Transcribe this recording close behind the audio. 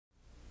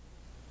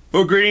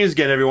Well, greetings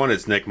again, everyone.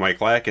 It's Nick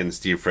Michalak and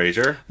Steve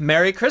Frazier.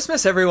 Merry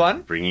Christmas,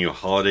 everyone. Bringing you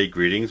holiday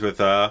greetings with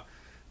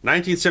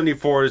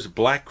 1974's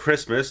Black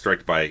Christmas,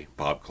 directed by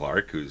Bob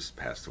Clark, who's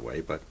passed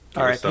away, but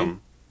there are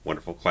some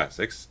wonderful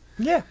classics.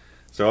 Yeah.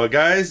 So,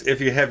 guys, if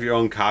you have your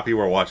own copy,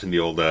 we're watching the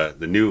old,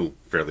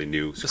 fairly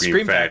new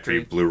Scream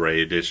Factory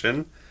Blu-ray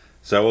edition.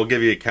 So we'll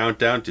give you a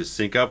countdown to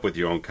sync up with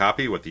your own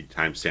copy with the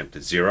timestamp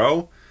to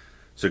 0.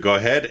 So go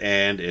ahead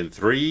and in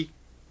 3,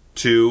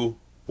 2,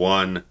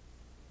 1,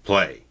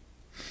 play.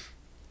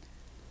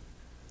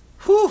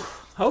 Whew,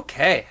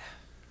 okay.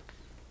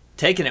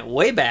 Taking it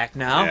way back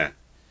now. Yeah.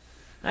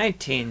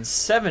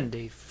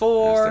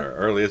 1974. That's the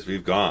earliest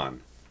we've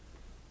gone.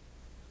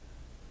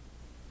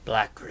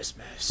 Black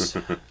Christmas.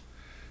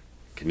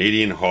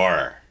 Canadian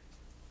horror.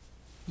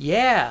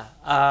 Yeah.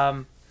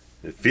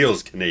 It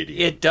feels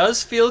Canadian. It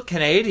does feel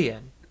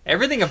Canadian.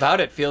 Everything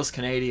about it feels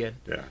Canadian.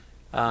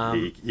 Yeah.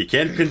 You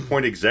can't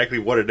pinpoint exactly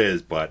what it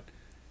is, but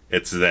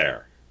it's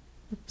there.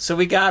 So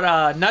we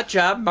got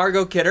Nutjob,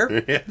 Margot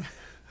Kidder. Yeah.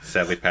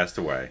 Sadly passed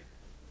away.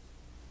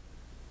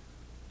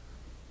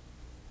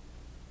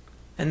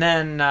 And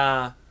then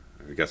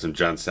we got some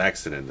John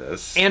Saxon in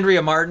this.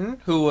 Andrea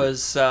Martin, who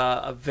was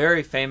a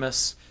very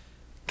famous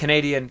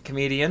Canadian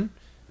comedian,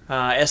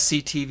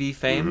 SCTV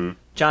fame. Mm-hmm.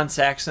 John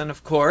Saxon,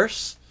 of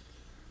course,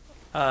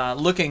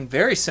 looking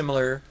very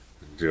similar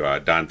to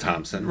Don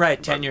Thompson.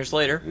 Right, 10 years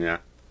later. Yeah,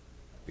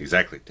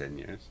 exactly 10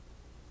 years.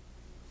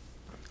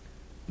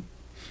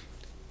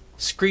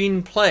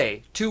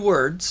 Screenplay, 2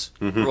 words,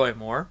 Roy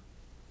Moore.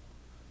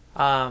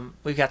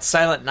 We've got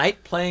Silent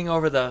Night playing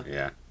over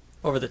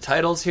the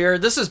titles here.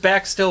 This is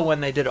back still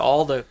when they did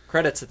all the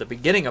credits at the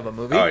beginning of a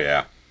movie. Oh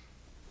yeah.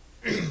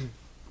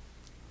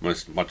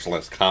 much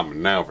less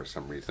common now for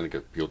some reason.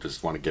 People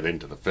just want to get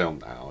into the film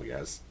now, I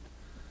guess.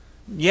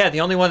 Yeah,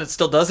 the only one that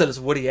still does it is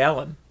Woody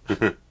Allen.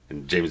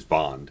 And James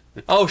Bond.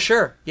 Oh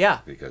sure, yeah.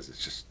 Because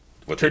it's just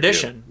what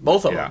tradition.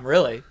 Both of them,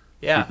 really.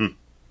 Yeah.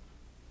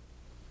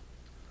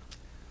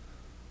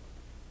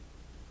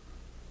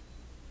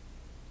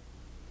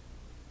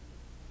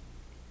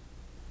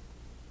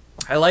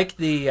 I like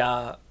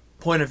the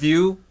point of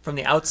view from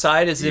the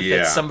outside as if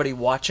it's somebody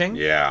watching.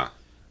 Yeah.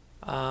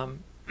 I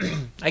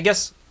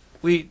guess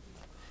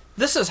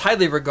this is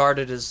highly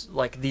regarded as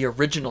like the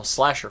original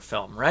slasher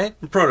film, right?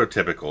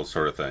 Prototypical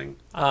sort of thing.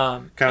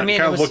 Kind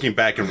of looking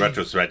back in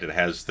retrospect, it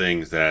has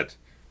things that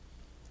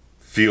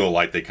feel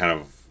like they kind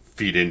of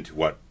feed into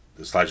what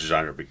the slasher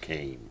genre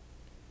became.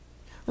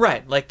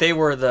 Right, like they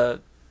were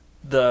the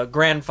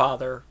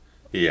grandfather.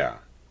 Yeah.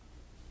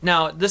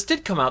 Now, this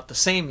did come out the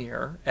same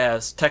year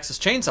as Texas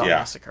Chainsaw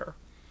Massacre,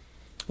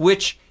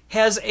 which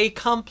has a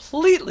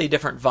completely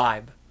different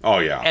vibe. Oh,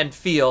 yeah. And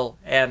feel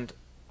and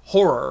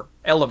horror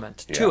element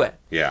to it.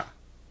 Yeah.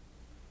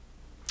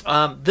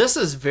 This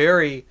is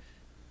very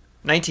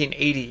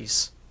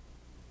 1980s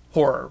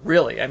horror,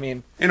 really. I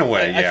mean, in a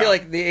way, I feel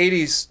like the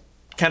 80s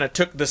kind of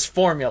took this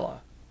formula.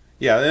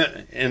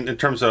 Yeah, in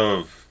terms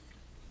of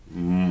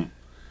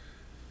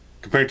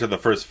compared to the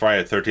first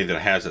Friday the 13th, it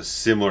has a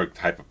similar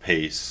type of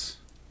pace.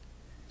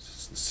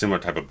 Similar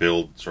type of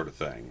build sort of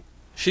thing.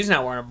 She's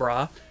not wearing a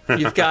bra.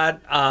 You've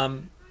got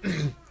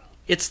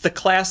it's the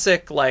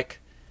classic like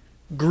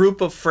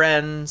group of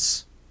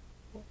friends.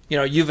 You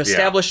know, you've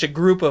established a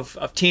group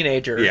of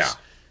teenagers. Yeah.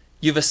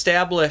 You've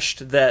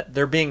established that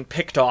they're being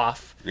picked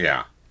off.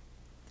 Yeah.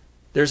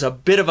 There's a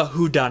bit of a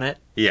whodunit.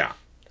 Yeah.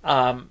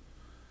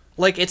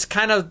 Like it's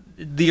kind of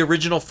the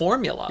original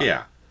formula.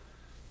 Yeah.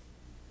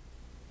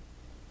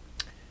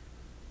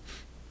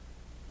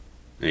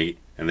 And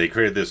they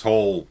created this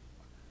whole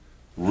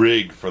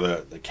rig for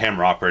the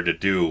camera operator to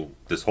do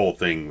this whole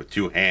thing with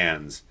 2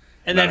 hands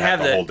and then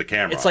have to hold the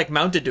camera. It's like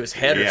mounted to his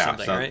head or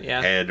something, right? Yeah,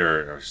 head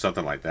or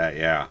something like that.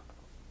 Yeah,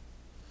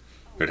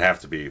 it'd have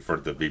to be for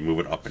it to be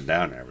moving up and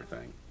down and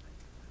everything.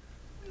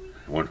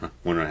 Wouldn't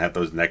have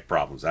those neck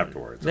problems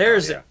afterwards.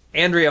 There's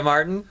Andrea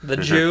Martin, the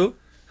Jew,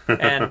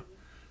 and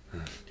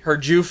her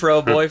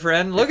Jew-fro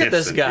boyfriend. Look at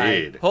this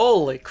guy!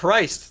 Holy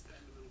Christ!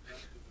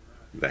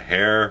 The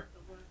hair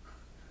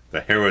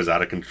was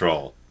out of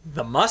control.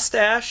 The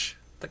mustache,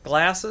 the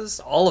glasses,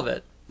 all of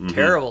it.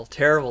 Terrible,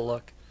 terrible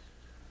look.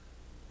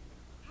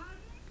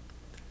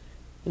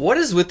 What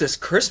is with this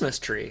Christmas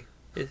tree?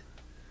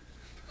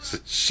 It's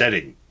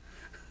shedding.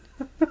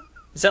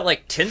 Is that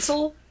like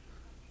tinsel?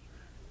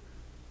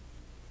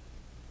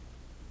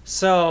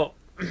 So,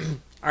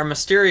 our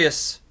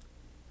mysterious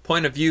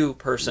point of view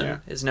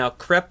person is now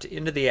crept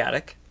into the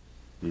attic.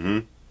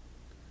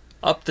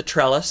 Up the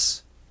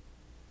trellis.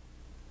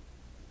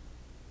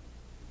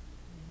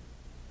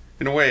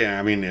 In a way,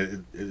 I mean,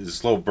 it's a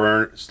slow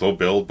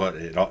build, but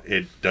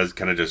it does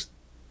kind of just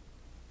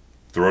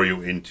throw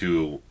you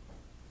into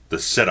the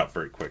setup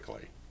very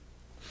quickly.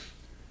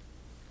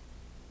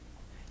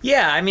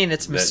 Yeah, I mean,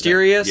 it's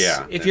mysterious.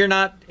 If you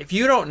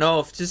don't know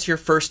if this is your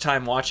first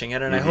time watching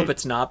it, and I hope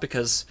it's not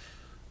because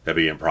that'd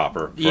be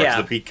improper for us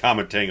to be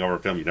commenting over a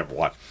film you never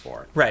watched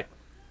before. Right.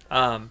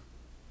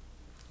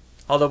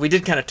 Although we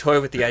did kind of toy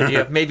with the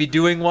idea of maybe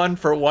doing one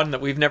for one that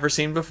we've never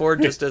seen before,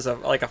 just as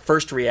a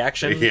first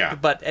reaction. Yeah.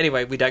 But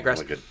anyway, we digress.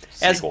 Like a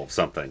sequel of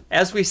something.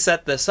 As we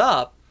set this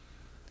up,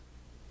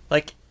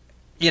 like,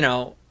 you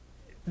know,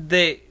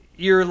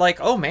 you're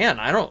like, oh man,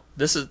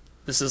 this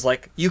is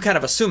like, you kind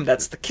of assume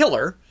that's the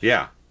killer.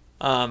 Yeah.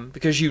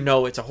 Because you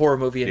know it's a horror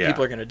movie and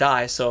people are going to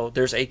die, so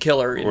there's a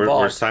killer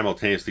involved. We're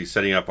simultaneously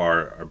setting up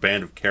our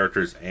band of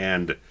characters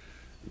and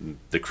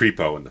the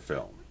creepo in the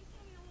film.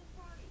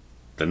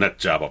 The nut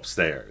job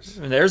upstairs.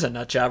 And there's a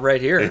nut job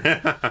right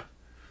here.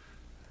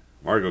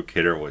 Margot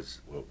Kidder was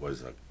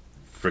a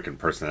freaking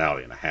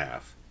personality and a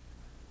half.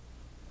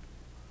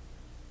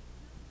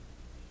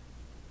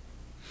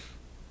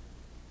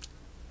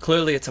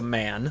 Clearly it's a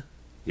man.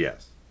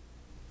 Yes.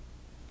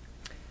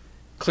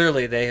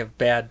 Clearly they have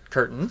bad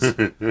curtains.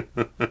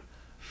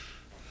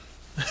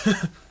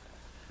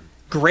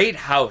 Great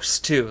house,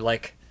 too.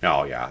 Like,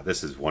 oh, yeah.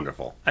 This is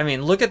wonderful. I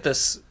mean, look at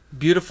this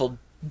beautiful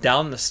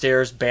down the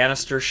stairs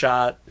banister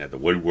shot. Yeah, the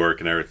woodwork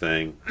and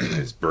everything.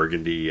 This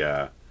burgundy.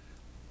 And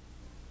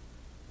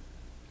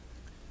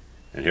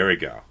here we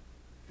go.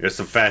 Here's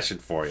some fashion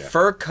for you.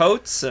 Fur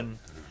coats and...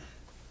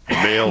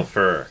 Male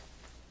fur.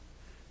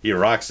 He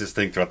rocks this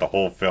thing throughout the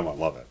whole film. I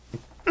love it.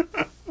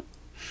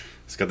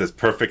 He's got this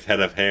perfect head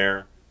of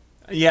hair.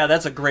 Yeah,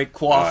 that's a great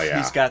coif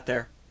he's got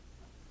there.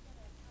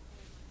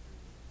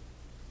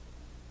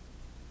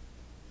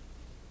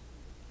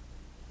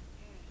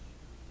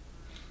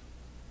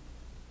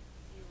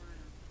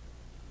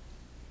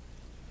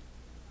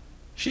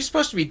 She's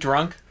supposed to be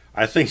drunk.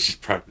 I think she's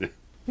probably...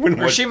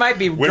 she might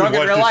be drunk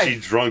in real life. When was she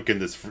drunk in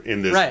this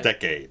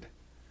decade?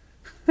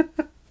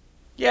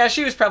 Yeah,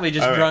 she was probably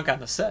just drunk on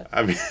the set.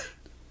 I mean,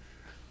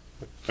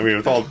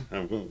 with all...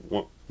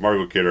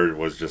 Margot Kidder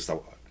was just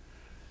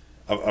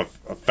a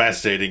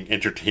fascinating,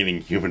 entertaining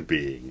human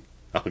being.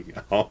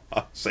 I'll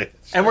say it.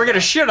 And we're going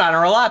to shit on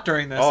her a lot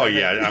during this. Oh,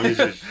 yeah. I mean,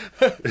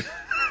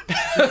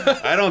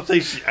 I don't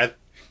think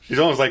she's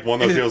almost like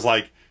one of those feels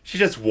like she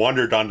just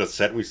wandered onto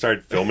set and we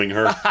started filming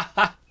her.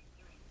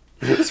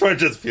 That's what it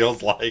just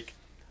feels like.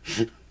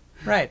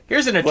 Right.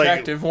 Here's an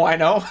attractive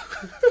wino.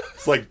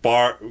 It's like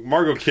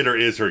Margot Kidder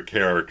is her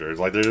character. It's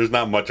like there's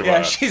not much of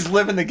Yeah, she's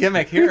living the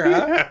gimmick here,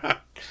 huh? Yeah.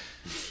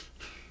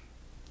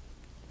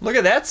 Look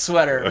at that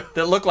sweater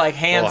that look like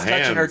hands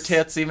touching her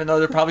tits, even though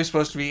they're probably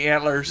supposed to be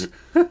antlers.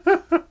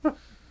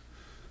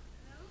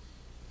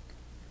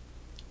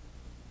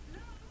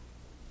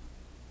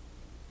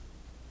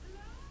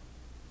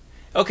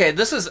 Okay,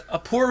 this is a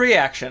poor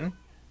reaction.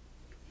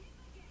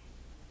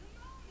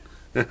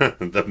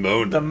 The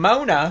Mona. The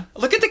Mona.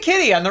 Look at the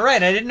kitty on the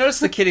right. I didn't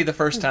notice the kitty the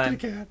first time.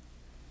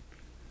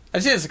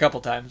 I've seen this a couple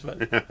times, but...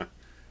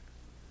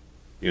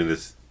 You know,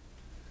 this...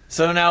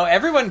 So now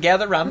everyone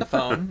gather around the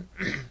phone.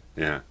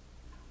 Yeah.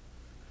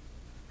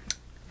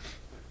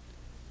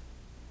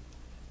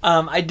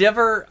 I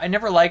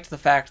never liked the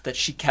fact that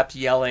she kept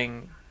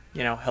yelling,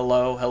 you know,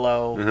 hello,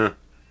 hello. Uh-huh.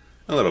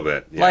 A little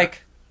bit, yeah.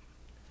 Like,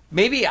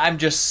 maybe I'm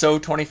just so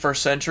 21st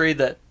century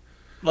that,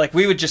 like,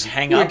 we would just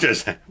hang up.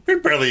 We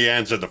barely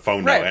answer the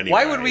phone now anyway.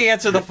 Why would we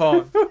answer the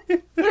phone?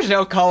 There's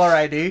no caller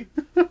ID.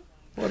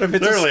 What if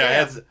it's literally,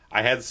 a scam?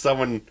 I had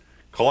someone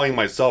calling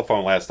my cell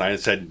phone last night and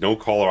said no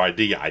caller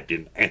ID. I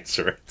didn't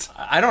answer it.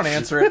 I don't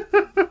answer it.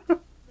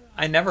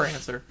 I never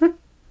answer.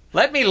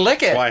 Let me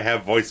lick it. That's why I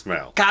have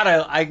voicemail. God,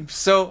 I'm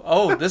so...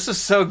 Oh, this is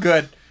so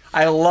good.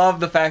 I love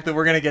the fact that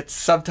we're going to get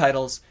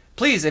subtitles.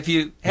 Please, if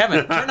you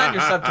haven't, turn on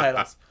your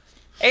subtitles.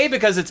 A,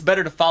 because it's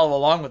better to follow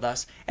along with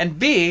us. And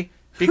B,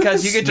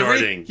 because you get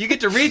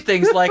to read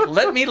things like,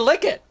 let me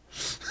lick it.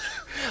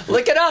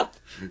 Lick it up.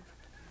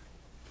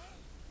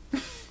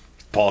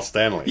 Paul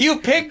Stanley. You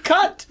pig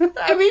cunt.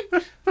 I mean,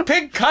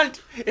 pig cunt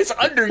is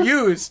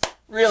underused.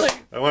 Really.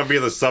 I want to be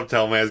the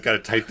subtitle man. I've got to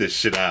type this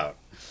shit out.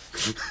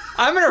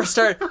 I'm going to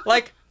start,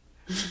 like,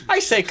 I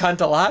say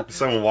cunt a lot.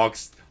 Someone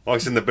walks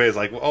in the bay, is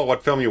like, oh,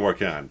 what film are you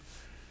working on?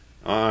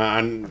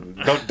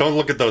 Don't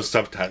look at those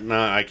subtitles.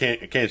 No, I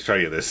can't show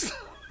you this.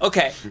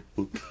 Okay.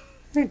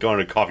 Go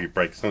on a coffee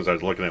break. Someone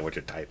starts looking at what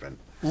you're typing.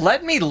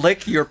 Let me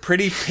lick your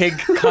pretty pig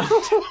cunt.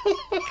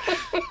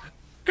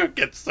 Go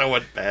get so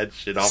much bad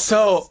shit off.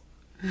 So,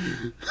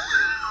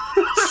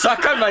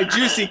 suck on my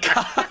juicy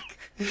cock.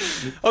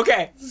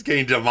 Okay. This is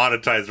getting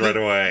demonetized right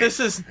away. This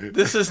is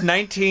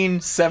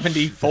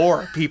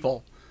 1974,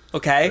 people.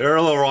 Okay? They were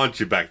a little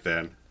raunchy back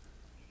then.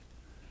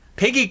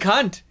 Piggy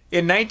cunt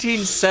in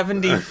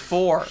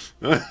 1974.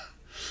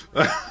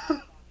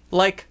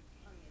 Like,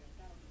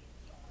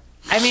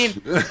 I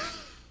mean,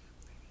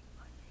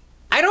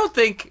 I don't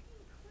think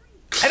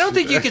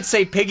you could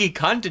say piggy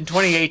cunt in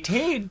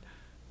 2018.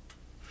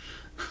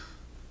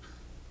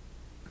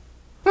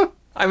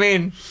 I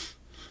mean,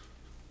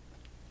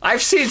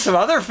 I've seen some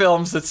other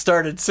films that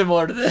started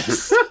similar to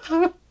this.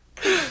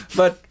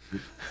 But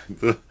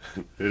you're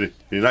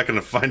not going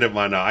to find them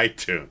on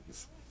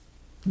iTunes.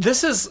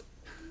 This is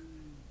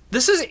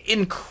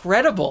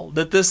incredible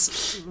that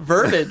this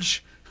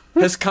verbiage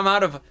has come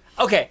out of...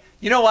 Okay,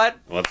 you know what?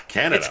 Well, it's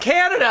Canada. It's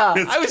Canada.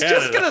 I was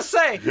just going to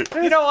say,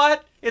 you know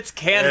what? It's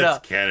Canada.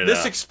 It's Canada.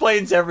 This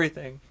explains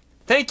everything.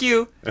 Thank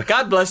you.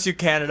 God bless you,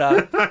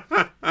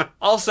 Canada.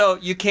 Also,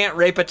 you can't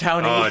rape a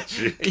townie. Oh,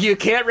 gee. You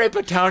can't rape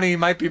a townie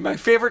might be my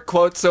favorite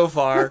quote so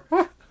far.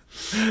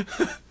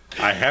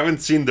 I haven't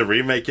seen the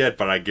remake yet,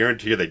 but I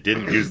guarantee you they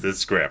didn't use this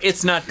script.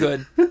 It's not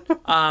good.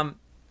 I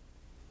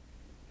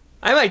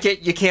might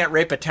get "you can't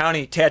rape a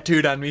townie"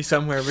 tattooed on me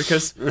somewhere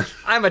because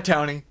I'm a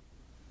townie.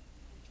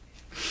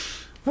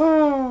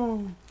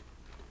 Oh.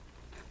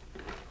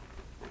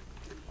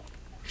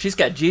 She's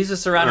got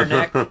Jesus around her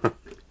neck. Oh,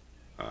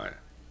 yeah.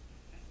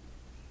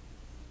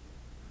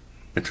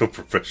 Into a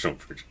professional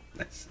version.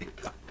 Nice.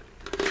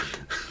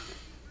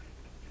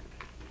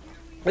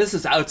 This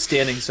is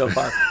outstanding so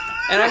far.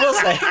 And I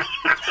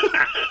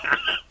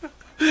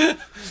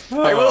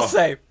will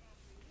say,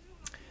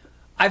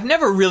 I've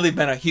never really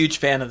been a huge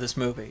fan of this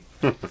movie.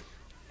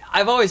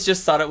 I've always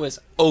just thought it was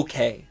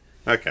okay.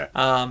 Okay.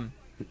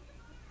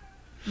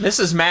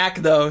 Mrs. Mack,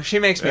 though, she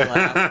makes me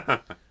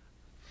laugh.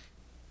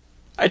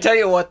 I tell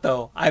you what,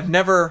 though, I've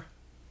never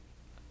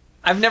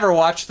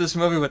watched this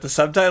movie with the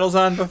subtitles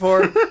on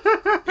before.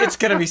 It's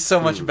gonna be so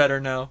much better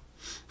now.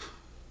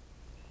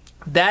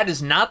 That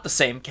is not the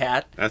same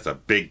cat. That's a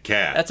big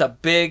cat. That's a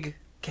big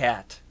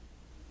cat.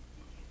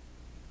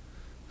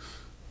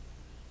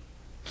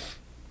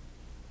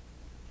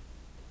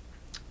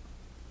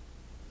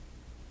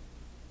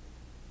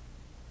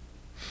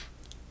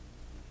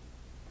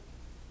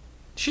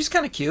 She's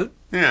kind of cute.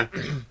 Yeah.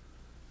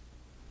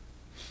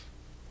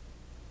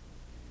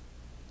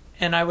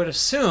 And I would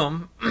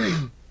assume...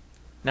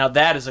 now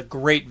that is a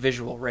great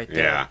visual right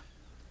there. Yeah.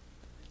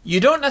 You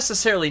don't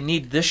necessarily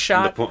need this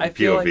shot. The I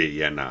feel POV, like.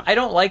 yeah, no. I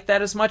don't like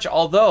that as much,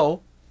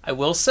 although I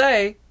will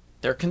say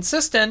they're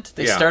consistent.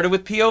 They started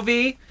with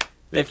POV.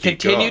 They've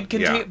continued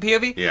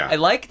POV. Yeah. I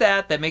like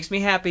that. That makes me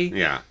happy.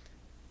 Yeah.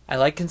 I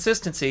like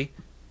consistency.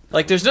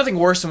 Like, there's nothing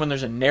worse than when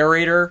there's a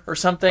narrator or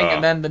something,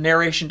 and then the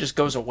narration just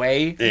goes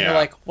away. And you're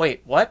like,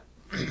 wait, what?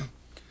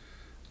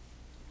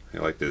 I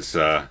like this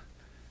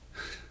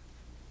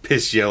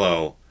piss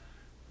yellow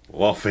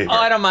wallpaper. Oh,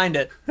 I don't mind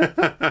it.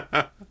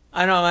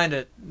 I don't mind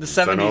it. The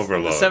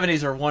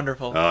 70s are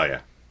wonderful. Oh,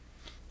 yeah.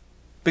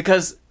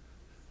 Because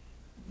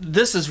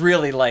this is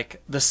really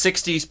like the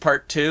 60s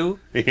part 2.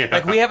 Yeah.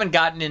 Like, we haven't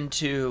gotten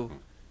into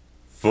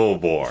full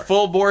bore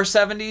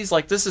 70s.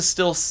 Like, this is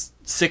still 60s,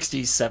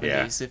 70s.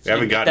 Yeah. If we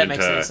haven't that gotten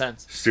makes any into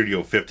sense.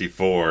 Studio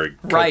 54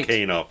 Right.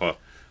 cocaine off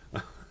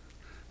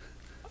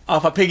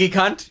a piggy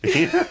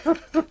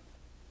cunt.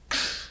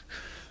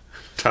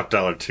 Top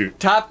dollar too.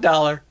 Top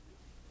dollar.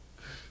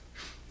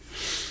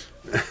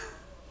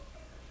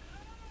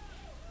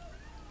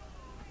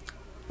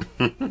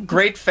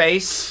 Great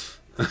face.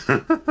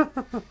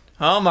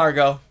 Oh,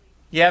 Margot.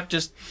 Yep,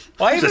 just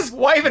why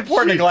even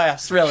pour in a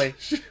glass, really?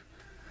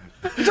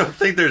 I don't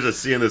think there's a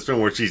scene in this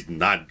film where she's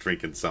not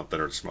drinking something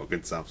or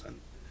smoking something.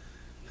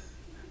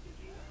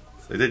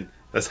 So they didn't.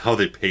 That's how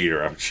they paid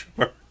her, I'm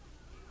sure.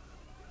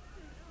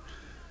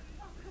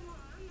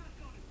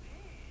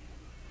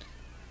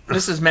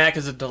 Mrs. Mack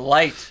is a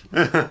delight.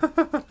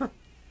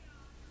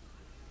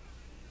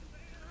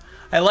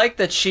 I like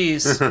that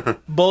she's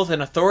both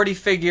an authority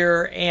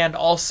figure and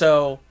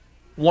also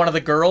one of the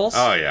girls.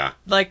 Oh, yeah.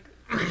 Like,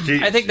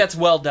 I think that's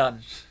well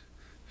done.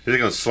 She's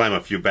going to slam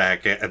a few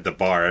back at the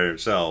bar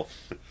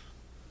herself.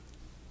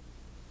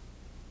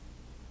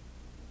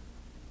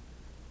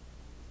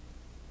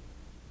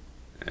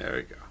 There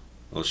we go.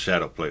 A little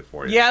shadow play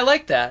for you. Yeah, I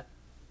like that.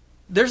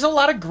 There's a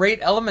lot of great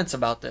elements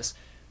about this.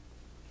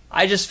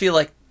 I just feel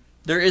like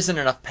there isn't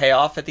enough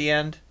payoff at the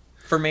end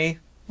for me.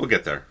 We'll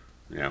get there.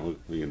 Yeah,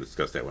 we can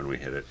discuss that when we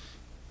hit it.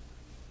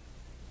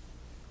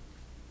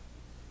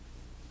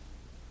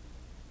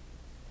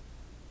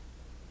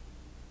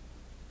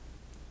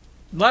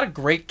 A lot of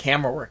great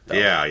camera work, though.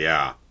 Yeah,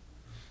 yeah.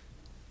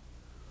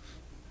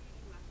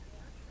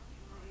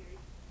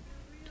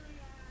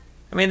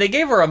 I mean, they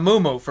gave her a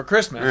moo-moo for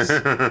Christmas.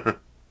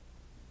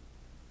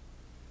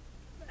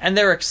 And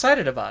they're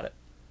excited about it.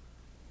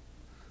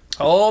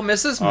 Oh,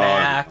 Mrs.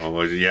 Mack.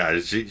 Oh, yeah,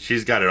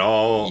 she's got it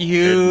all.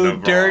 You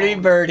dirty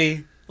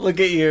birdie. Look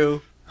at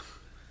you.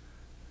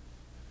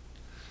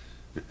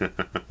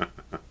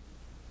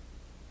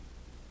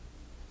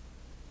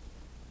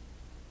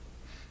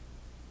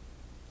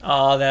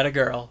 Oh, that a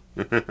girl.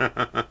 Now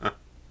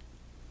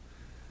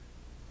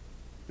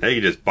you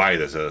can just buy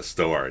this at a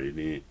store.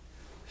 She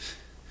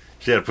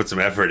had to put some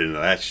effort into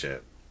that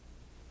shit.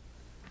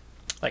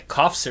 Like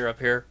cough syrup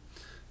here.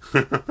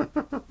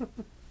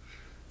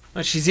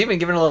 Well, she's even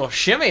giving a little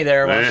shimmy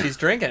there while she's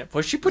drinking it.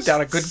 Well, she put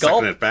down a good gulp.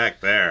 Sucking it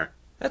back there.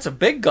 That's a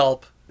big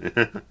gulp.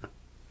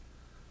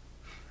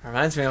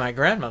 Reminds me of my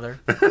grandmother.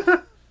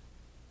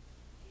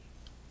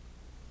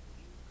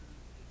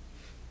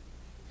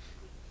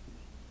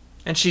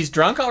 And she's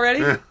drunk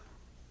already?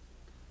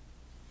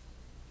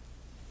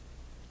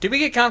 Did we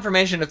get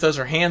confirmation if those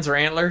are hands or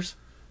antlers?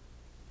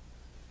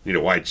 Need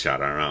a wide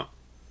shot, I don't know.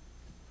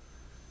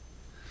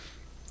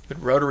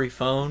 Good rotary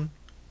phone.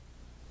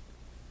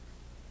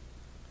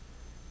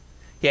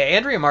 Yeah,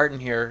 Andrea Martin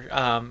here.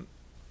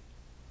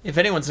 if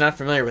anyone's not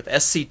familiar with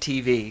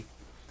SCTV,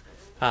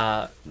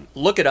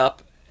 look it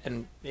up.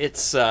 And it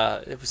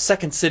was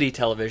Second City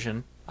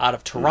Television out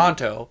of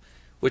Toronto,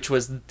 which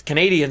was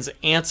Canadians'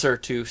 answer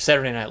to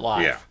Saturday Night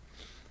Live. Yeah.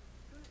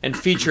 And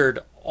featured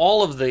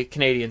all of the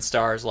Canadian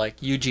stars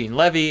like Eugene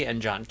Levy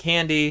and John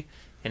Candy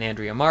and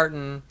Andrea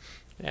Martin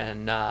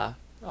and a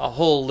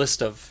whole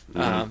list of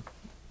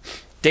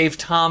Dave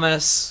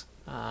Thomas,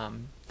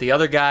 the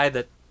other guy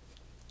that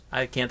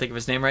I can't think of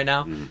his name right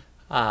now.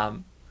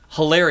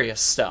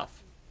 Hilarious stuff.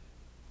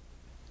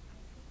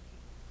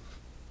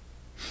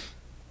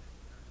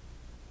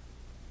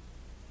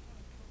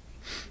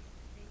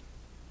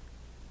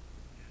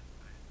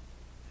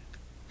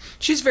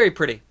 She's very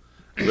pretty.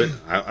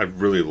 I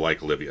really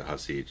like Olivia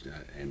Hussey.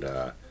 And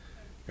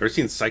ever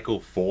seen Psycho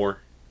 4?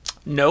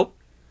 Nope.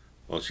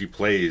 Well, she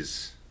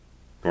plays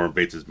Norman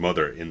Bates'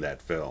 mother in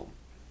that film.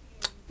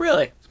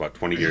 Really? It's about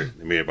 20 years.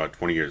 They made it about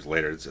 20 years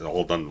later. It's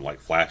all done like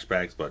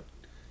flashbacks, but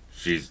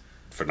she's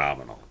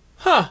phenomenal.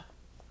 Huh.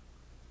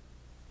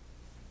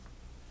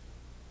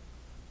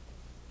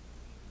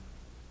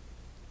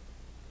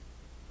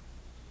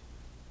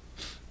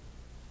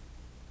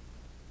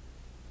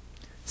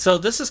 So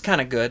this is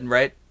kind of good,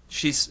 right?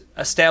 She's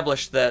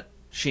established that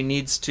she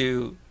needs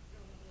to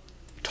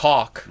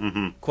talk,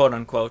 quote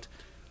unquote,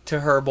 to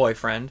her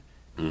boyfriend,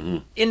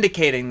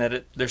 indicating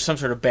that there's some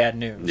sort of bad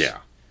news. Yeah.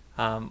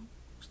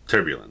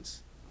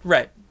 Turbulence.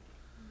 Right.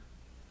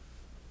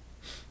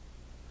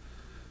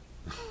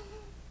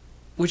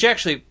 Which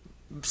actually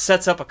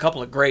sets up a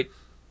couple of great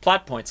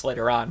plot points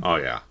later on. Oh,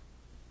 yeah.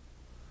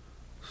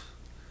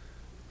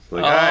 It's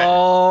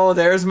like,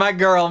 there's my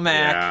girl,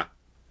 Mac. Yeah.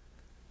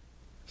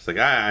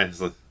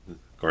 It's like,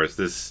 of course,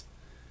 this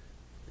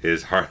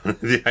is hardly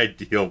the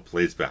ideal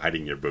place for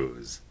hiding your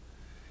booze.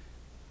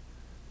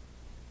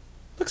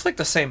 Looks like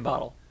the same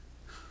bottle.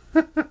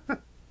 The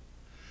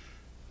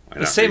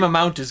same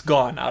amount is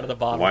gone out of the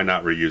bottle. Why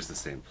not reuse the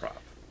same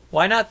prop?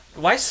 Why not?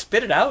 Why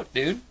spit it out,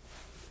 dude?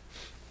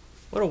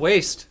 What a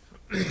waste.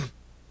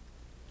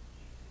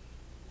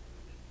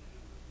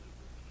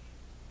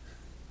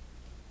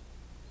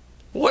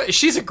 What?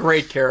 She's a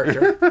great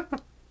character.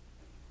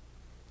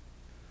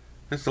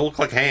 They look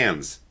like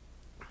hands.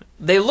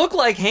 They look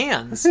like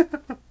hands.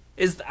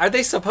 Are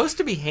they supposed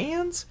to be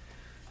hands?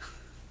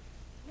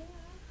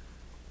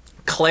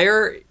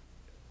 Claire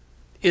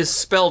is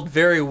spelled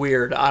very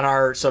weird on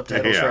our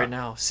subtitles right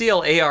now.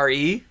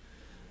 C-L-A-R-E.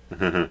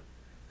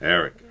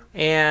 Eric.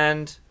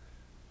 And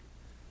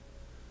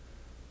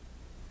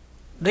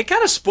they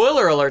kind of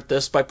spoiler alert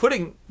this by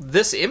putting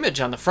this image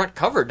on the front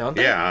cover, don't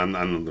they? Yeah,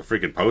 on the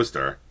freaking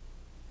poster.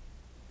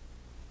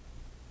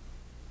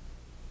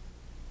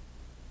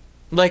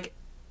 Like,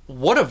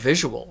 what a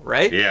visual,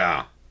 right?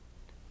 Yeah.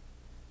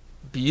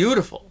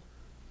 Beautiful.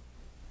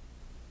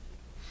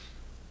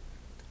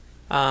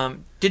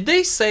 Did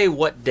they say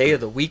what day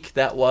of the week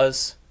that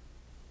was?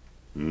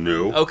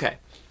 No. Okay.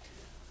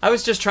 I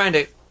was just trying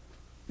to...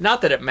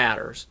 Not that it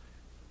matters,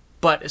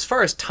 but as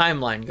far as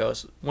timeline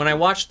goes, when I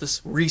watched this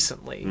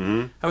recently,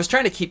 I was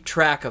trying to keep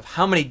track of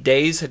how many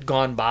days had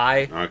gone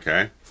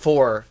by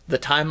for the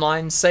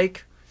timeline's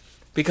sake,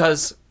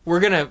 because we're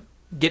going to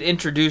get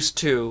introduced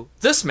to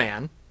this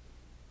man.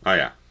 Oh,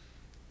 yeah.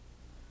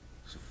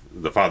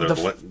 The father,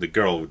 the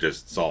girl who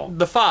just saw.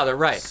 The father,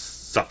 right.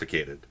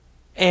 Suffocated.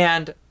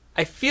 And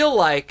I feel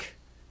like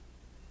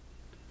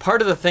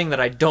part of the thing that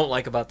I don't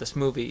like about this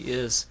movie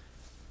is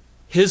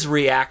his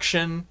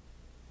reaction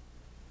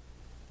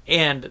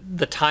and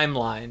the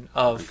timeline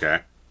of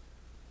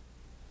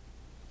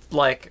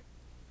like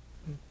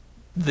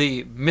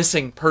the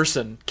missing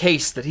person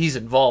case that he's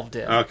involved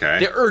in. Okay.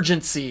 The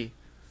urgency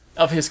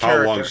of his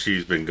character. How long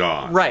she's been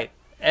gone. Right.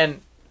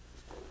 And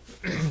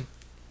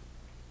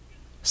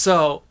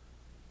so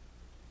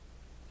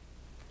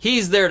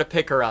he's there to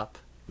pick her up.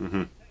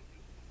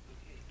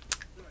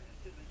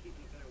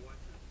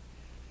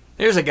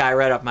 There's a guy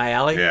right up my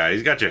alley. Yeah,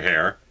 he's got your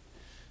hair.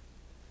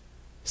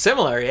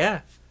 Similar,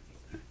 yeah.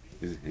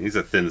 He's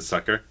a thin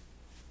sucker.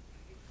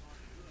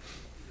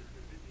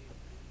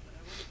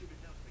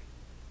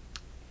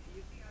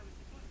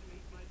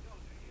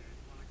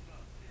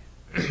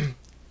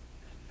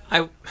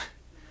 I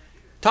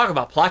talk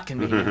about plot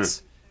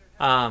convenience.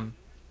 I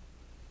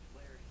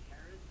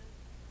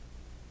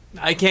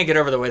can't get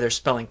over the way they're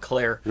spelling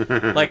Claire.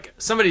 Like,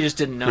 somebody just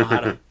didn't know how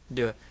to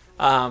do it.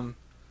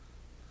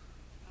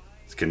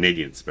 It's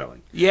Canadian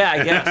spelling. Yeah,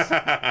 I guess.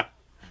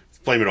 Let's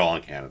blame it all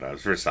on Canada.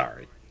 We're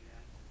sorry.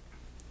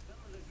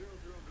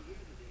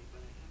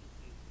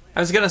 I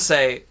was gonna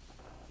say,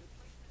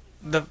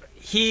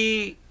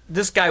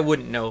 this guy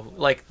wouldn't know.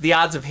 Like, the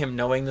odds of him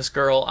knowing this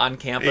girl on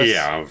campus.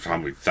 Yeah,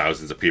 probably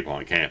thousands of people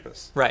on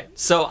campus. Right.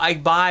 So I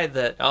buy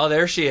that. Oh,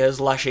 there she is,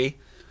 Lushy.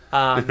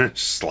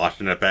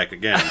 Sloshing it back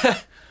again.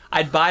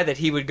 I'd buy that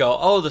he would go,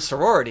 oh, the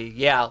sorority.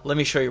 Yeah, let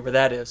me show you where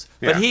that is.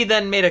 But he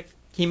then made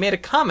a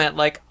comment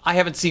like, I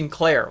haven't seen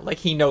Claire. Like,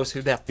 he knows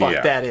who the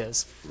fuck that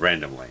is.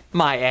 Randomly.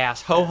 My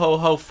ass. Ho, ho,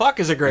 ho, fuck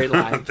is a great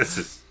line.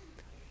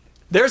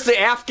 There's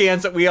the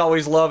Afghans that we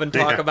always love and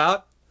talk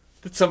about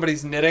that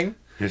somebody's knitting.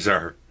 Here's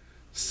our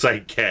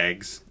Sight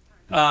gags.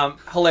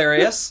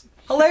 Hilarious.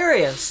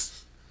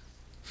 Hilarious.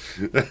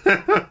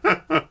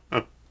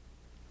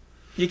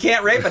 You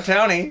can't rape a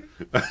townie.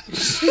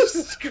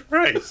 Jesus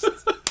Christ.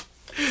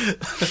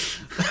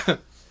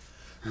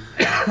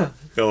 Got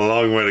a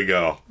long way to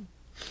go.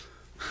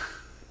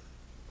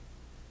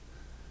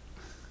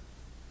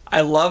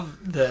 I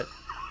love that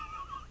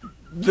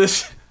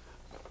this...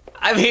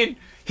 I mean,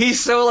 he's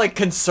so, like,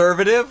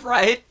 conservative,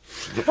 right?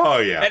 Oh,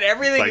 yeah. And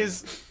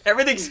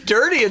everything's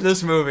dirty in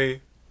this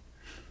movie.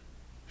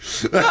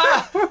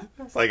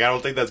 It's like, I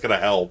don't think that's going to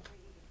help.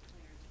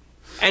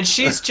 And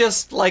she's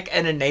just, like,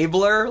 an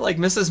enabler. Like,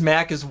 Mrs.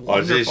 Mack is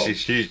wonderful. Oh,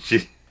 she...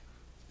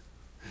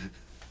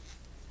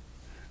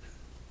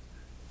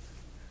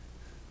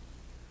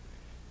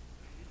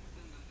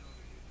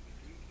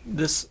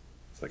 This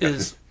like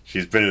is...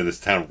 She's been in this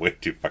town way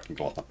too fucking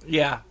long.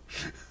 Yeah.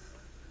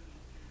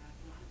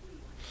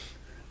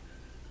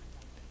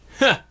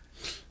 I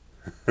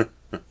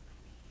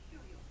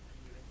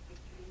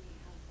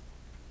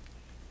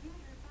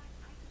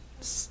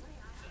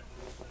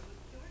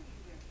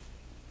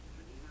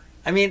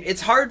mean,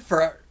 it's hard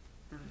for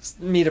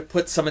me to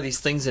put some of these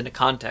things into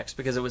context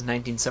because it was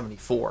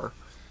 1974.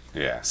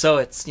 Yeah. So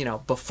it's, you know,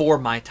 before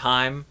my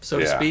time, so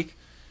to speak.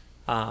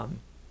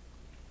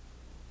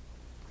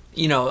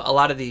 You know, a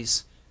lot of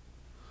these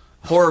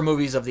horror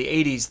movies of the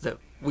 80s that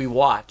we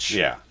watch.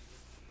 Yeah.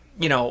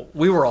 You know,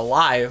 we were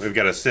alive. We've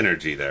got a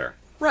synergy there.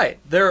 Right.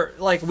 They're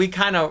like, we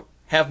kind of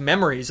have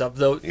memories of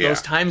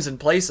those times and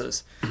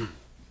places.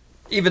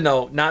 Even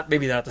though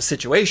maybe not the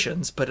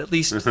situations, but at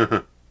least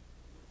the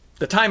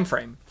time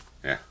frame.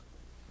 Yeah.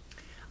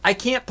 I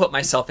can't put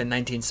myself in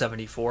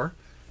 1974.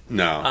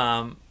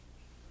 No.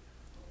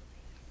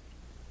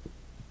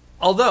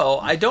 Although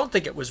I don't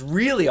think it was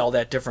really all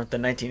that different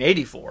than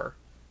 1984.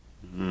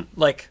 Mm-hmm.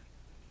 Like,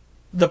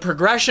 the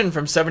progression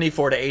from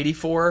 74 to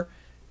 84,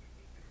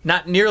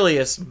 not nearly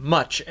as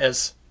much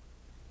as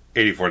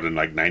 84 to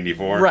like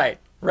 94. Right.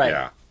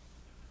 Yeah.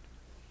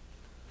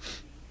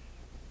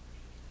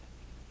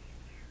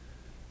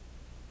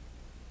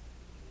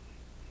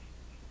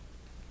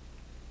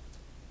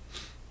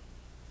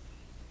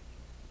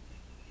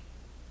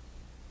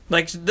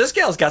 Like, this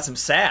gal's got some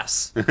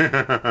sass.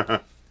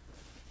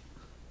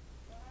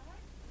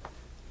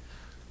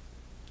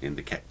 In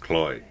the cat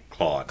Claude.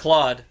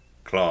 Claudikins.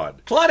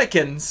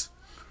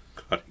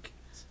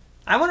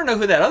 I want to know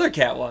who that other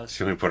cat was.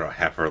 She only put on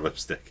half her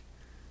lipstick.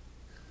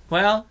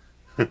 Well,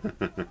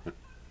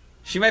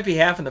 she might be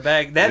half in the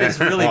bag. That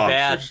is really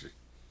bad.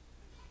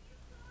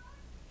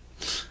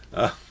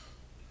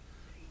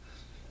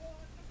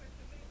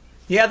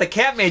 Yeah, the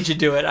cat made you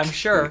do it, I'm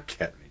sure. The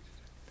cat made you.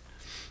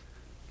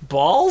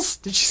 Balls?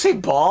 Did you say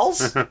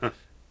balls?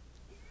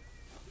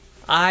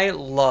 I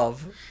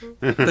love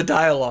the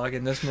dialogue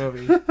in this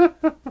movie.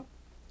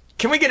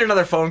 Can we get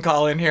another phone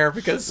call in here?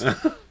 Because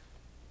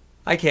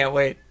I can't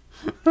wait.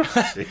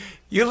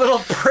 You little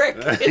prick.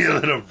 You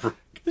little prick.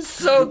 It's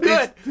so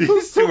good.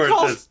 Who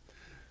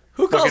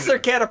calls their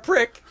cat a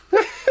prick?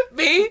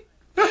 Me?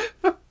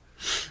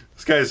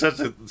 This guy is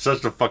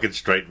such a fucking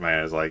straight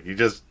man. It's like, you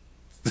just...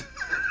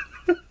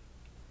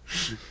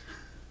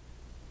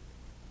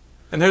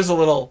 And there's a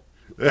little...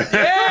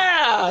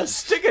 Yeah!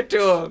 Stick it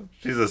to him.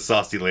 She's a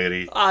saucy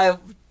lady. I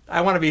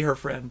want to be her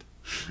friend.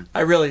 I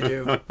really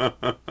do.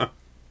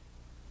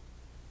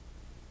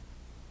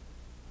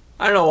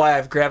 I don't know why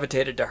I've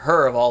gravitated to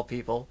her of all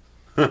people.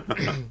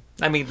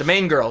 I mean, the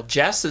main girl,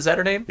 Jess, is that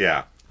her name?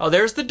 Yeah. Oh,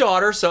 there's the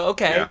daughter, so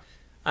okay. Yeah.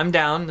 I'm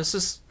down. This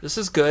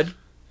is good.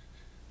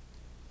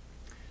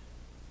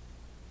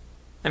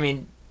 I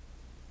mean,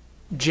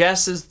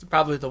 Jess is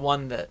probably the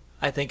one that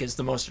I think is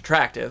the most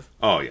attractive.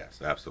 Oh,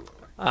 yes, absolutely.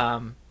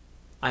 I'm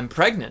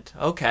pregnant.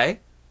 Okay.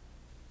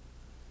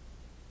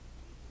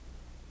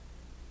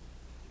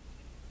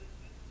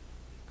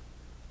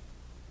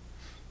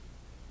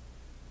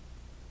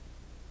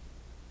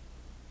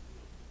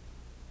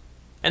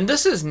 And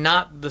this is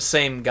not the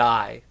same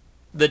guy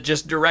that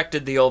just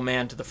directed the old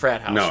man to the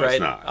frat house, right? No, it's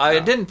not. I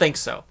didn't think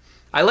so.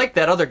 I like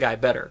that other guy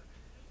better.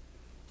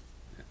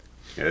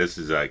 Yeah, this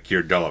is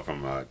Kier Dullea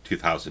from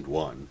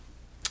 2001.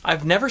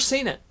 I've never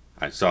seen it.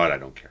 I saw it. I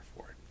don't care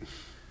for it.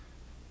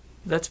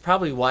 That's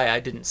probably why I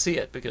didn't see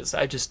it, because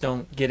I just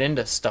don't get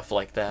into stuff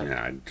like that.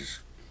 Yeah, I just...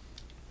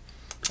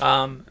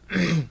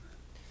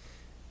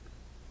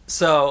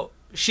 So,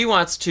 she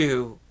wants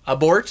to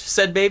abort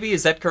said baby,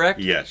 is that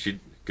correct? Yeah,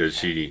 because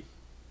she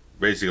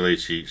basically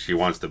she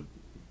wants to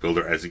build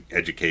her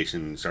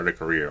education, start a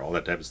career, all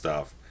that type of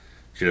stuff.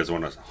 She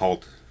doesn't want to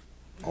halt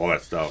all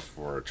that stuff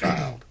for a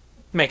child.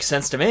 Makes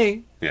sense to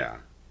me. Yeah,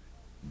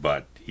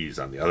 but he's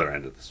on the other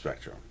end of the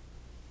spectrum.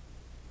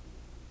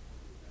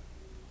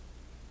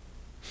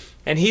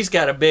 And he's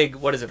got a big,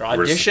 what is it,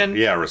 audition?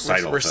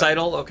 Recital.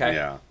 Recital, okay.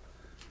 Yeah.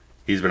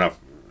 He's been up,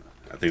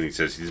 I think he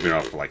says he's been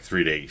up for like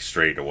 3 days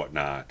straight or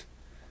whatnot.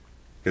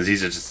 Because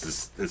he's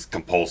just this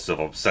compulsive,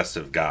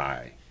 obsessive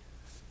guy.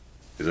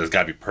 Because it's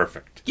got to be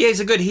perfect. Yeah, he's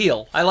a good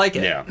heel. I like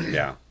it. Yeah,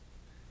 yeah.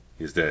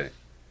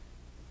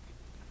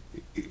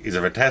 he's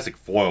a fantastic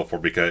foil for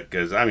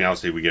because I mean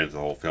obviously we get into the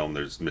whole film.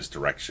 There's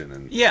misdirection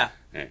and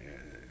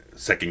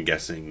second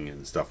guessing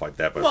and stuff like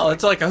that. But well,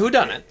 it's like a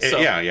whodunit. So.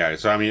 Yeah.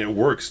 So I mean, it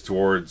works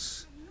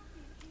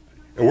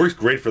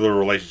great for the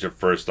relationship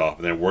first off,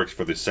 and then it works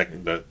for the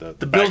second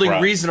the building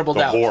reasonable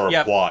doubt, the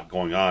horror plot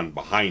going on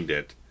behind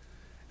it,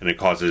 and it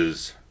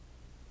causes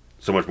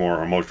so much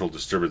more emotional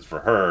disturbance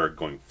for her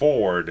going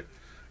forward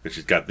because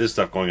she's got this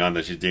stuff going on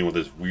that she's dealing with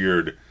this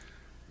weird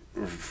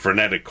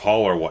frenetic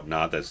call or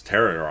whatnot that's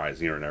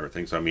terrorizing her and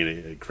everything. So I mean,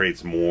 it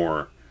creates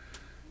more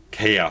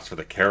chaos for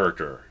the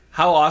character.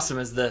 How awesome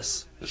is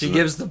this? She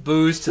gives the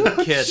booze to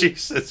the kid.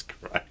 Jesus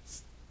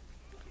Christ!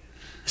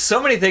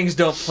 So many things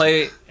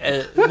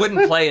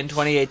wouldn't play in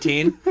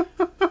 2018.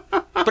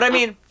 But I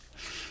mean,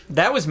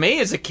 that was me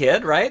as a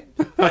kid, right?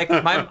 Like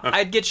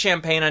I'd get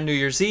champagne on New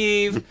Year's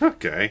Eve.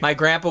 Okay. My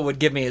grandpa would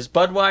give me his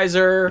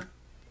Budweiser.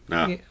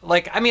 No.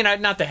 Like, I mean,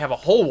 not to have a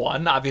whole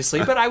one,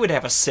 obviously, but I would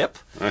have a sip.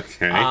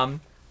 Okay. I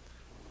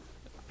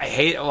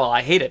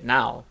hate it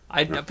now.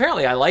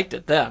 Apparently I liked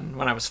it then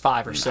when I was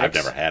 5 or 6. I've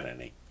never had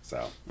any,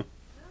 so.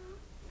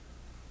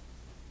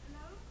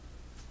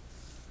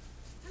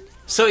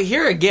 So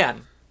here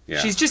again, yeah.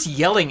 She's just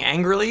yelling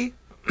angrily.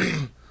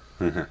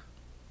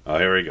 Oh,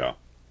 here we go.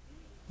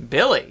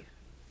 Billy.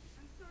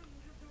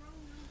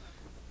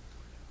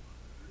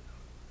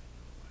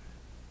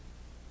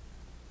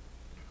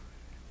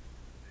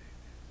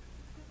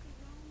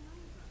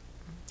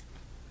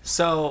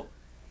 So,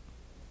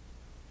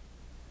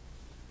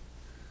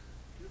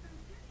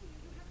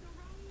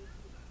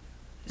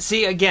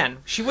 see, again,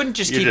 she wouldn't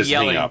just keep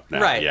yelling. Up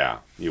now. Right. Yeah,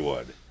 you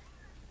would.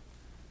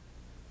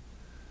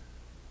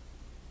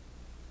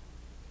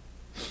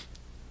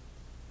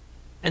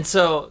 And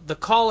so the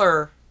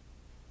caller...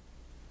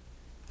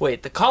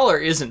 Wait, the caller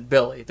isn't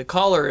Billy. The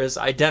caller is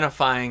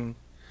identifying...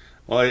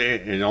 Well,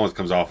 it almost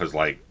comes off as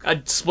like...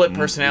 a split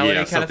personality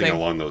kind of thing? something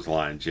along those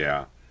lines,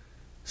 yeah.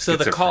 So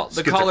the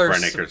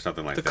caller's or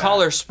something like the that.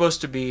 caller's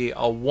supposed to be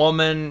a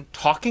woman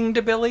talking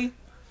to Billy?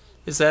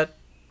 Is that...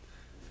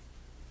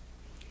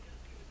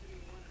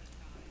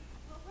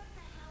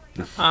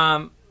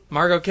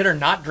 Margot Kidder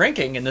not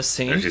drinking in this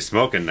scene. She's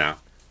smoking now.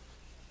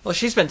 Well,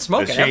 she's been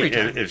smoking every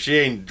time. If she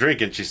ain't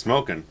drinking, she's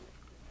smoking.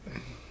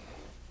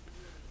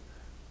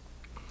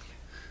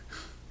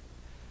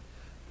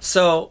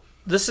 So,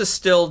 this is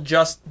still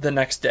just the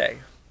next day.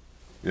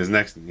 This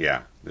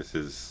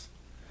is...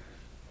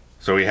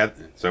 So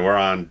we're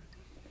on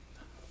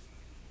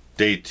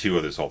day 2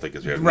 of this whole thing,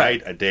 because we have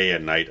night, a day, a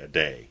night, a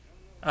day.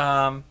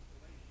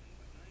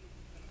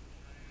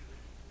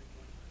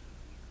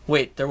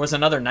 Wait, there was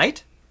another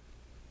night?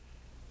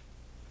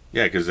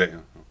 Yeah, because they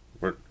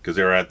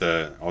were at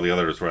all the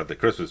others were at the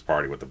Christmas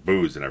party with the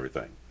booze and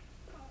everything.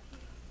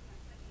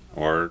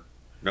 Or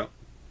no?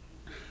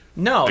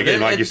 No. Again,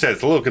 like you said,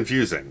 it's a little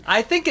confusing.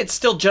 I think it's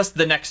still just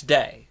the next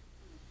day.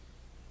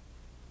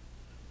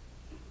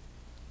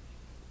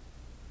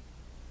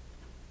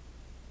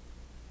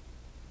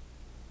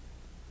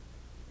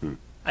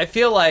 I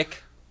feel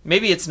like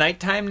maybe it's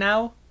nighttime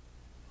now.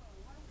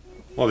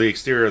 Well, the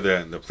exterior of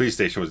the police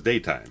station was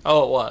daytime.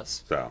 Oh, it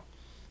was. So.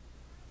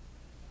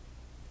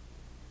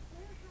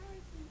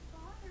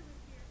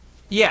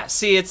 Yeah,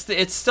 see,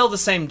 it's still the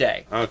same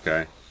day.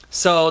 Okay.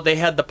 So they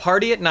had the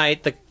party at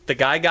night. The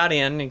guy got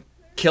in and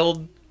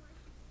killed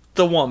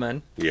the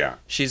woman. Yeah.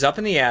 She's up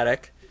in the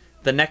attic.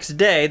 The next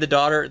day,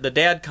 the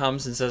dad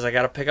comes and says, I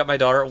got to pick up my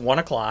daughter at 1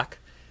 o'clock.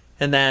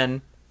 And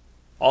then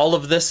all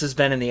of this has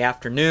been in the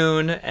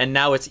afternoon, and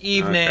now it's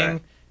evening,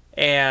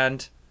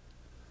 and...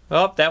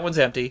 Oh, that one's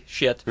empty.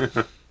 Shit.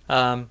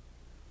 Now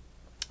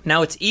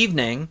it's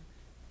evening,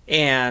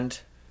 and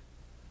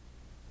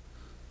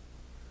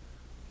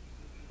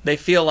they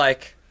feel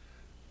like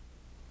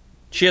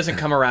she hasn't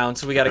come around,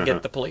 so we got to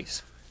get the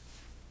police.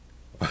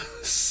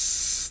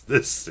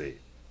 This scene.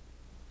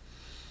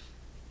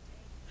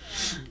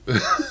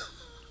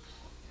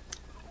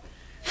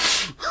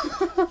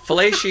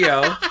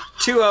 Fellatio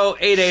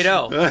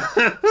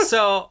 20880.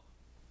 So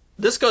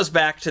this goes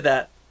back to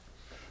that.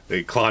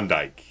 The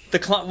Klondike. The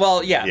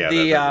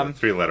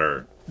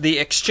 3-letter. The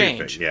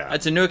exchange. Yeah.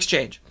 It's a new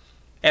exchange.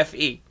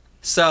 FE.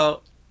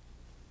 So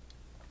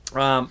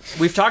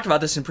we've talked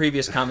about this in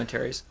previous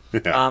commentaries.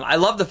 Yeah. I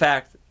love the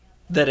fact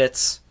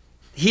that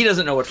he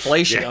doesn't know what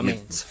fellatio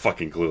means. He's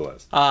fucking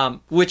clueless.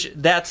 Which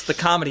that's the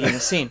comedy in the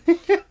scene.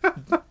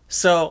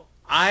 So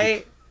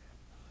I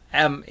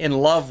am in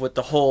love with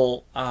the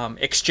whole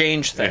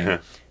exchange thing.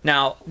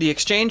 Now, the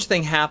exchange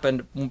thing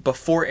happened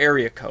before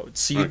area codes,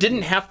 so you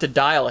didn't have to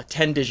dial a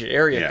 10-digit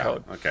area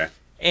code. Okay.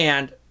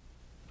 And,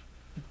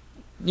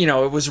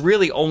 it was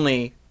really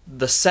only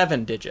the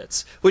 7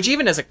 digits, which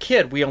even as a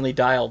kid, we only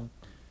dialed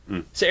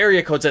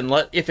area codes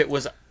if it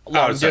was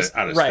long distance.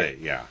 Out of state,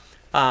 yeah.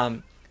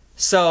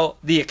 So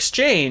the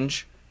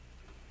exchange,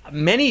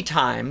 many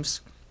times,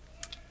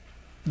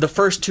 the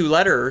first 2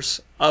 letters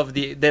of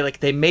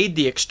they made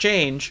the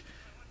exchange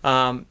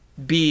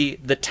be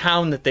the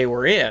town that they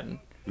were in,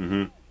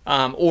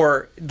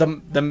 or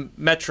the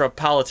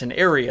metropolitan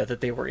area that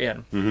they were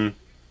in.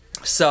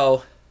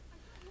 So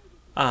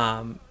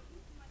you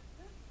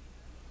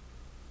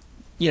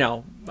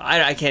know,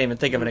 I can't even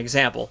think of an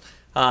example,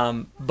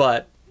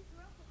 but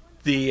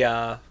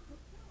the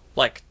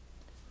like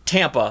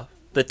Tampa,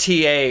 the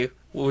TA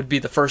would be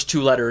the first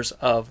two letters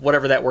of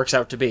whatever that works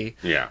out to be.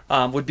 Yeah.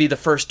 Would be the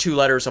first two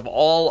letters of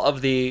all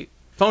of the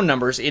phone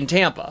numbers in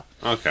Tampa.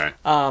 Okay.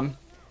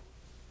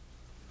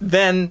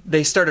 Then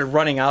they started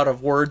running out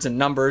of words and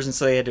numbers, and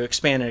so they had to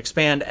expand and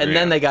expand. And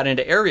then they got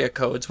into area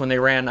codes when they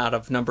ran out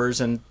of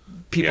numbers, and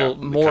people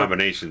more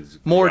combinations,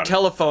 more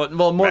telephone.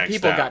 Well, more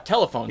people out. Got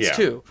telephones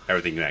too.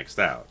 Everything maxed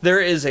out.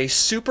 There is a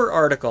super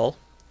article.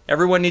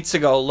 Everyone needs to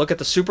go look at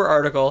the super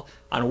article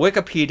on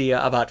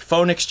Wikipedia about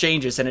phone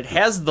exchanges, and it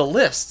has the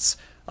lists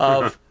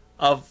of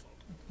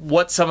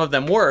what some of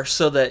them were,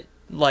 so that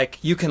like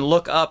you can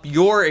look up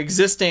your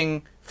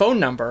existing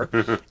phone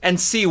number and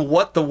see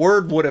what the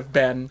word would have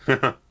been,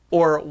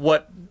 or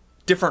what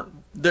different.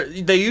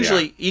 They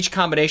usually each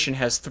combination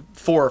has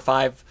 4 or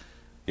 5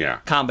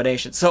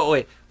 combinations. So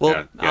wait,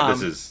 well,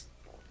 this is.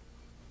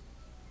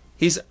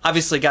 He's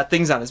obviously got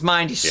things on his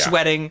mind. He's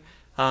sweating.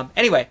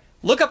 Anyway,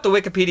 look up the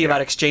Wikipedia about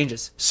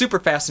exchanges. Super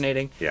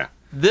fascinating. Yeah.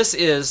 This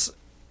is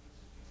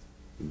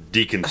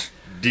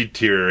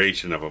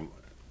deterioration of a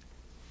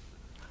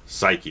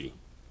psyche.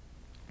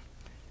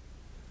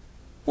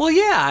 Well,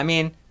 yeah. I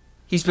mean,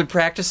 he's been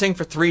practicing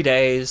for 3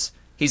 days.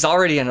 He's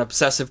already an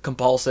obsessive,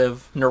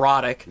 compulsive,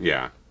 neurotic.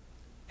 Yeah.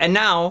 And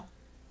now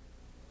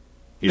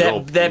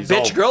that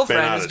bitch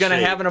girlfriend is going to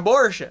have an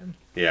abortion.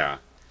 Yeah.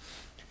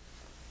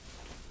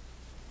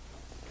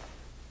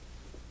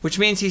 Which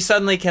means he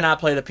suddenly cannot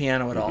play the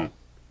piano at all.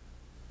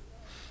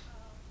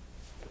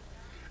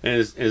 And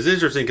it's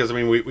interesting because, I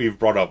mean, we've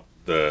brought up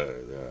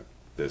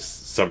this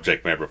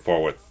subject matter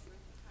before with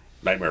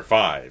Nightmare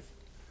 5,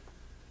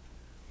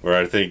 where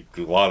I think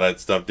a lot of that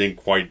stuff didn't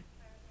quite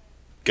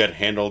get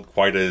handled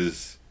quite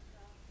as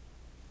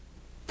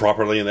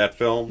properly in that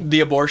film.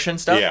 The abortion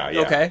stuff? Yeah.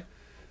 Okay.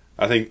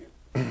 I think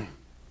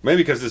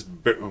maybe because this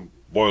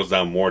boils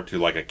down more to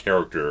like a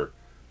character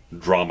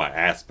drama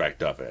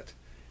aspect of it.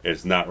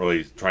 It's not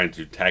really trying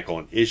to tackle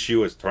an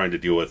issue, it's trying to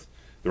deal with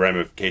the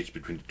ramifications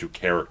between the two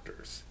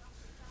characters.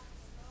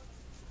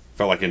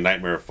 Felt like in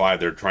Nightmare 5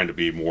 they're trying to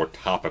be more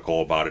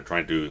topical about it,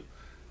 trying to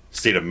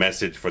state a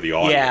message for the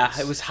audience. Yeah,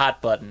 it was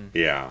hot button.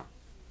 Yeah.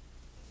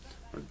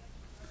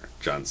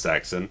 John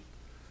Saxon.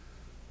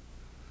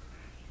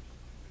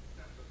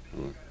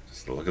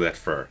 Just look at that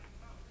fur.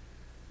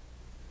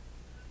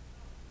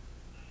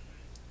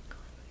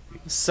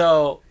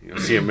 So you don't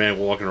see a man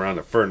walking around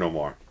in fur no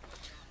more.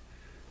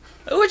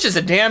 Which is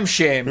a damn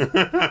shame.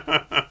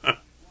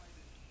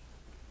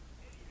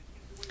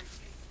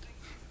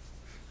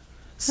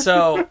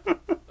 So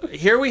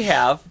here we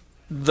have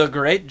the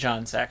great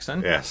John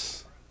Saxon.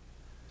 Yes.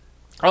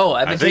 Oh,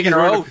 I've been taking her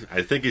out.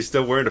 I think he's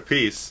still wearing a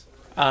piece.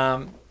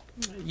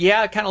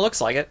 Yeah, it kind of looks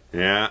like it.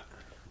 Yeah.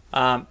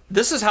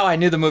 This is how I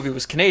knew the movie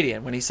was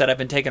Canadian, when he said I've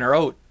been taking her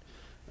out.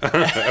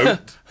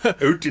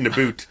 Out in the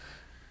boot.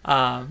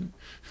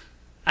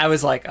 I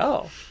was like,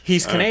 oh,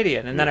 he's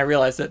Canadian. And then I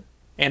realized that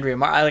Andrea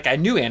Martin, I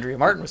knew Andrea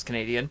Martin was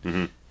Canadian.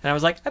 And I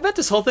was like, I bet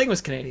this whole thing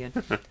was Canadian.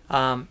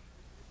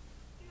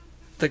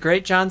 The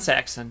great John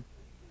Saxon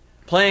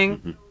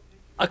playing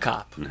a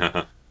cop.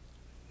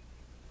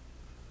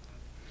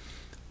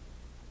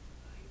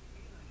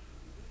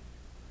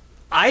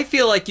 I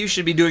feel like you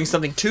should be doing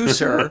something too,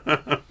 sir.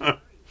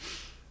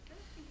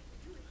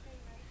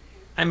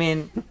 I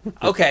mean,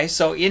 okay,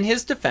 so in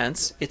his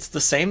defense, it's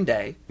the same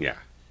day. Yeah.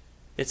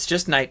 It's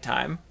just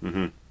nighttime.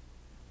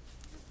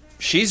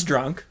 She's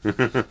drunk.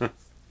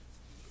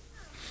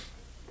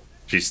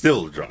 She's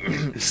still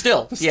drunk.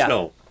 Still, yeah.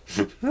 Still.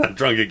 Not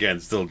drunk again,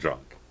 still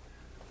drunk.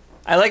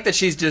 I like that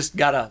she's just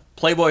got a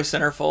Playboy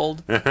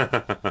centerfold.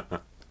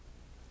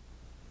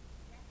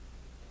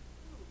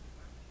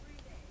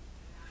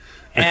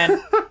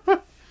 And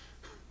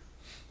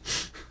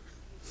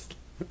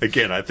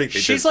again, I think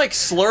she's like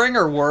slurring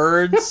her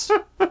words.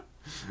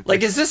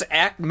 Like, is this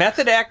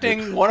method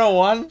acting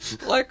 101?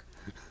 Like,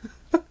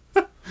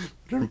 to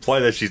imply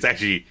that she's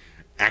actually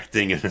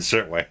acting in a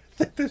certain way. I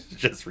think this is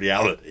just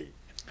reality.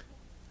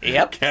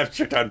 Yep.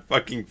 Captured on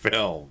fucking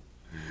film.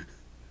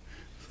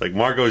 It's like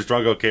Margot's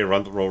drunk. Okay,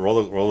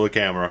 roll the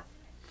camera.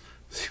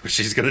 See what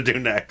she's gonna do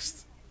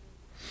next.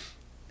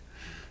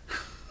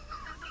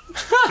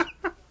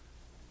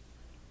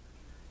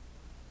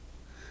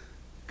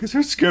 Because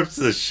who scripts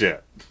this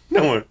shit?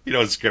 No one. You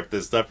don't script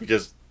this stuff. You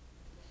just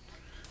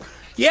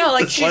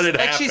like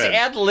she's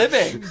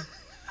ad-libbing.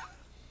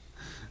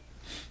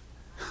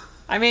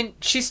 I mean,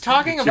 she's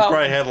talking about. She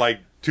probably had like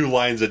 2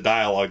 lines of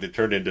dialogue that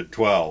turned into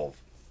 12.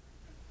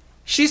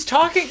 She's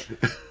talking.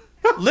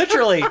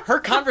 Literally, her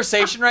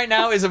conversation right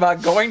now is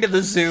about going to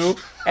the zoo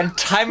and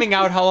timing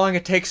out how long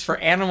it takes for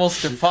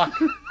animals to fuck.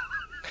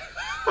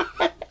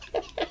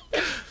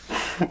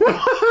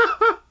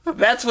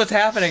 That's what's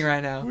happening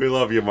right now. We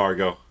love you,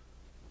 Margot.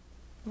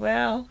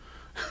 Well,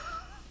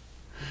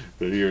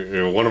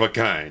 you're one of a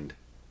kind.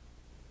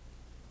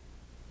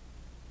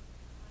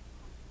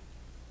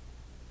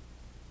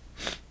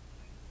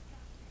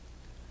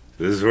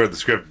 This is where the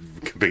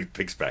script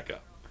picks back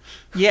up.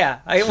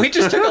 Yeah, we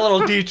just took a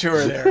little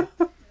detour there.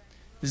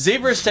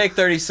 Zebras take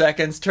 30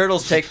 seconds.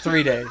 Turtles take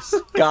 3 days.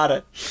 Got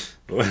it.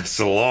 It's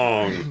so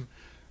long.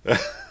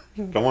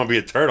 Don't want to be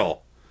a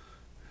turtle.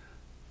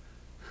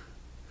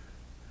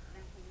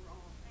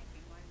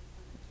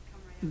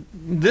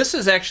 This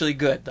is actually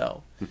good,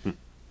 though.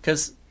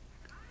 Because...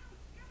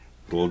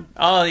 Well,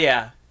 oh,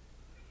 yeah.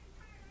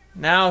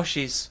 Now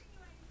she's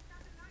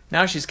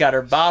got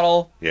her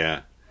bottle.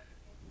 Yeah.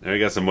 Now we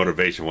got some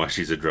motivation while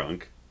she's a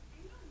drunk.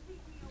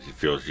 She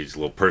feels she's a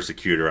little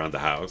persecutor around the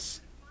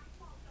house.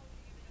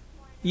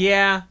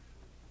 Yeah.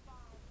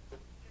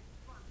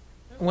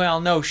 Well,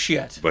 no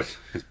shit. But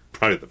it's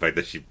probably the fact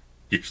that she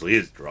usually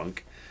is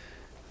drunk.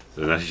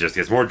 So now she just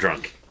gets more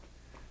drunk.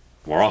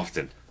 More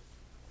often.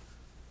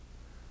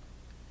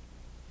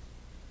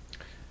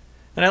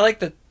 And I like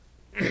that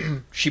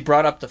she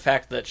brought up the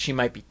fact that she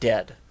might be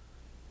dead.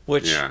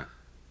 Which, yeah.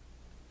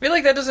 I feel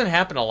like that doesn't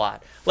happen a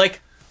lot.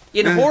 Like,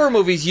 in horror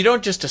movies, you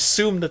don't just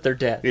assume that they're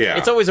dead. Yeah.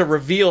 It's always a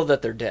reveal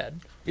that they're dead.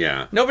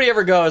 Yeah. Nobody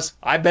ever goes,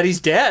 I bet he's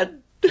dead.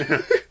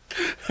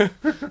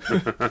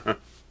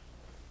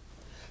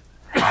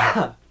 I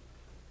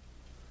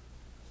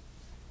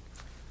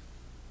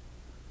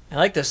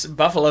like this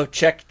buffalo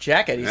check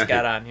jacket he's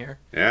got on here.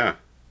 Yeah.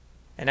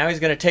 And now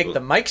he's going to take the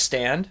mic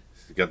stand.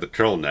 He's got the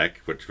turtleneck,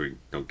 which we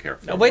don't care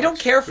for. No, we don't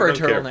care for a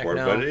turtleneck,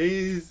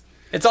 no.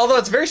 But although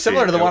it's very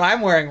similar to the one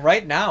I'm wearing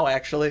right now,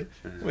 actually.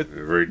 With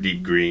very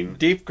deep green.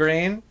 Deep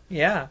green,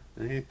 yeah.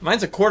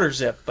 Mine's a quarter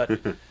zip, but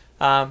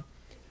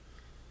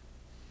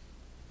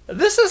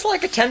this is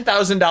like a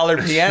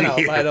 $10,000 piano,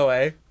 yeah. By the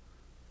way.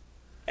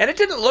 And it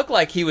didn't look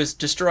like he was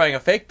destroying a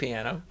fake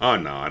piano. Oh,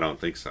 no, I don't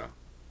think so.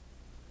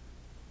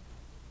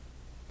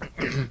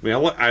 I mean,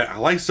 I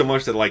like so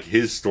much that like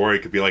his story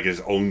could be like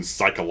his own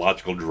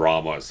psychological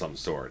drama of some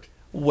sort.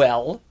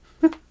 Well,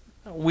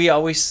 we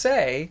always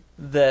say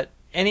that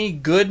any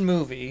good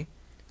movie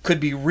could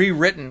be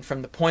rewritten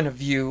from the point of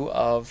view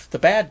of the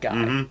bad guy.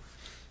 Mm-hmm.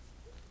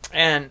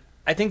 And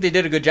I think they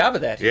did a good job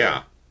of that here.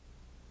 Yeah.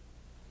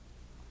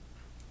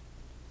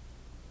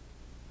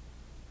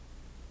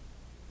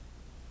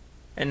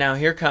 And now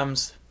here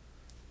comes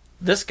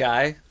this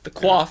guy, the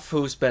Quaff,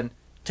 who's been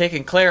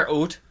taking Claire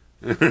out.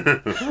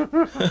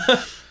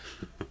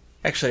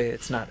 Actually,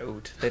 it's not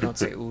oot. They don't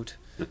say oot.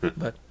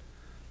 But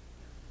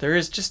there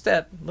is just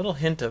that little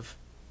hint of,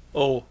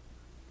 oh.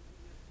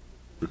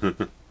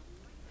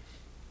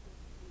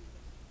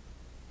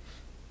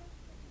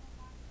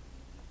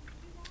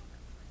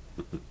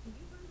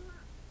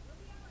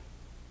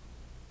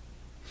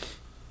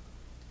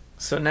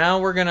 So now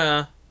we're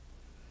gonna...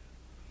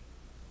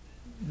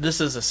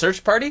 This is a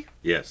search party?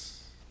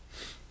 Yes.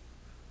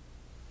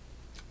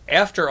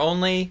 After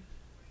only...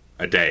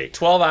 a day.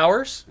 12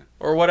 hours?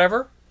 Or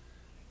whatever?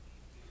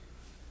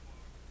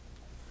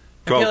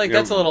 12, I feel like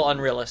that's a little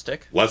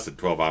unrealistic. Less than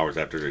 12 hours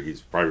after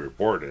he's probably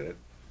reported it.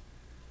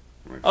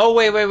 Oh,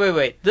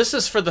 wait. This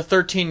is for the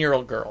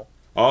 13-year-old girl.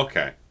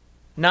 Okay.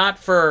 Not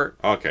for...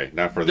 Okay,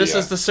 not for This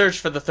is the search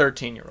for the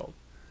 13-year-old.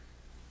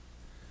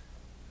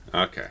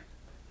 Okay.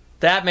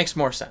 That makes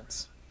more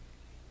sense.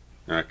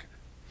 Okay.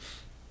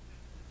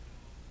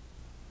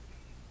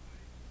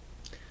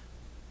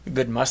 A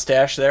good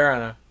mustache there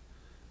on a...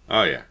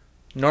 Oh, yeah.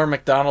 Norm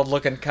Macdonald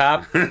looking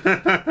cop.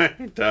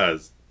 It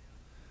does.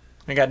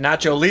 I got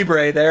Nacho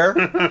Libre there.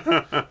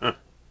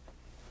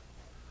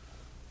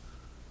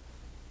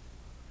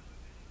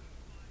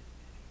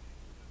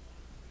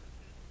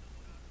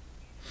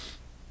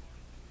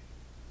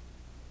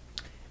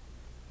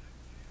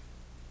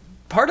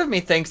 Part of me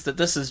thinks that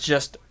this is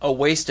just a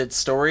wasted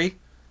story,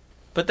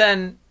 but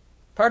then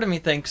part of me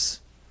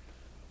thinks,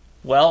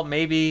 well,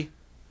 maybe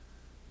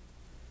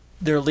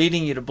they're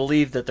leading you to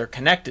believe that they're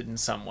connected in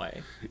some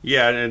way.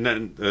 Yeah, and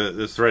then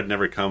the thread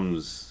never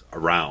comes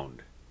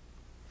around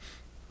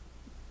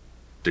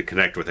to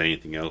connect with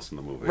anything else in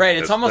the movie. Right,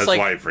 it's almost like...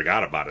 That's why I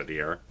forgot about it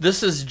here.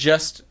 This is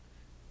just,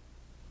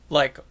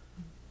 like,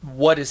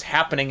 what is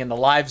happening in the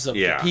lives of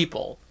the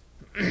people.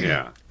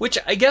 Yeah. Which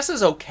I guess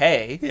is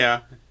okay. Yeah,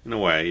 in a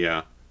way,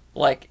 yeah.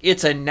 Like,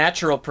 it's a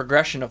natural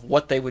progression of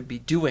what they would be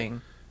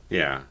doing.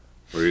 Yeah,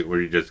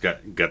 where you just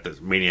got this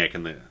maniac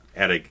in the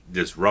attic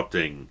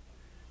disrupting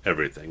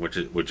everything, which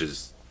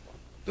is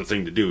the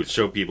thing to do, is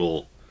show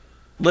people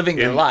living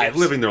their lives,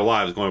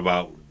 going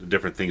about the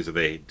different things that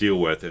they deal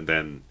with, and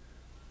then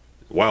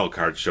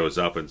Wildcard shows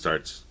up and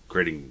starts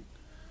creating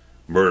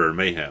murder and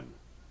mayhem.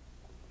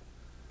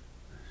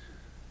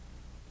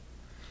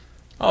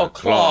 Oh,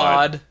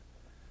 Claude.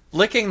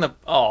 Licking the...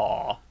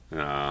 Aw.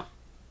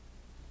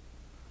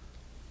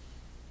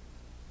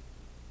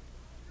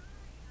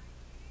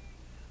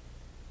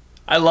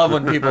 I love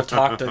when people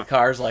talk to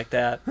cars like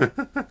that.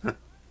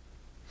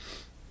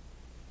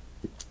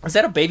 Is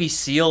that a baby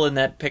seal in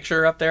that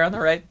picture up there on the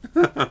right?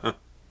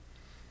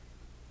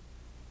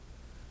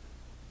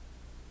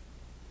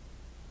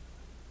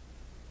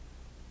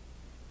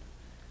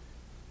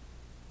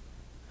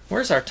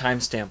 Where's our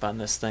timestamp on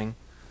this thing?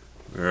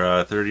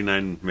 We're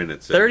 39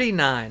 minutes in.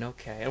 39,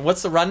 okay. And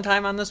what's the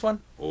runtime on this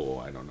one? Oh,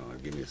 I don't know.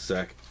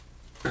 sec.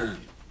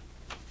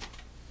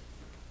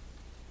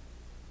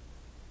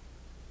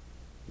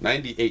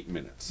 98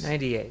 minutes.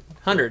 98.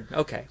 100.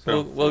 Okay.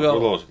 So we'll go.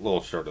 We're a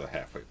little short of the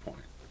halfway point.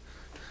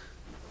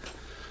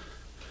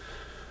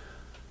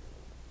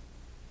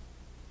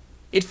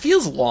 It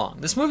feels long.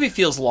 This movie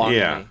feels long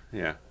to me.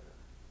 Yeah.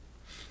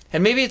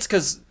 And maybe it's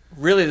because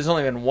really there's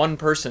only been one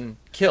person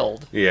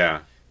killed.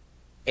 Yeah.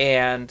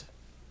 And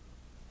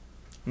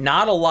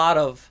not a lot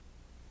of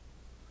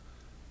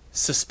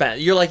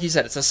suspense. You're like you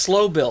said, it's a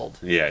slow build.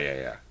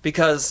 Yeah.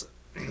 Because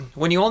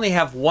when you only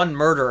have one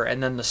murder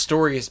and then the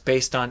story is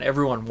based on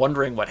everyone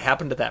wondering what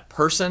happened to that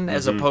person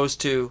as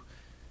opposed to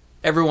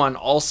everyone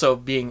also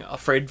being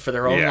afraid for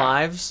their own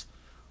lives,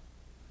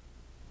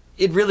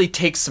 it really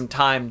takes some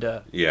time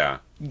to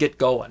get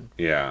going.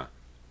 Yeah.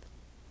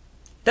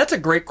 That's a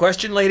great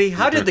question, lady.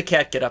 How did the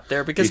cat get up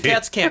there? Because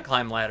cats can't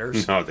climb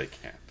ladders. No, they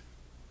can't.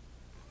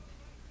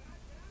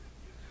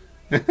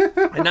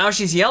 And now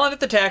she's yelling at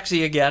the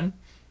taxi again,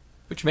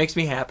 which makes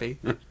me happy.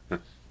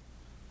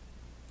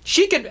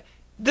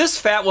 This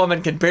fat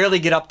woman can barely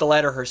get up the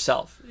ladder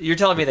herself. You're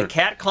telling me the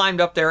cat climbed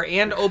up there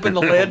and opened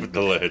the lid? Opened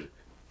the lid.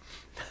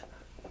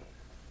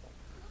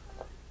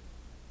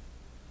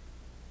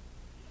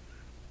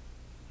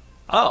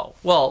 Oh,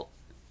 well,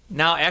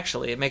 now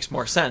actually it makes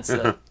more sense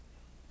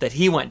that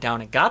he went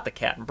down and got the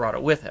cat and brought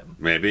it with him.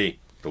 Maybe.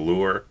 The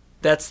lure.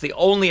 That's the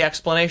only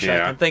explanation I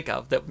can think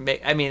of. And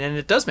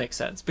it does make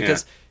sense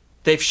because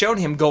they've shown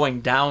him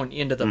going down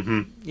into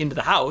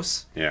the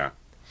house. Yeah.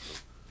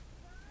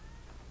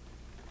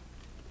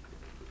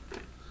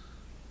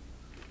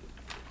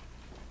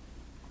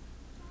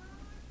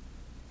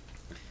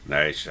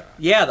 Nice shot.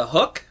 Yeah, the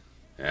hook.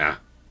 Yeah.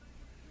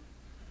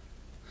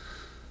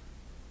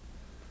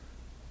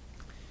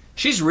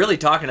 She's really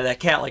talking to that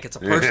cat like it's a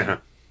person.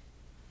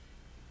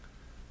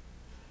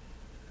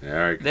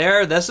 Yeah.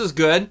 There, this is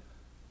good.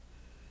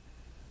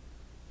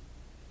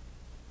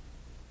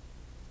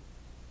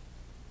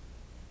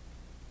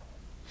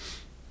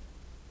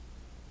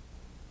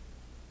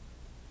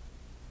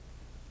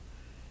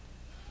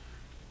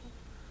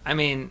 I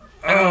mean,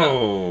 I don't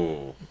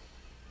know.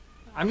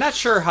 I'm not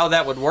sure how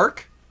that would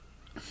work.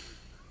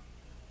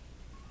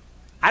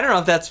 I don't know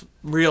if that's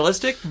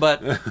realistic,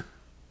 but...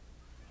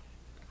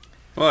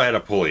 Well, I had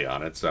a pulley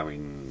on it, so I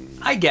mean...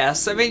 I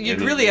guess. I mean,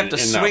 you'd really have to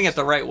swing it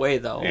the right way,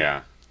 though.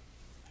 Yeah.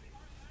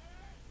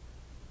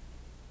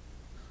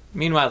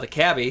 Meanwhile, the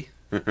cabbie...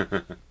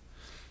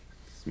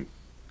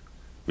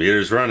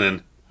 Meter's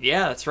running.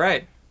 Yeah, that's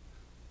right.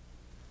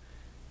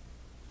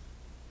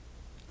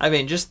 I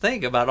mean, just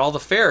think about all the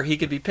fare he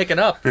could be picking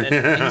up,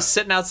 and he's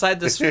sitting outside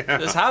this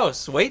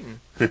house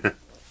waiting.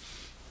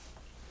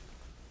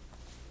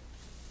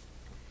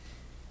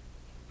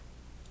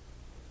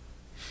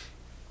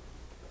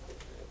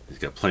 He's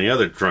got plenty of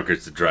other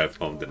drunkards to drive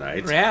home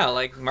tonight. Yeah,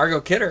 like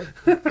Margot Kidder.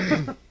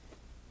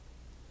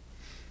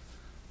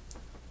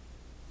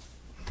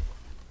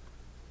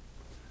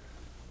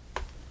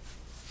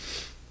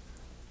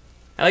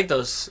 I like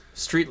those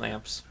street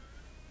lamps.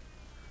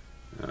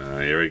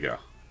 Here we go.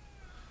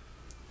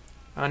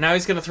 Now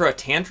he's going to throw a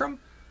tantrum?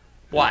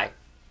 Why?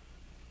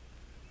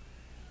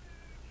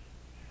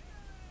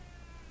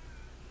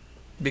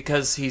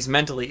 Because he's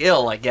mentally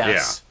ill, I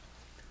guess. Yeah.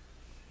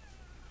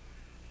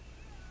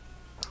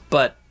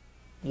 But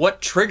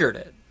what triggered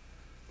it?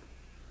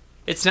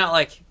 It's not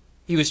like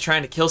he was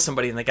trying to kill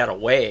somebody and they got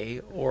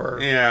away, or...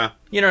 Yeah.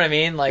 You know what I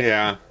mean?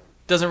 Like,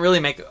 doesn't really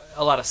make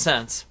a lot of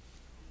sense.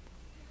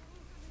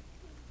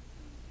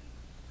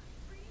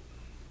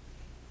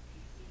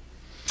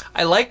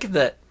 I like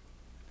that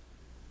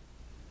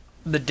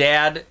the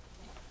dad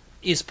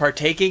is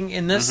partaking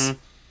in this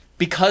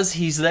because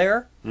he's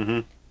there.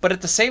 But at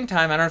the same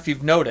time, I don't know if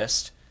you've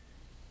noticed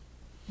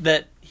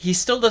that he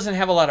still doesn't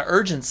have a lot of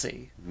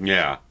urgency.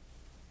 Yeah.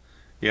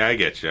 Yeah, I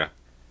get you.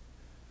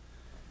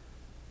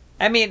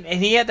 I mean,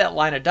 and he had that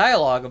line of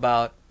dialogue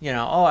about,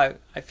 I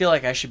feel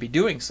like I should be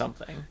doing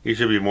something. You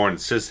should be more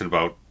insistent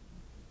about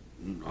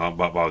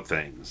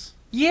things.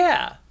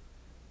 Yeah.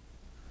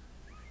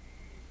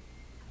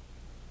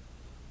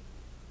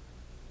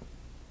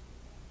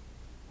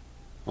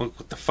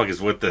 What the fuck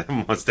is with the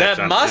mustache?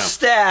 That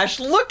mustache!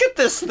 Look at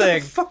this thing!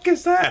 What the fuck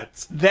is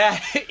that?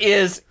 That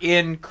is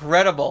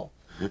incredible.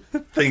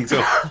 Things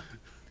are...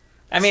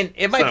 I mean,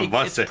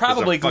 it's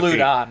probably glued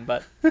on,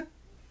 but...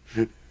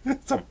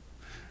 It's a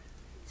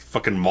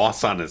fucking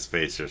moss on his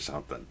face or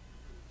something.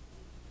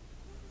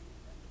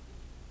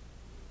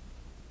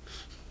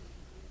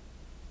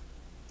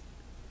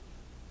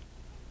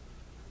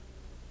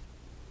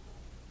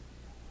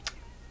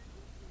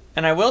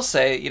 And I will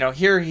say,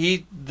 here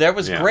that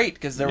was great,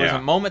 because there was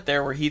a moment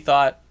there where he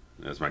thought...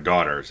 That's my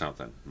daughter or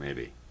something,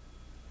 maybe.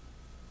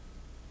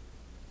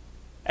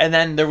 And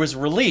then there was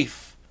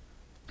relief.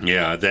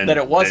 Yeah, then... That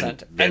it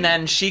wasn't. And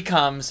then she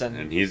comes and...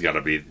 And he's got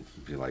to be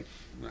like,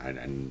 I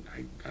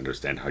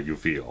understand how you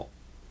feel.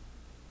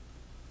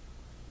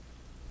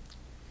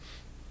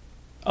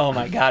 Oh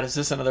my god, is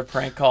this another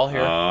prank call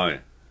here? Oh, yeah.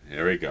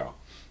 Here we go.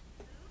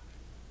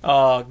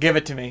 Oh, give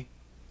it to me.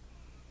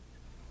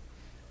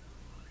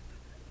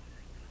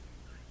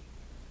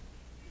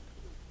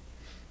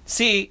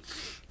 See,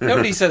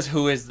 nobody says,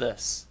 who is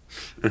this?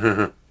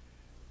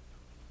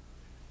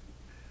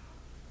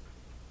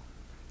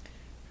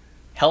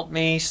 Help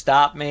me,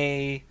 stop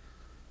me.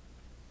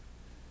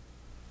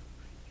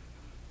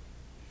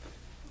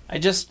 I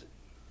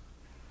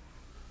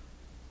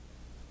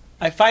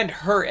find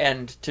her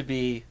end to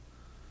be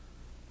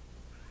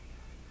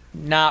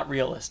not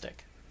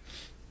realistic.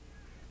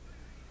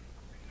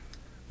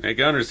 I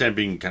can understand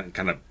being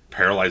kind of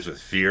paralyzed with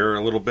fear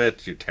a little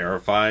bit. You're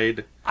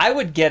terrified. I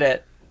would get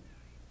it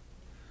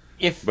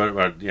if...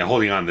 But yeah,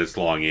 holding on this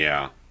long,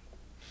 yeah.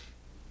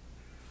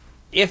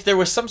 If there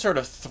was some sort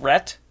of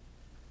threat.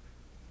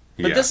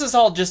 But this is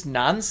all just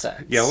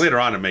nonsense. Yeah, later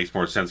on it makes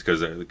more sense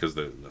because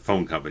the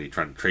phone company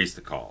trying to trace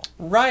the call.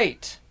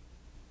 Right.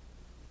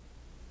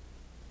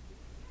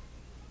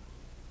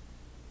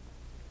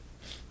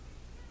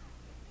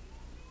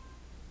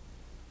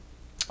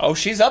 Oh,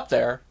 she's up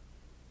there.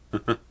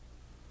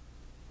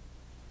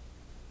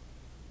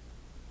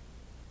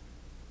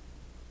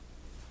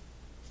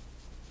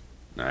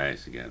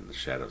 Nice, again, the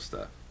shadow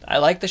stuff. I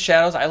like the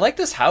shadows. I like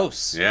this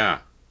house. Yeah.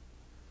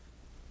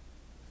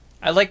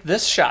 I like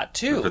this shot,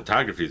 too. The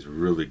photography is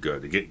really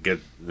good.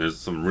 There's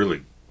some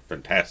really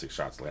fantastic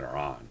shots later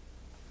on.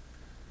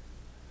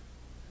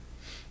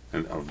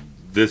 And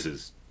this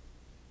is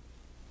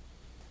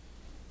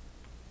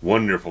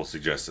wonderful,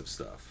 suggestive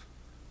stuff.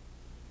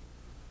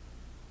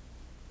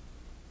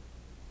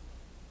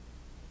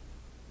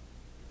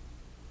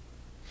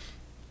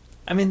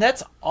 I mean,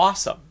 that's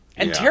awesome.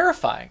 And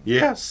terrifying.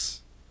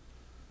 Yes.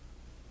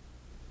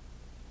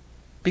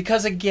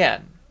 Because,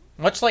 again,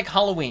 much like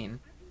Halloween...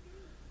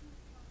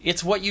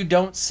 It's what you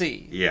don't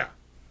see. Yeah.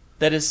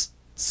 That is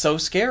so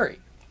scary.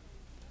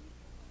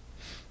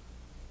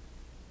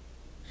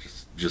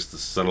 Just the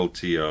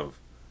subtlety of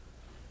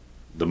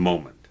the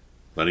moment.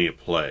 Letting it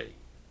play.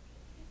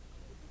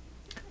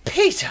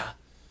 Peter!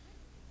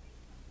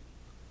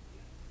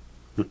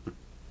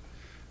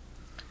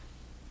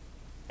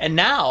 And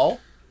now,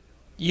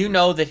 you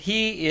know that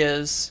he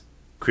is...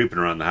 creeping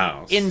around the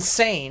house.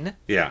 Insane.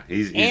 Yeah.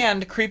 He's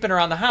and creeping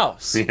around the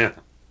house. Yeah.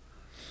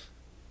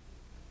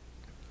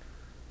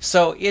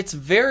 So it's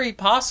very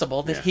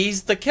possible that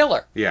he's the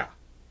killer. Yeah.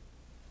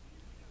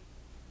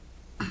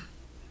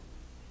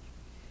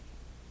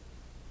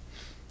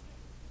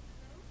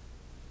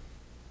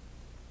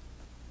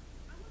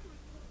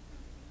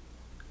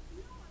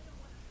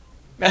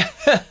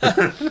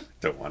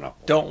 Don't want to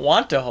hold. Don't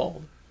want to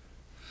hold.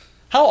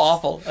 How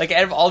awful. Like,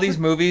 out of all these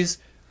movies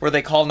where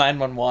they call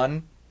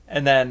 911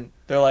 and then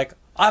they're like,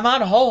 I'm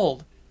on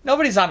hold.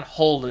 Nobody's on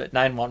hold at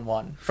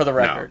 911, for the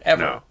record,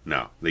 ever.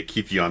 No. They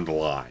keep you on the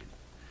line.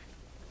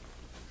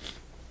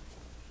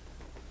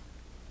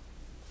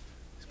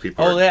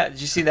 Yeah.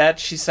 Did you see that?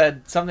 She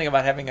said something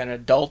about having an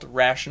adult,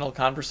 rational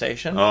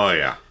conversation. Oh,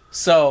 yeah.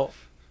 So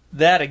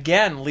that,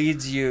 again,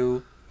 leads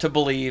you to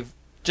believe,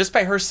 just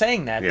by her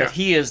saying that, that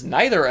he is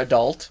neither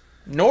adult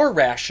nor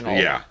rational.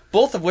 Yeah.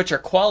 Both of which are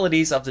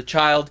qualities of the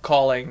child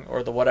calling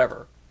or the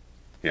whatever.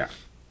 Yeah.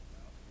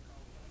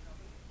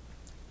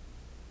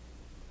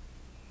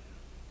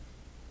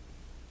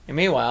 And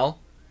meanwhile,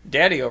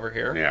 Daddy over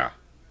here. Yeah.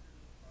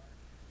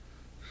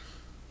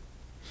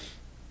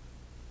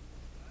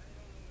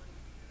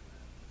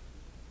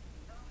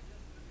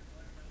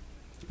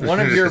 One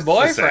of your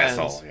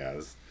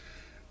boyfriends.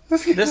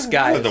 This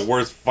guy is the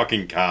worst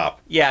fucking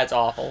cop. Yeah, it's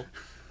awful.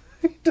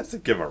 He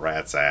doesn't give a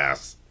rat's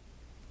ass.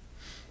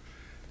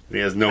 He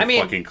has no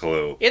fucking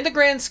clue. In the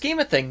grand scheme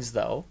of things,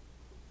 though,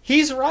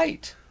 he's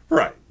right.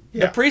 Right.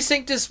 Yeah. The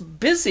precinct is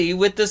busy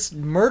with this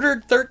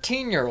murdered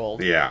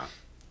 13-year-old. Yeah.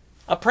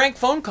 A prank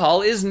phone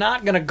call is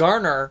not going to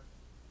garner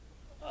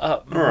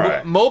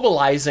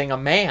mobilizing a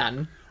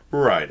man.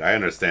 Right, I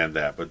understand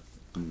that, but...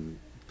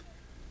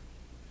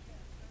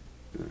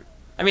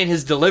 I mean,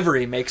 his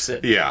delivery makes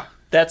it... Yeah.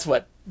 That's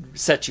what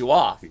sets you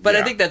off. But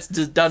I think that's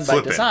done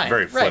by design.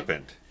 Very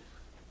flippant.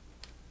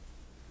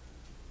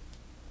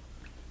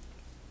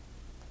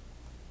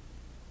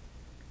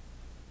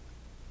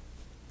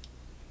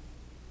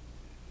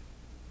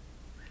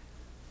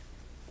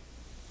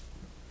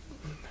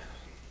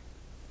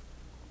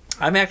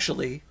 I'm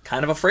actually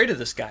kind of afraid of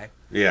this guy.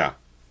 Yeah.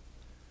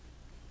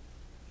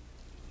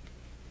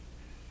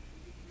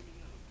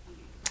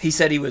 He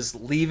said he was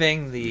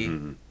leaving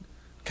the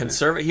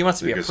conservative. He wants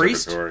to be a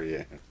priest.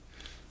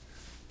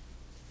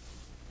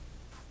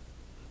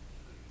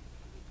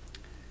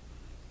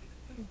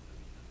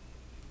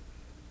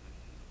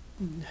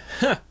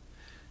 Yeah.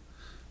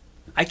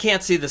 I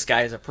can't see this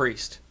guy as a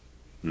priest.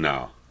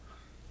 No.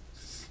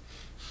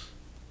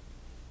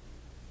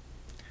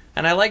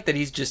 And I like that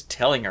he's just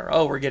telling her,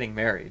 oh, we're getting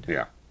married.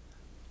 Yeah.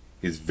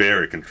 He's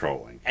very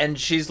controlling. And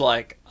she's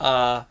like,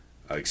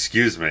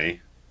 excuse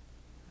me.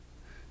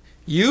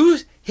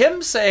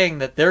 Him saying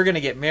that they're going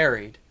to get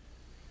married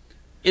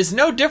is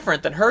no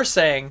different than her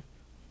saying,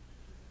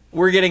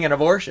 we're getting an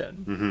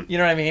abortion. Mm-hmm. You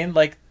know what I mean?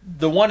 Like,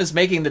 the one is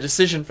making the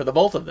decision for the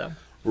both of them.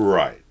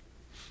 Right.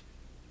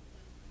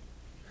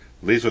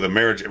 At least with a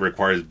marriage, it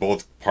requires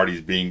both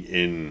parties being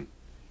in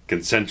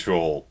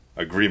consensual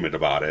agreement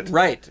about it.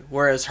 Right.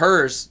 Whereas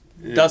hers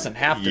doesn't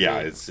have to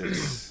yeah, be. It's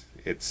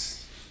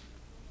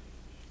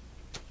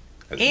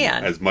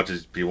as much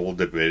as people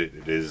debate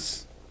it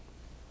is.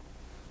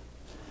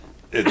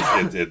 I'm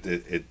trying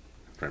to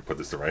put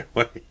this the right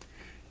way.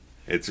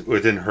 It's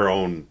within her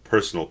own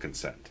personal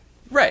consent.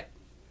 Right.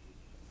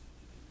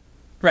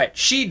 Right.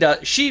 She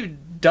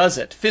does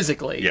it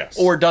physically. Yes.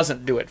 Or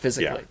doesn't do it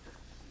physically. Yeah.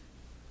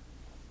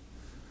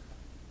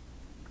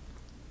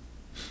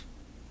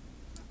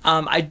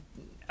 I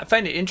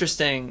find it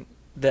interesting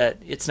that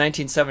it's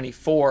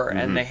 1974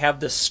 and they have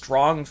this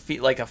strong,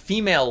 like a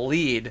female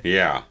lead.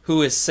 Yeah.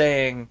 Who is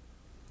saying,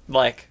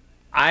 like,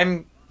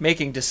 I'm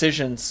making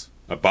decisions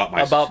about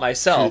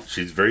myself.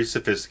 She's very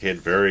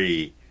sophisticated,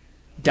 very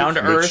down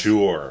to earth,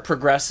 mature,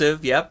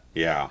 progressive. Yep.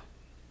 Yeah.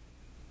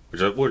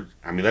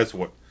 I mean, that's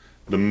what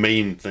the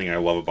main thing I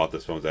love about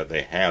this film is that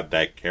they have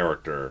that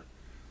character.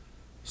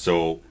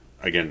 So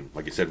again,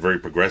 like you said, very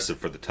progressive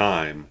for the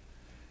time,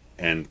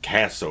 and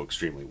cast so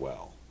extremely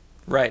well.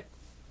 Right.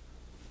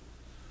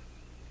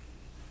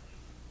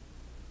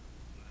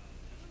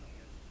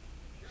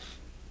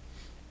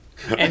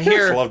 And here,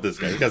 I just love this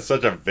guy. He's got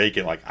such a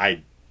vacant, like,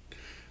 I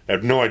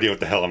have no idea what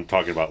the hell I'm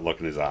talking about. Look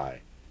in his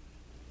eye.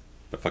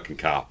 The fucking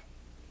cop.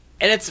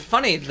 And it's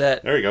funny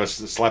that there you go.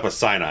 Slap a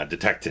sign on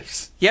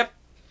detectives. Yep.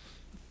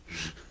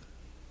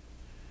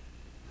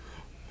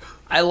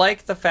 I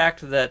like the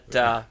fact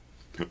that.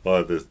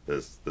 Well, this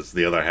is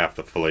the other half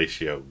of the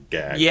fellatio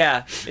gag.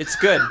 Yeah, it's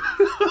good.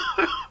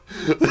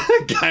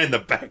 The guy in the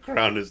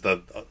background he's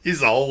the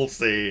whole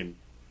scene.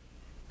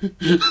 He's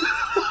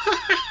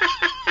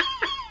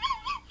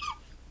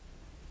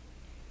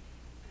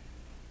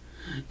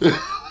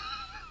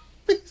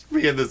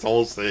being this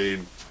whole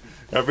scene.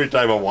 Every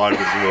time I watch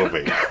this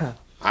movie,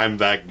 I'm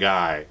that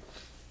guy.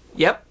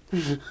 Yep.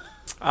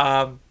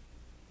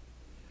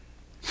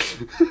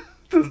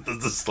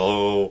 The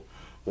slow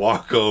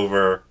walk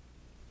over.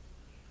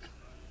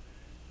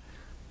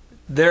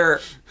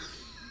 There's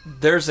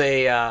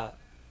a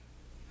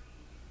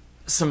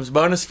some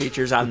bonus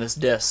features on this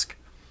disc,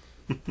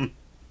 and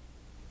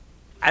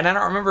I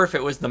don't remember if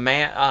it was the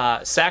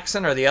man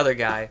Saxon or the other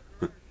guy.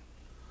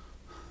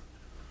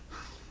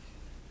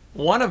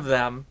 One of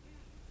them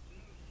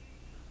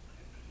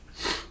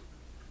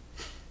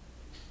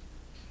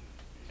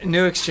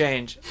new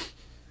exchange.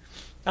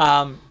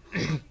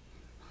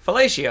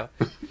 Fellatio.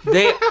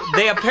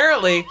 They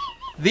apparently,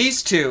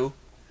 these two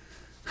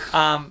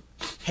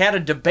had a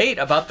debate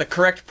about the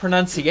correct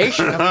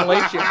pronunciation of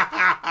fellatio.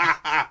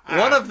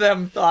 One of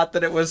them thought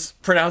that it was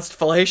pronounced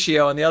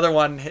fellatio, and the other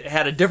one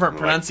had a different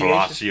pronunciation.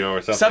 Fellatio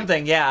or something.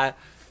 Something, yeah.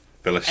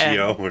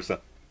 Fellatio or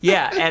something.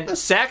 Yeah, and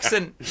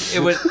Saxon,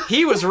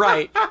 he was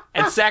right,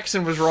 and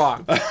Saxon was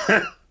wrong.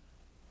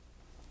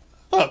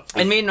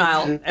 And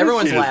meanwhile,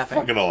 everyone's laughing.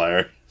 Fucking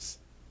hilarious.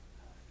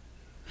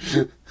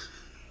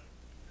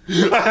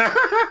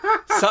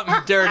 Something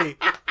dirty.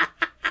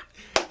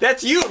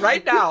 That's you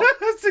right now.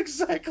 That's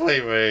exactly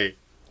me.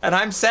 And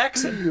I'm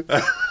Saxon.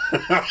 Water.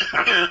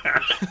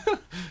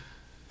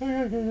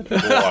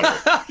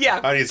 Yeah.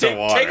 I need some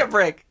water. Take a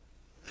break.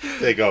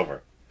 Take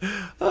over.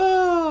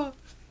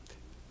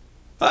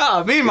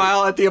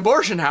 Meanwhile, at the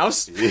abortion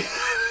house,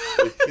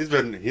 he's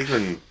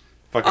been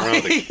fucking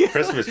around with the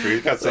Christmas tree.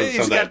 He's got some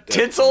of that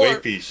tinsel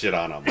wafy shit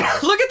on him.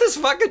 Look at this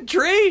fucking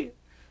tree.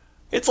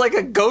 It's like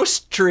a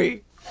ghost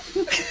tree.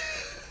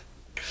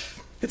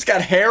 It's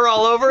got hair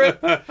all over it.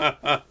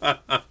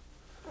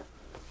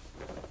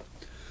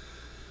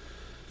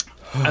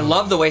 I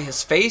love the way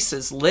his face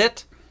is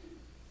lit.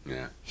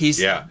 Yeah.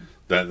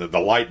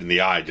 The light in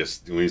the eye,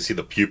 just when you see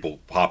the pupil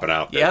popping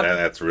out,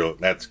 that's real.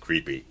 That's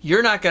creepy.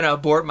 You're not going to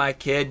abort my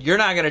kid. You're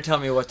not going to tell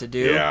me what to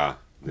do. Yeah.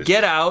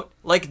 Get out.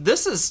 Like,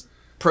 this is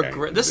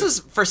this is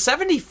for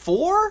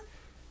 74?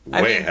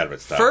 Way ahead of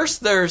its time.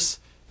 First there's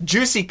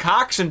juicy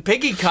cocks and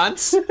piggy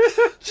cunts.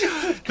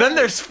 Then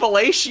there's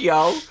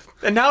fellatio.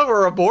 And now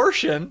we're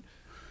abortion.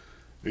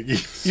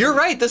 You're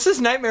right. This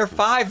is Nightmare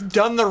 5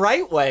 done the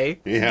right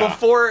way. Yeah.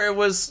 Before it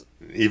was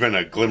even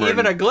a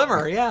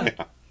glimmer. Yeah.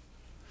 Yeah.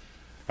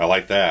 I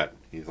like that.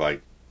 He's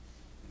like,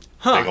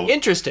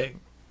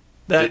 interesting.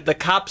 The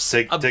cops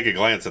take a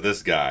glance at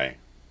this guy.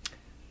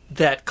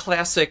 That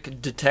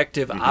classic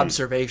detective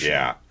observation.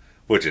 Yeah,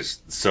 which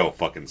is so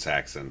fucking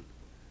Saxon.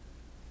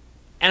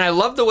 And I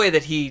love the way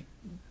that he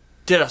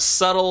did a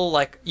subtle,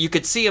 like, you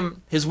could see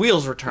his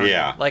wheels were turning.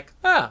 Yeah. Like,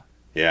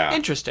 yeah,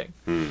 interesting.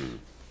 And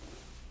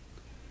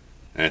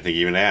I think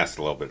he even asked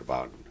a little bit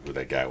about who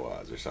that guy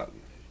was or something.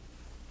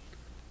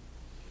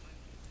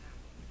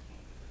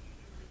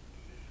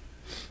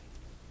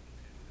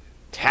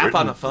 Tap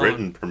on the phone.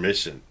 Written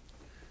permission.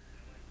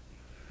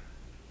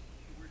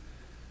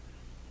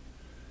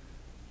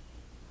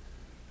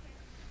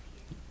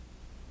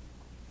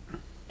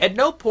 At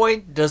no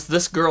point does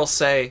this girl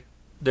say,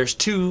 there's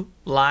 2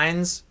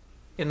 lines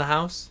in the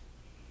house.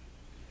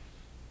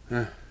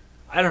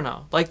 I don't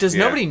know. Like, does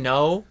nobody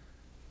know?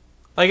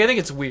 Like, I think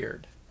it's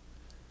weird.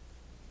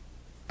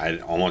 I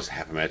almost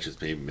half imagine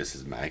it's maybe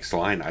Mrs. Mac's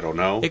line. I don't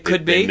know. It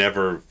could be. They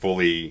never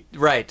fully...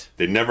 Right.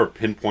 They never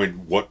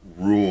pinpoint what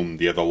room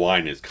the other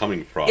line is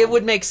coming from. It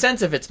would make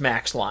sense if it's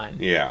Mac's line.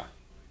 Yeah.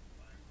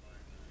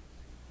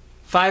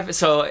 5,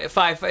 so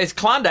 5, it's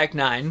Klondike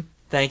 9.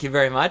 Thank you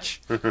very much.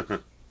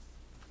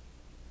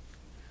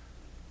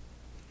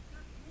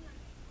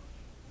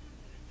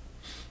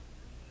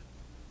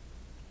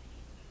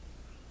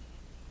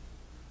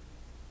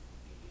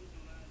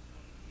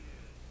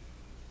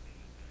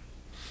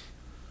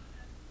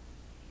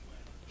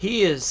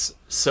 He is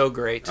so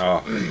great. Oh,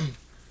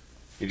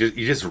 he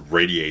just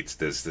radiates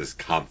this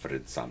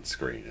confidence on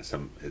screen. It's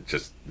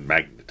just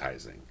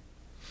magnetizing.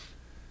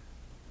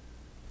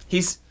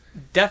 He's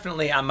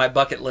definitely on my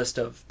bucket list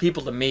of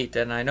people to meet,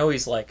 and I know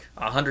he's like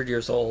 100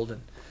 years old,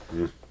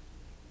 and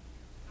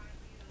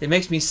it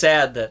makes me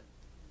sad that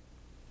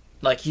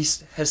like he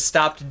has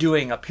stopped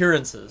doing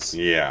appearances.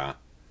 Yeah.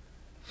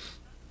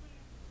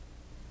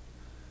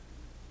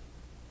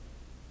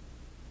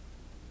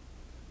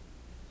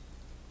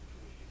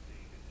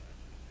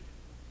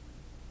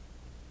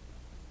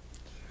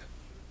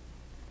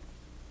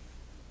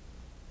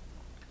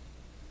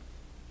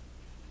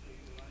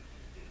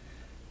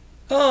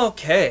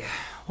 Okay,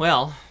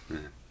 well,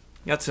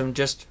 got some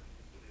just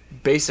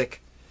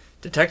basic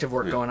detective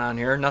work going on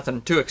here.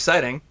 Nothing too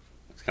exciting.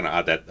 It's kind of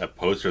odd that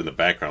poster in the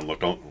background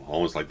looked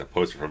almost like the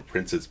poster from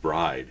Princess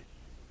Bride.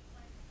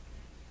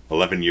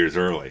 11 years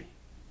early,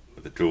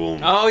 with the two of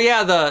them. Oh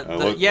yeah,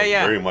 look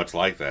yeah. Very much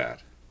like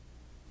that.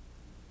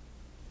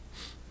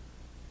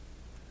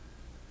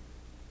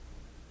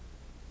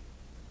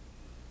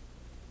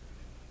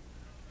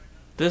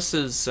 This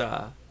is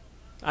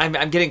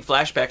I'm getting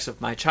flashbacks of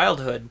my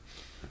childhood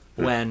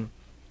when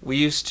we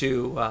used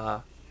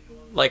to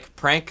like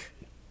prank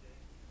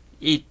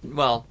eat,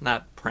 well,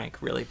 not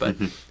prank really, but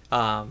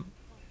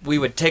we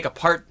would take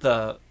apart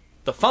the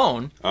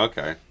phone.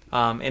 Okay.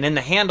 And in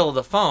the handle of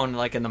the phone,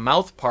 like in the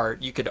mouth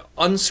part, you could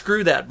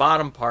unscrew that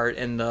bottom part,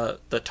 and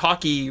the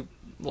talkie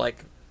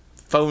like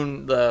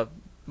phone, the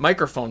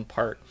microphone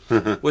part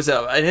was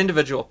an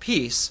individual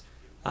piece.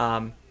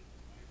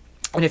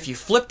 And if you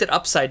flipped it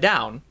upside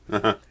down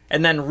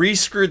and then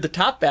re-screwed the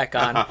top back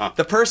on,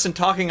 the person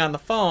talking on the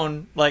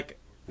phone, like...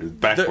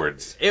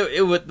 Backwards.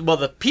 It would, well,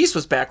 the piece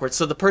was backwards,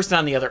 so the person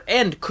on the other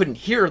end couldn't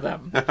hear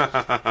them.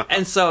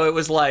 And so it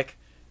was like,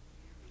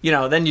 you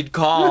know, then you'd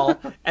call,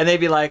 and they'd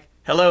be like,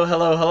 hello,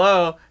 hello,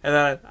 hello, and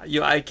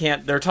then I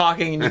can't, they're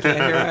talking and you can't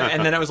hear them,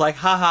 and then it was like,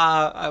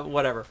 haha,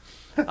 whatever.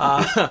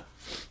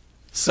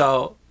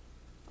 So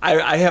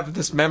I have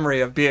this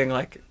memory of being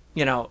like,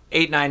 you know,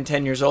 8, 9,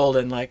 10 years old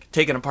and like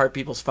taking apart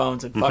people's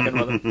phones and fucking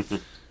with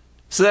them.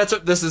 So that's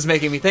what this is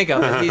making me think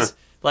of. He's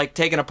like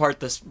taking apart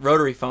this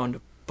rotary phone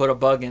to put a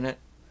bug in it.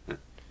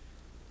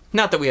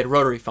 Not that we had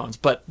rotary phones,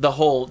 but the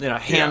whole, you know,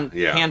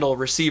 handle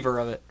receiver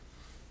of it.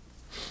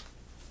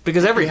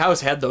 Because every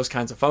house had those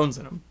kinds of phones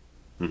in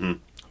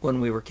them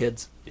when we were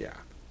kids. Yeah.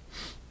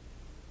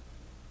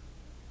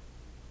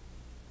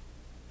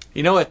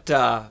 You know what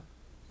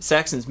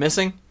Saxon's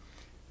missing?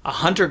 A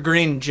hunter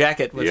green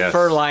jacket with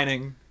fur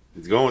lining.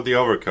 He's going with the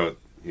overcoat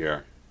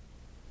here.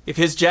 If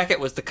his jacket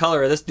was the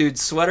color of this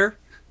dude's sweater...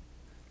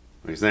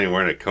 He's not even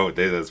wearing a coat.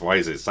 That's why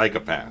he's a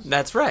psychopath.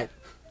 That's right.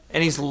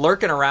 And he's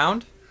lurking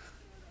around.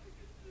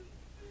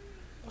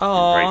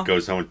 Oh. Right,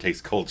 goes home and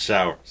takes cold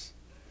showers.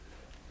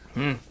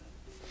 20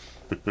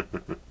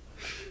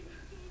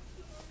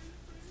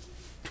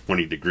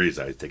 degrees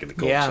out, he's taking a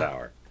cold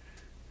shower.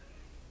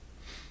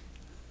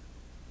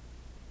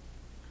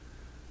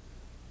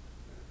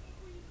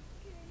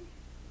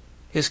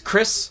 Is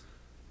Chris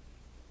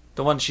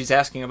the one she's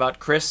asking about?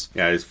 Chris?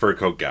 Yeah, his fur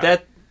coat guy.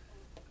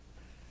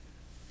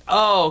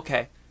 Oh,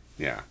 okay.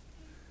 Yeah.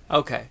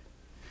 Okay.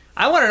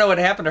 I want to know what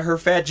happened to her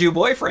fat Jew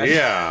boyfriend.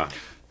 Yeah.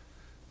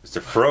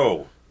 Mr.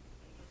 Fro.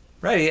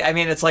 Right. I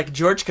mean, it's like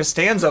George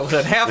Costanza with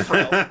an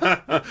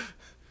afro.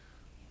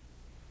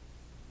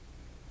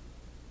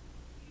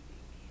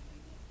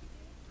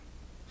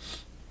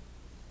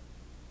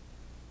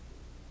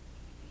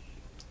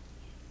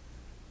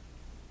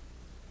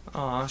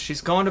 Aw,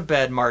 she's going to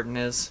bed, Martin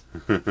is.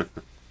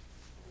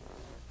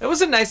 It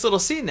was a nice little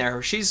scene there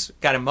where she's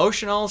got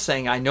emotional,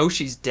 saying, I know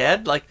she's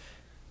dead. Like,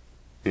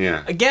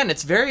 yeah. Again,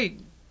 it's very...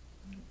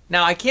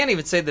 Now, I can't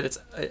even say that it's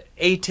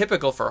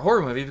atypical for a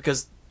horror movie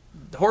because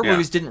horror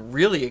movies didn't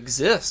really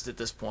exist at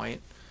this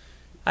point.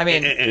 I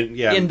mean,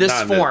 in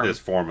this form. In this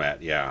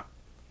format, yeah.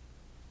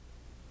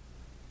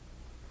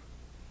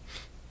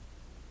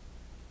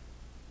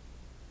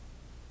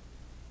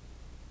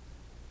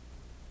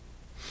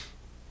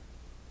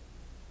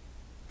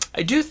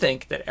 I do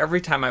think that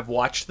every time I've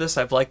watched this,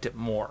 I've liked it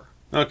more.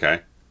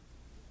 Okay.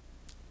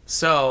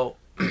 So,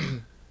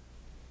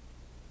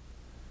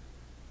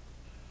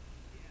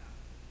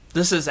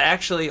 this is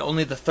actually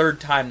only the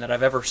third time that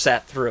I've ever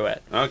sat through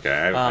it. Okay,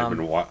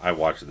 I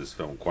watched this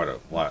film quite a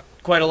lot.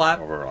 Quite a lot?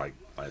 Over like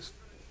last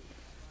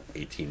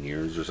 18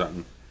 years or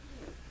something.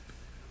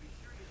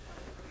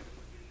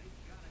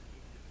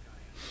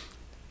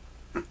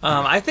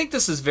 I think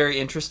this is very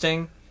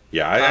interesting.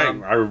 Yeah,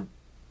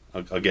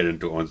 I'll get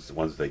into it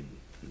once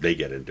they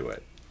get into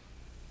it.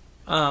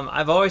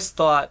 I've always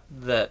thought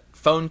that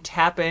phone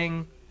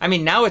tapping. I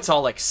mean, now it's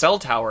all like cell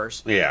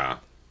towers. Yeah.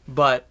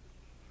 But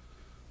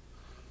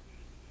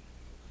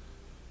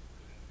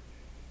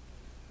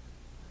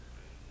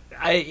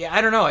I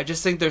don't know. I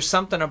just think there's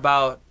something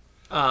about.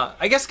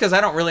 I guess because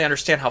I don't really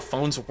understand how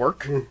phones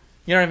work. You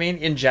know what I mean?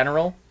 In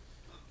general.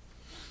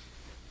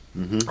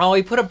 Mm-hmm. Oh,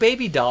 he put a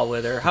baby doll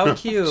with her. How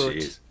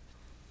cute.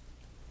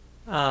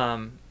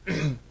 Jeez.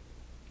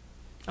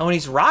 Oh, and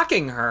he's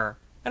rocking her.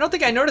 I don't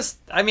think I noticed.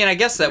 I mean, I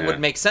guess that would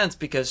make sense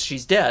because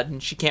she's dead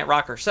and she can't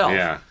rock herself.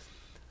 Yeah.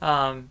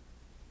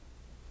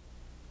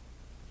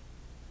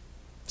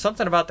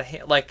 Something about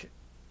the like,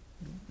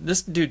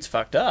 this dude's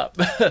fucked up.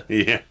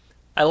 Yeah.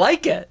 I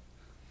like it.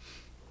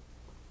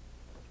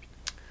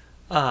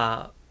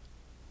 I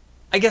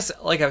guess,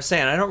 like I was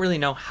saying, I don't really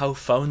know how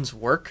phones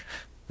work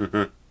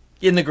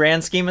in the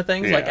grand scheme of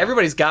things. Yeah. Like,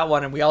 everybody's got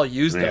one and we all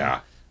use them. Yeah.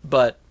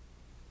 But,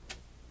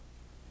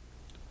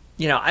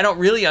 you know, I don't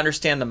really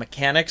understand the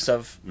mechanics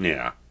of,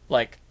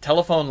 like,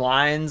 telephone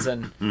lines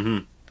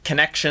and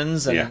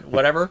connections and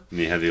whatever. And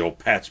you have the old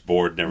patch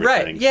board and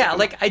everything. Right, yeah,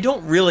 like, I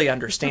don't really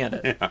understand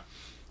it.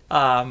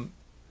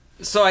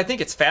 So I think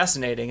it's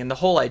fascinating, and the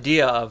whole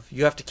idea of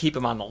you have to keep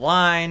them on the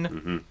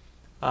line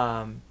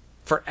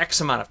for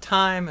X amount of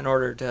time in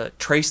order to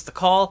trace the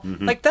call.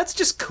 Like, that's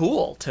just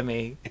cool to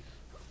me.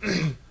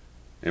 They've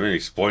been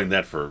exploiting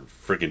that for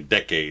freaking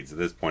decades at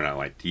this point on,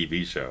 like,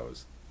 TV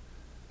shows.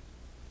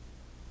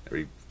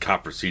 Every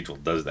cop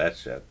procedural does that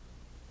shit.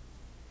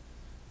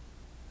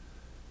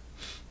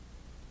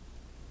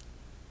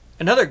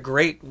 Another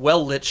great,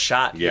 well-lit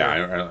shot here.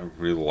 Yeah, I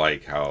really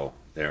like how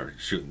they're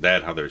shooting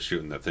that, how they're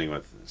shooting the thing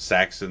with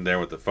Saxon there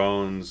with the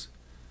phones.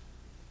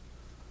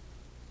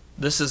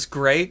 This is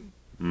great.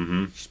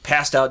 Mm-hmm. She's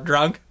passed out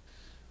drunk.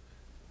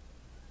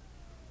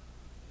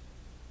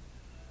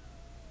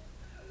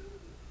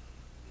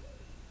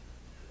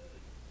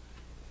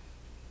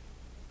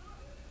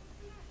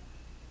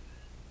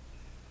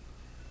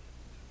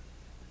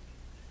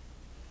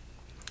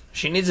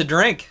 She needs a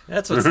drink.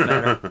 That's what's the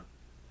matter.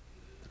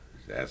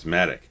 She's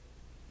asthmatic.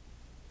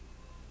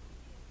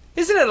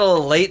 Isn't it a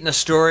little late in the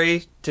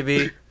story to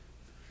be...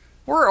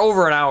 We're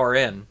over an hour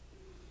in.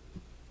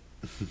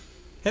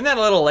 Isn't that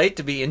a little late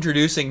to be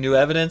introducing new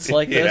evidence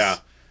like this? Yeah.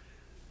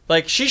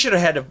 Like, she should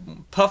have had to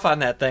puff on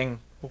that thing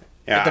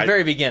at the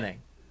very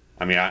beginning.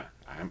 I mean,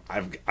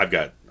 I've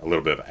got a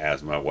little bit of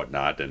asthma and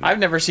whatnot. And I've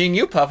never seen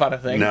you puff on a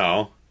thing.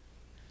 No.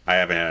 I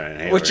haven't had an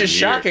inhaler which is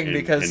shocking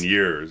because in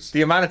years.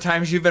 The amount of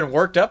times you've been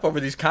worked up over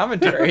these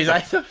commentaries.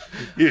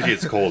 Usually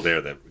it's cold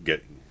air that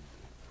get...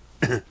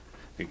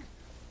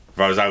 If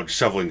I was out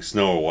shoveling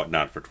snow or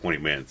whatnot for 20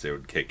 minutes, it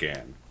would kick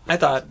in. I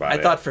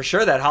thought for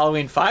sure that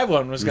Halloween 5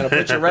 one was going to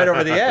put you right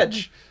over the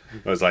edge.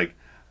 I was like,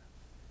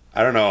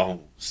 I don't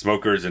know,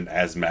 smokers and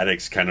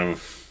asthmatics kind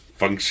of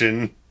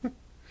function.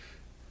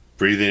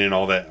 Breathing in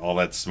all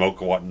that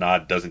smoke and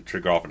whatnot doesn't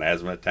trigger off an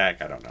asthma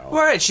attack. I don't know. All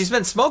right, she's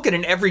been smoking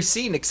in every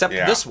scene except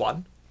this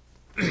one.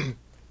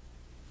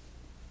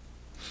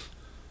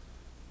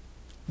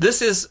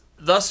 This is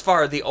thus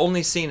far the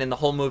only scene in the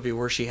whole movie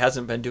where she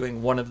hasn't been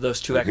doing one of those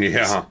two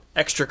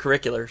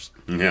extracurriculars.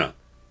 Yeah.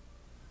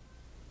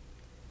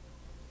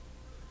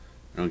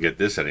 I don't get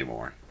this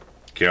anymore.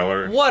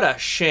 Killer. What a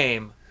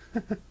shame.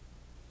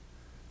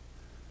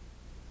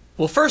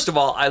 Well, first of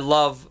all, I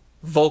love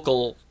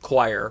vocal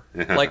choir,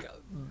 like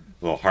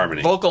little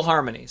harmony, vocal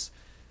harmonies.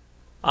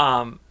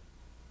 The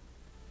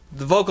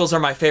vocals are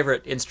my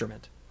favorite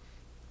instrument.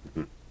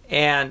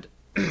 And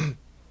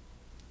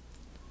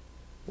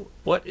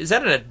what is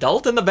that? An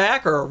adult in the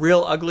back or a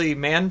real ugly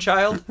man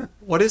child?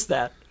 What is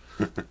that?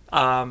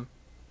 Like,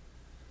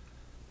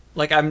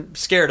 I'm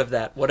scared of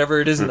that, whatever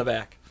it is in the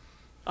back.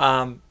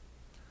 And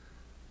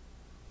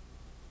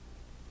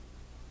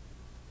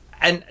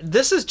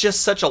this is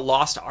just such a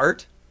lost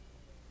art.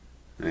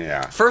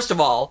 Yeah. First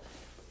of all,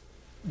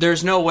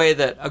 there's no way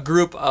that a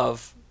group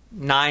of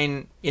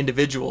 9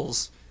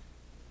 individuals,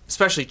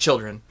 especially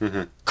children,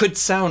 could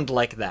sound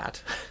like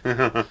that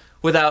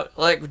without,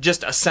 like,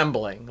 just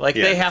assembling. Like,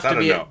 they have to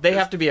be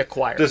have to be a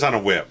choir. Just on a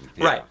whim.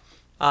 Yeah.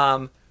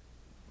 Right.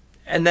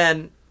 And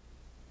then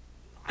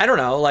I don't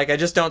know, like, I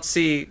just don't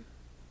see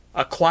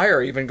a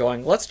choir even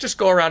going, let's just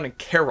go around and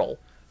carol.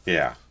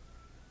 Yeah.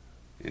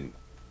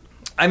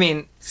 I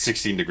mean,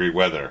 16-degree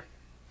weather.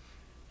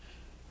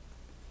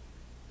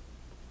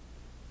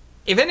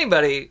 If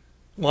anybody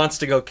wants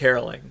to go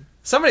caroling,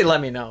 somebody let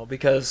me know,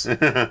 because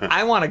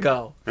I want to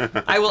go.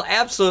 I will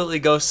absolutely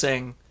go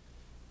sing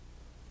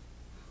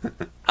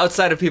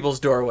outside of people's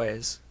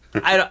doorways.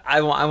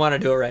 I want to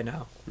do it right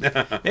now.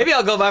 Maybe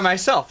I'll go by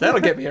myself. That'll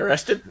get me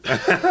arrested.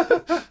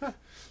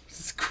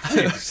 It's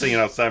great singing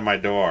outside my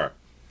door.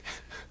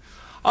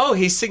 Oh,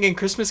 he's singing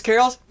Christmas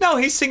carols? No,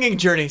 he's singing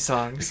Journey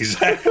songs.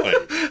 Exactly.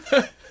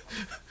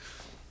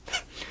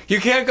 You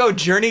can't go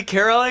Journey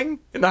caroling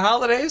in the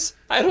holidays?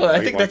 I don't know.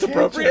 I think that's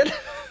appropriate.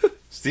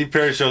 Steve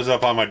Perry shows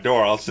up on my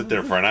door. I'll sit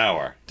there for an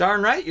hour.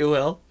 Darn right you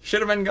will.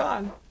 Should have been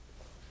gone.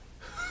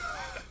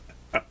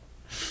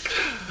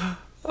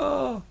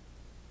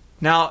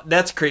 Now,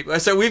 that's creepy.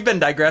 So we've been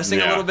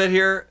digressing a little bit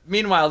here.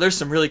 Meanwhile, there's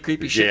some really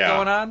creepy shit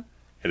going on.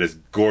 It is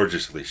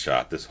gorgeously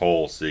shot, this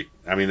whole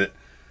sequence. I mean,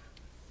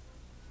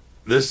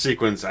 this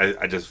sequence,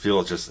 I just feel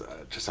it's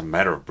just a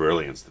matter of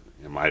brilliance,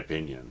 in my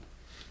opinion.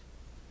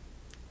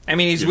 I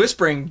mean, he's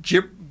whispering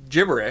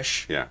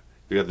gibberish. Yeah.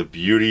 You got the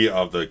beauty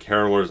of the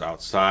carolers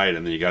outside,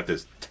 and then you got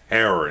this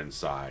terror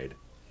inside.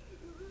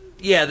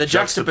 Yeah, the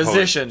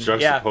juxtaposition.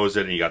 Juxtapose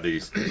it, and you got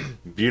these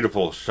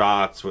beautiful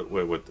shots with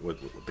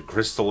the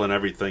crystal and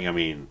everything. I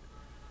mean,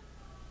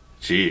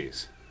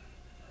 jeez.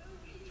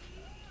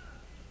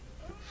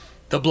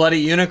 The bloody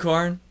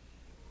unicorn.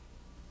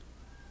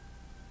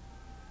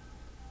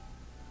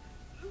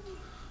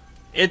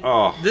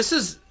 This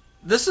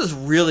is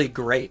really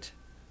great.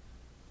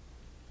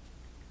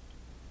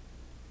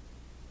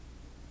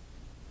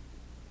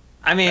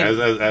 I mean,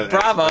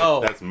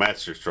 bravo. That's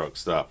masterstroke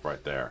stuff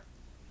right there.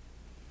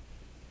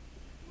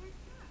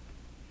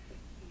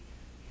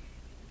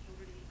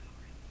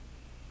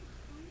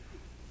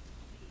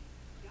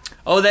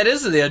 Oh, that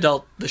is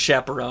the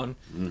chaperone,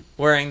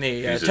 wearing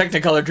the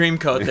Technicolor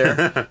Dreamcoat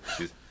there.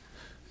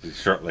 She's a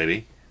short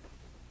lady.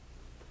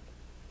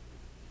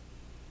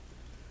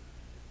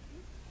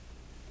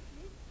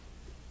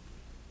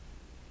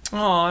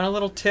 Oh, and a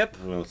little tip.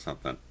 A little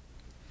something.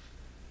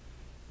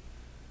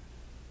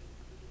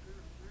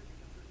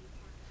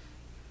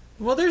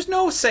 Well, there's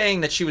no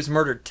saying that she was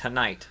murdered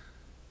tonight.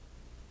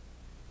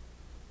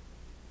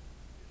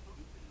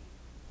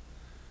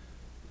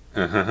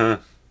 Uh-huh.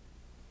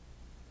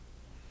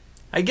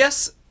 I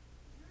guess,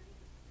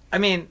 I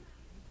mean,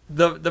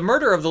 the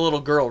murder of the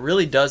little girl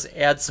really does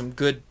add some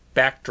good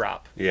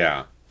backdrop.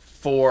 Yeah.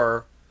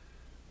 For,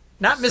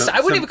 I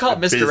wouldn't even call it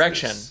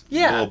misdirection. Business,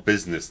 yeah. A little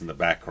business in the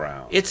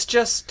background. It's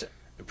just...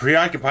 It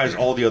preoccupies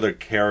all the other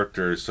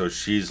characters, so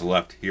she's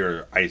left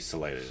here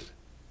isolated.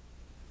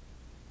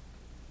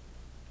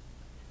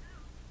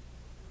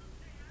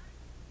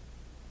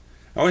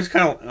 I always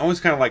kind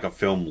of like a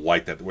film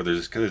like that, where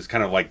there's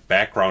kind of like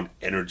background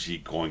energy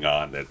going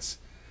on. That's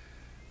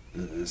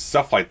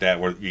stuff like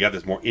that, where you got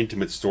this more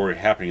intimate story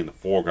happening in the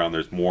foreground.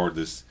 There's more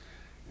this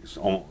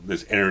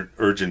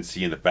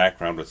urgency in the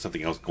background with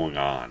something else going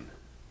on.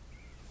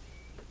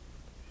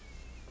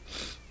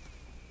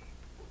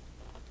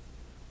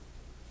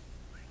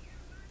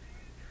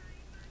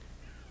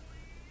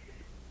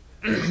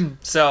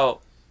 So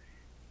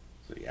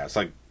yeah, it's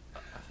like,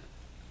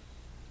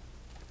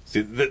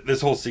 see,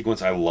 this whole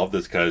sequence, I love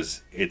this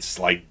because it's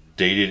like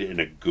dated in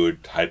a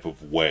good type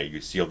of way.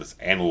 You see all this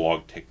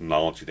analog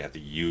technology they have to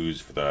use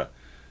for the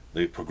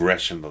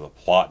progression of the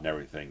plot and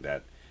everything.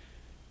 That,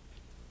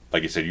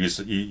 like you said,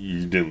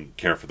 you didn't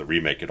care for the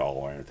remake at all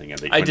or anything,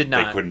 and I did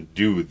not. They couldn't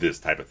do this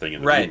type of thing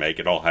in the remake.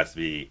 It all has to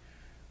be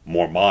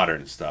more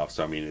modern stuff.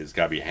 So I mean, it's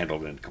got to be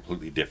handled in a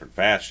completely different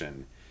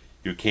fashion.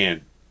 You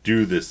can't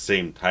do this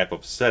same type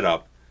of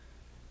setup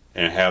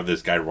and have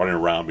this guy running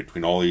around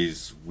between all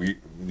these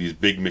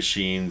big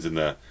machines and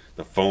the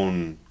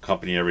phone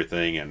company and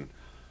everything, and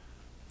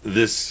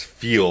this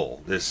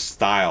feel, this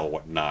style,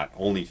 whatnot,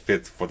 only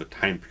fits for the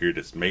time period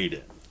it's made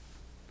in.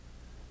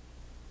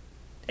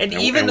 And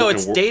even though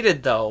it's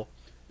dated, though,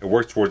 it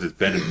works towards its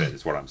benefit,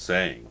 is what I'm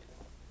saying.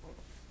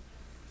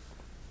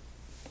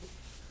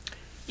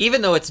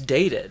 Even though it's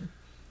dated,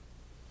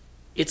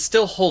 it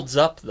still holds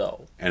up,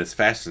 though. And it's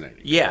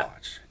fascinating to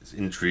watch. It's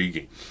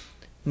intriguing.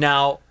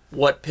 Now,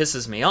 what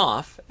pisses me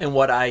off, and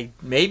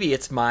maybe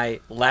it's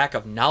my lack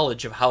of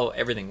knowledge of how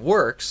everything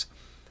works,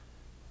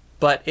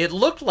 but it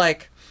looked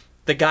like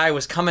the guy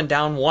was coming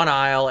down one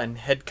aisle and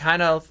had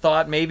kind of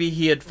thought maybe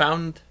he had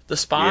found the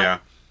spot. Yeah.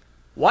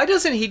 Why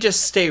doesn't he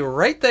just stay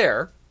right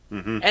there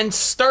and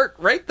start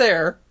right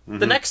there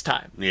the next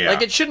time? Yeah.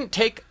 Like, it shouldn't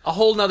take a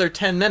whole nother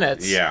 10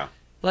 minutes. Yeah.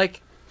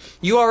 Like,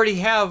 you already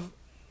have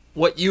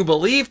what you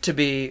believe to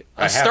be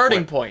a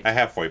starting point. A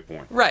halfway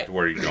point. Right. To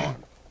where you're going.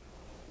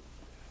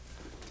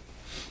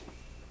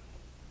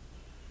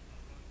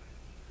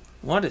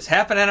 What is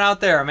happening out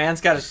there? A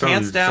man's got his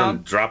pants down.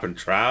 Some dropping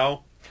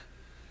trowel.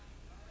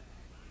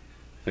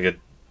 Like a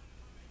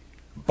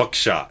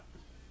buckshot.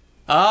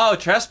 Oh,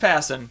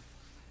 trespassing.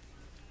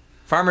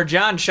 Farmer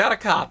John shot a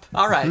cop.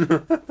 All right.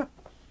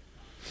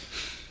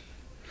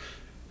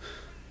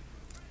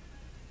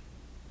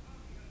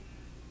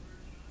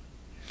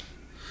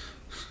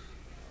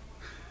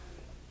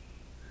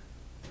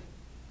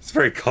 It's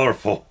very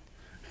colorful.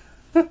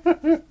 Well,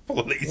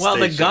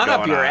 the gun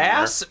up your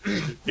ass.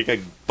 You got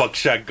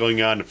buckshot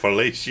going on,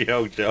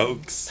 fellatio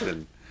jokes,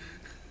 and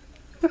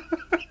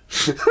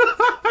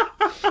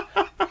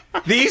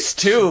these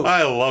two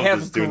I love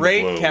have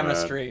great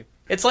chemistry. Man.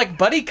 It's like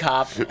buddy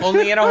cop,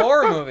 only in a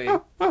horror movie.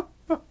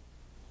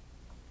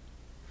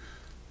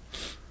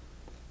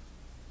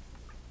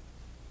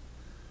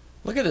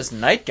 Look at this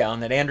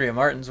nightgown that Andrea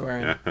Martin's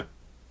wearing.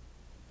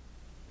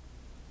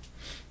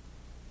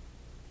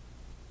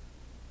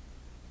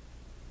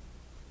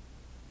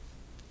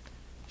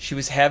 She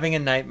was having a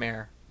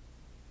nightmare.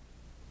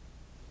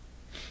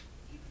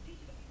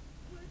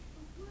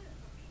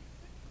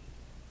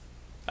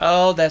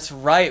 Oh, that's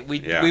right.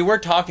 We were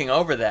talking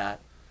over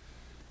that.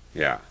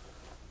 Yeah.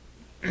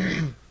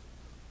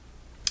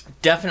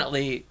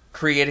 Definitely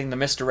creating the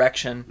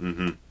misdirection.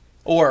 Mm-hmm.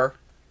 Or,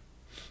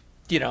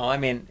 I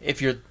mean,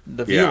 if you're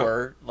the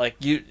viewer,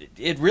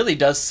 it really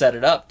does set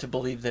it up to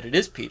believe that it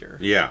is Peter.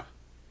 Yeah.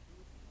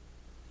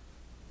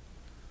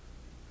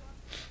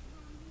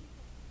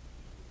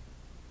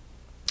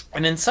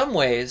 And in some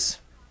ways,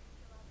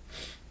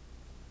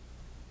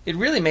 it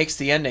really makes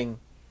the ending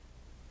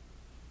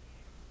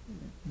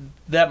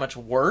that much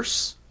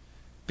worse,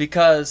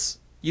 because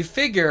you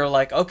figure,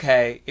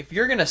 okay, if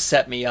you're going to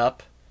set me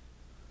up,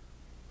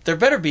 there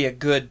better be a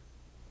good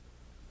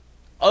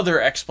other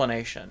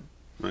explanation.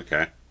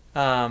 Okay.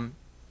 Because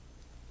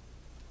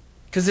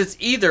it's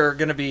either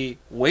going to be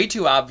way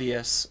too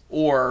obvious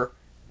or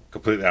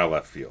completely out of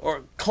left field.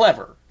 Or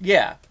clever,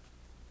 yeah.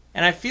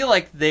 And I feel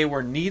like they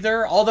were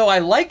neither, although I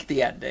like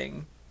the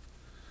ending.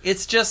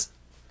 It's just...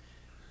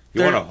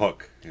 You want a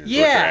hook, is what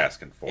they're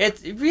asking for.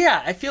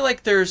 I feel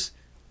like there's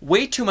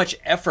way too much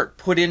effort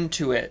put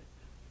into it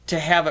to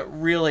have it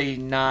really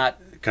not...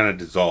 kind of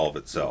dissolve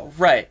itself.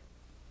 Right.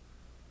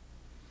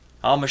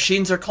 All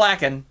machines are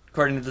clacking,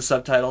 according to the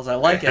subtitles. I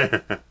like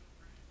it.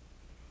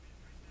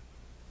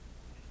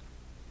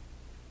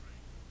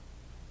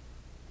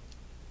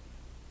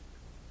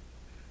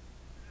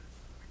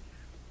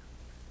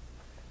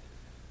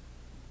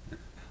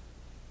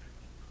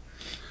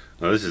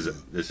 No, this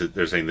is.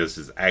 They're saying this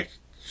is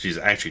she's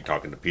actually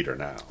talking to Peter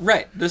now.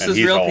 Right. This is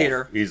real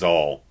Peter. He's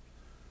all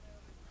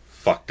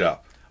fucked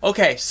up.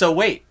 Okay, so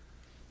wait.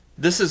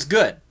 This is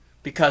good,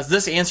 because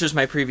this answers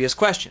my previous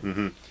question.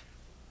 Mm-hmm.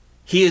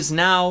 He is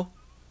now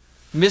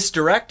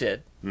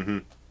misdirected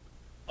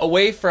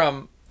away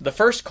from the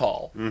first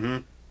call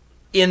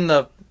in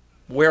the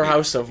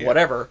warehouse of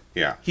whatever.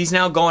 Yeah. He's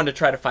now going to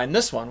try to find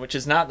this one, which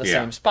is not the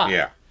same spot.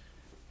 Yeah.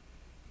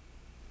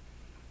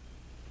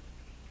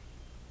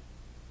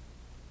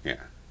 Yeah.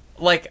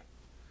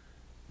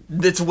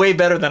 It's way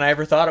better than I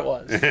ever thought it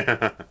was.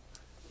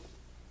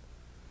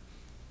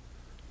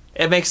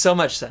 It makes so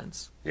much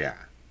sense. Yeah.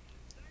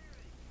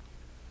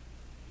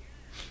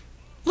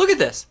 Look at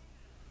this.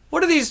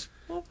 What are these?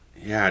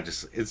 Yeah,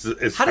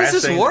 it's how does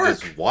this work?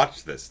 To just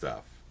watch this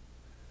stuff.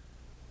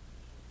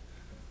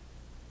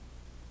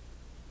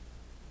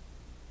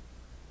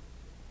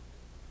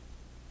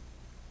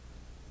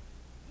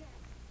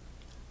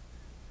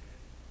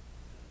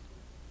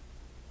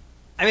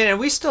 I mean, and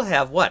we still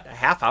have, what, a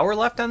half hour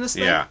left on this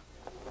thing? Yeah.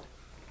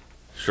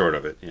 Short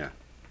of it, yeah.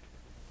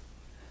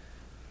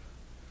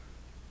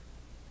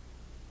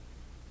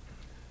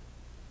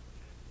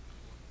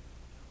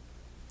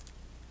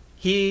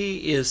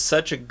 He is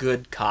such a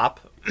good cop.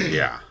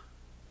 Yeah.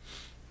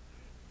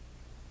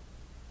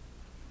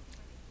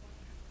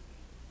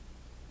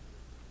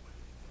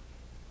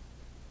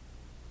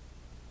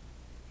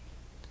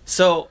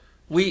 So,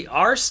 we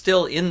are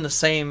still in the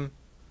same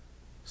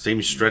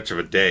stretch of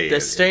a day. The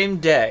same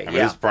day, I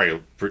mean, it's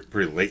probably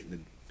pretty late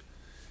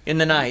in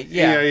the night,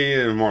 yeah.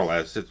 Yeah, more or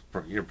less.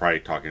 You're probably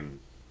talking...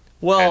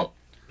 Well...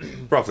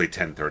 roughly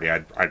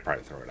 10:30. I'd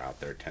probably throw it out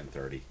there,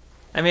 10:30.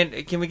 I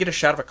mean, can we get a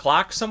shot of a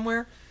clock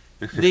somewhere?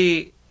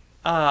 The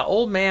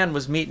old man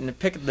was meeting to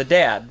pick... The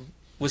dad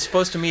was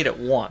supposed to meet at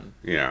 1.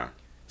 Yeah.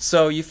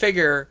 So you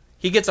figure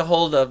he gets a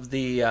hold of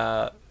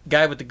the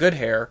guy with the good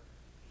hair...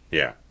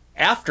 Yeah.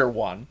 After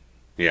 1.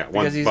 Yeah,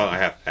 about a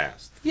half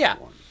past. Yeah.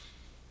 1.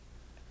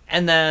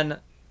 And then,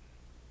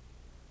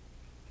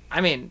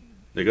 I mean...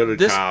 They go to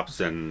the cops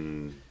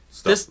and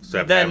stuff.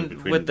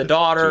 Then with the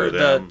daughter,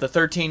 the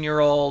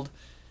 13-year-old,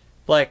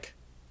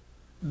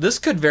 this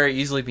could very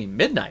easily be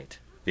midnight.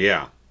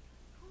 Yeah.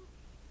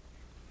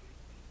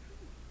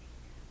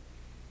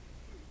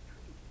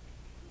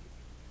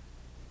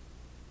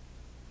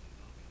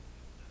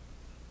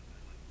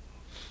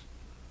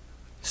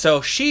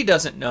 So she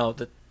doesn't know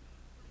that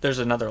there's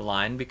another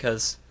line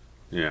because...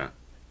 Yeah.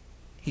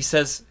 He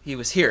says he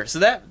was here. So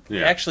that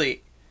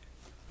actually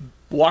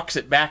walks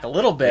it back a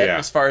little bit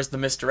as far as the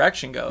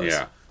misdirection goes.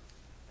 Yeah.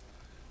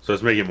 So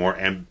it's making it more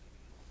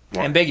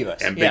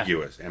ambiguous.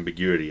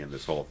 Ambiguity in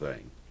this whole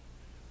thing.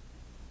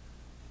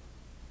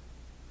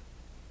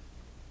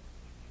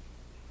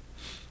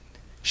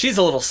 She's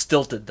a little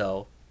stilted,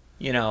 though.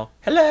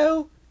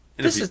 Hello?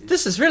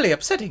 This is really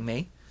upsetting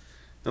me.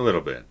 A little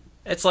bit.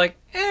 It's like,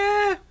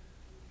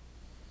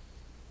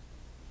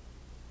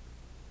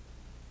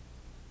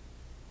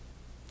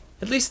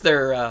 At least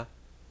they're,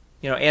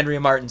 Andrea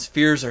Martin's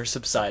fears are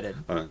subsided.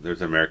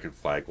 There's an American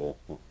flag. Well,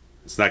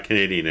 it's not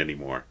Canadian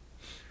anymore.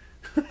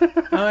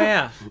 Oh,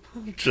 yeah.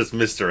 Just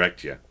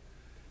misdirect you.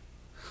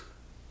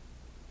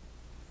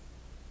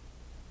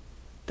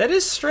 That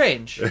is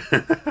strange.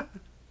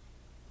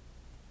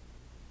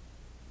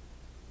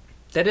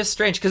 That is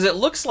strange, because it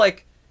looks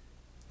like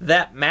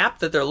that map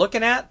that they're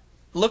looking at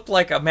looked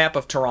like a map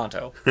of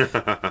Toronto.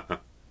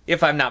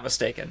 If I'm not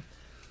mistaken.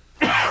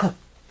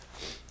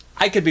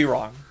 I could be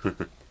wrong.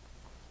 But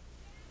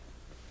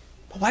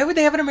why would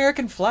they have an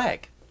American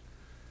flag?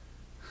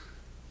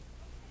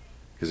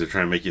 Because they're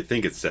trying to make you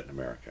think it's set in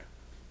America.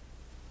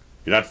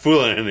 You're not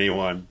fooling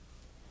anyone.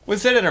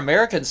 Was it an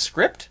American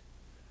script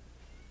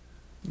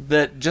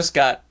that just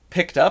got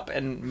picked up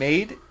and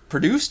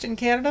produced in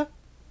Canada?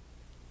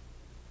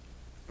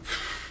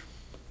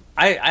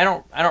 I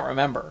don't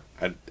remember.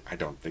 I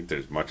don't think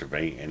there's much of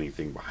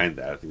anything behind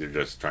that. I think they're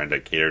just trying to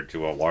cater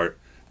to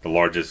the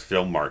largest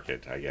film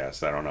market, I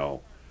guess. I don't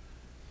know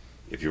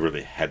if you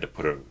really had to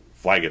put a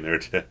flag in there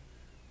to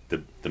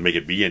make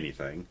it be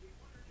anything.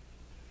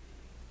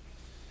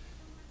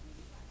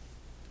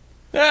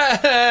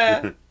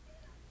 I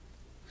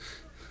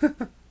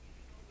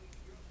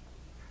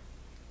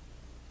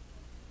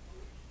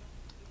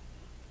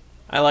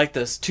like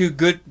this. Two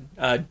good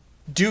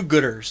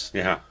do-gooders.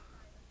 Yeah.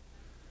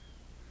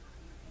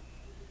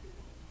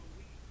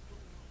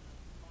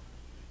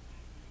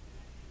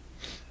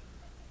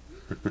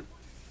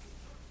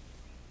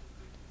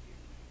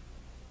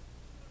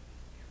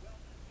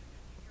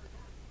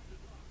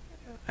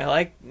 I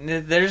like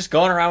they're just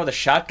going around with a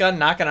shotgun,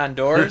 knocking on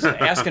doors,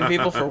 asking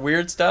people for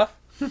weird stuff.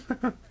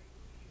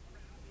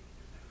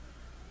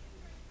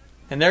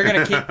 And they're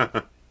gonna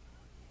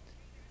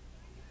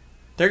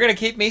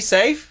keep me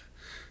safe?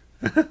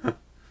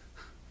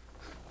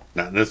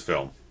 Not in this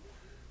film.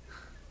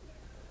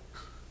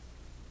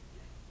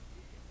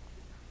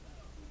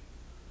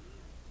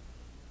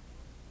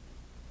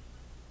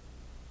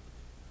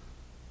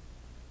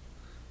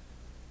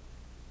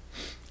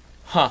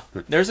 Huh.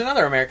 There's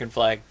another American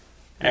flag,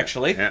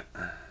 actually. Yeah.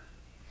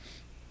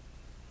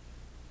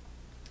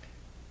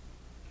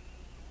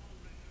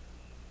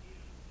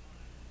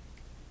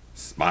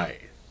 Smythe.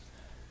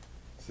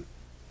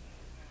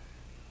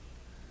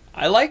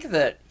 I like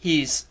that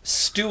he's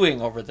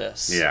stewing over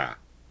this. Yeah.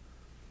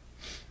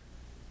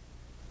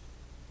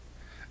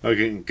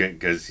 Okay,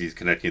 because he's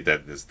connecting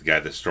that the guy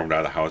that stormed out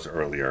of the house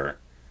earlier.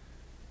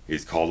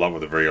 He's called up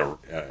with a very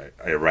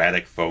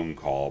erratic phone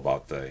call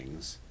about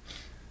things.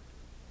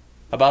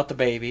 About the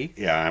baby.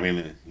 Yeah, I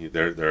mean,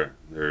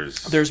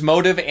 there's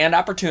motive and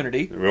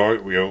opportunity.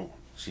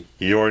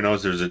 He already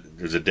knows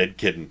there's a dead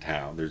kid in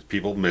town. There's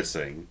people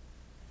missing.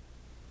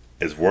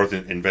 It's worth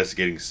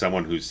investigating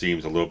someone who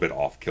seems a little bit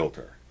off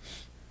kilter.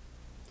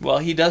 Well,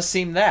 he does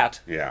seem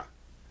that. Yeah.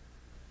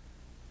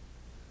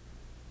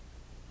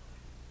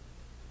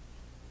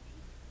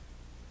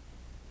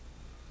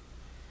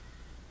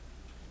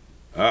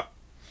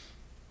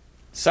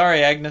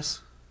 Sorry,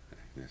 Agnes.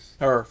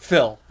 Or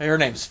Phil. Her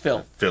name's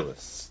Phil.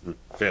 Phyllis.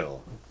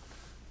 Phil.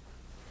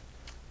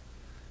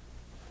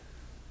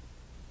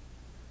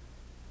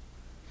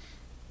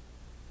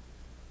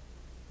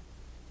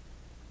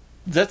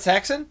 Is that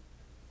Saxon?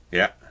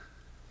 Yeah.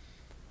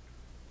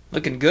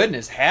 Looking good in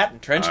his hat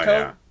and trench coat.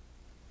 Yeah.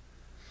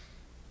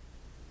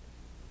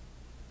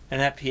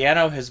 And that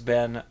piano has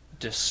been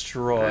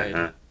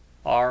destroyed.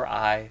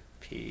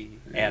 R.I.P.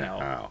 Piano.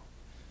 Yeah.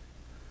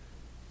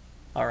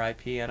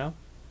 R.I.P. Piano?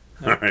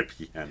 No.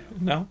 R.I.P. Piano.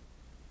 No?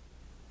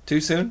 Too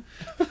soon?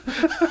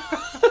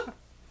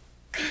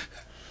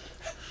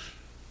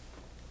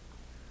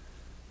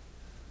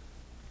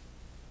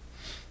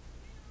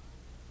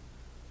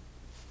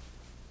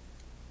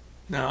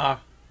 No.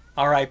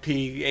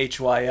 R.I.P.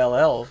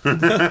 Hyll.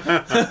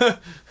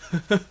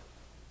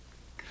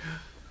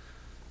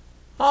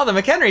 Oh, the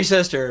McHenry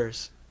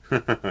sisters.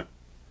 That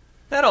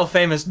old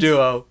famous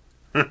duo.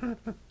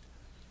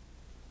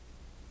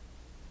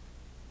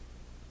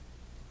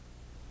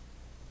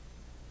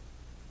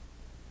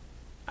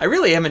 I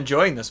really am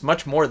enjoying this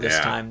much more this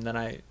time than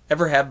I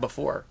ever have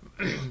before.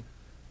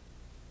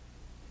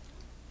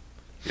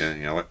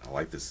 I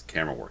like this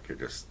camera work here.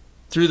 Just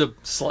through the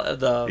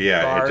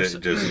bars.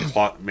 It just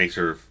makes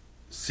her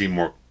seem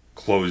more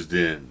closed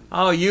in.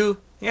 Oh,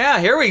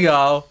 here we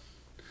go.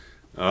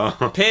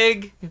 Oh,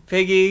 piggy,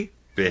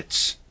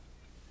 bitch.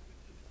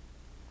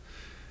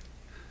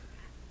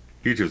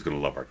 YouTube's gonna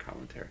love our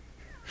commentary.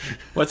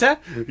 What's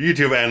that?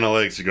 YouTube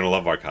analytics are gonna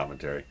love our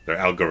commentary. Their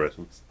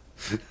algorithms.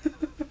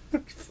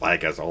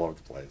 Flag us all over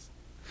the place.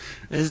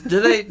 Is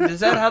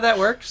that how that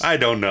works? I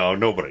don't know.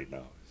 Nobody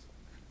knows.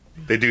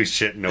 They do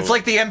shit. It's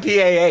like the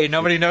MPAA.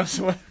 Nobody knows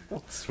what.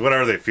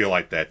 Whatever they feel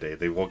like that day.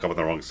 They woke up on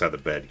the wrong side of the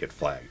bed and get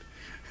flagged.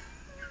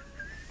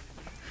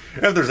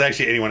 If there's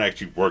actually anyone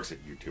actually works at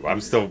YouTube, I'm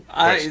still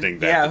questioning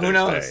that. Yeah, who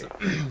knows?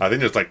 I think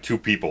there's like 2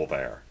 people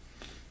there.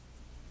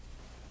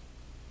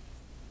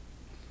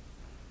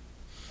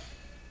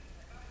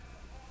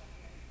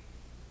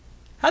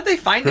 How'd they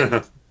find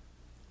him?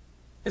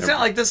 It's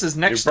not like this is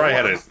next door.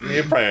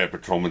 You probably had a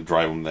patrolman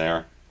drive him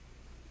there.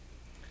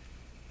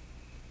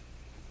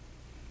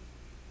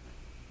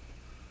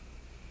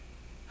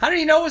 How did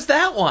he know it was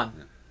that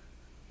one?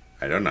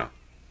 I don't know.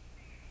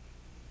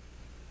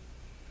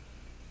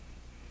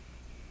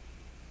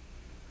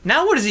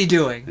 Now what is he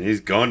doing? He's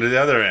going to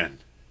the other end.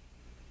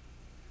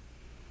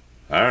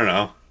 I don't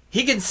know.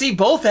 He can see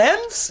both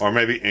ends? Or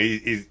maybe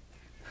he's...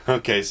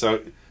 Okay,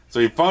 so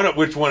he found out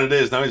which one it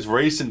is. Now he's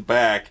racing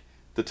back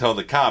to tell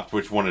the cops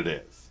which one it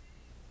is.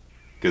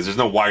 Because there's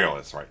no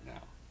wireless right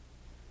now.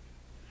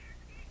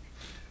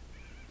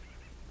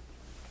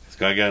 He's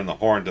got to get on the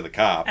horn to the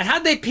cops. And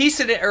how'd they piece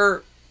it,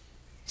 or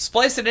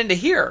splice it into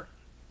here.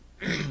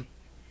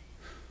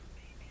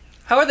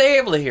 How are they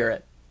able to hear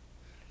it?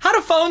 How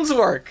do phones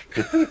work?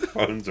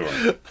 Phones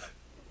work.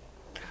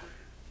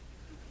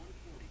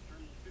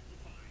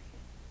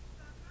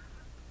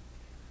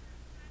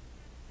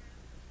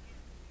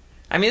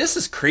 I mean, this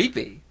is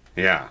creepy.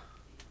 Yeah.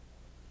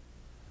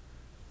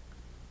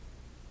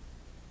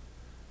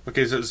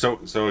 Okay,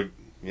 so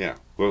yeah,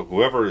 well,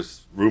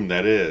 whoever's room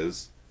that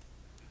is,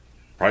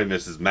 probably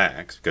Mrs.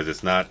 Max, because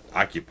it's not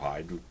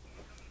occupied.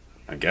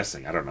 I'm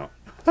guessing. I don't know.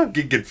 I'm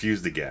getting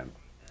confused again.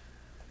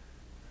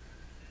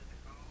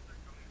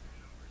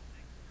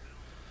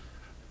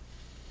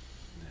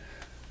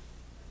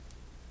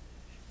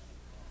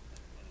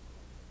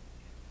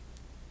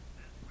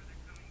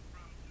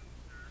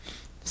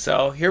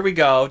 So here we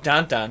go.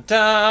 Dun dun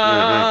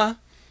dun.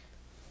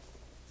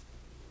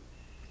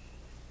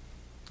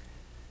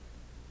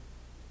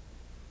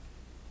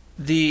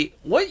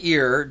 What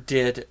year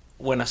did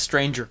When a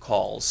Stranger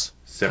Calls?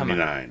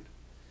 79.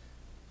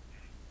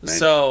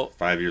 So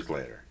 5 years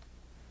later.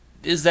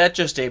 Is that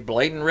just a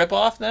blatant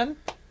ripoff then?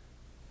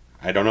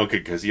 I don't know,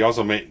 because they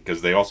also made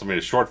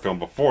a short film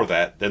before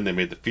that. Then they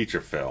made the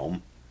feature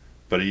film,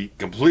 but he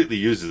completely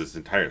uses this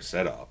entire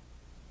setup.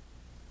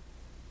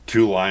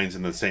 2 lines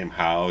in the same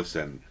house,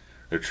 and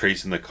they're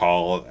tracing the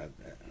call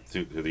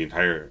through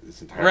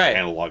this entire right.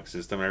 analog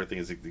system. And everything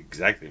is the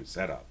exact same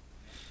setup.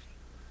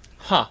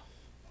 Huh.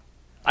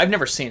 I've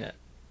never seen it.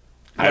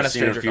 I've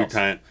seen it a few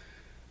times.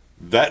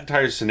 That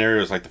entire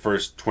scenario is like the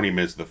first 20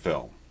 minutes of the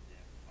film.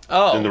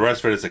 Oh. And the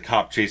rest of it is a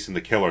cop chasing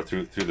the killer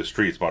through the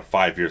streets about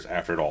 5 years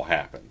after it all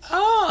happens.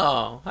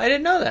 Oh, I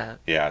didn't know that.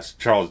 Yeah, it's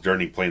Charles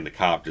Durning playing the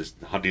cop,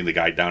 just hunting the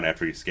guy down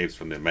after he escapes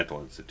from the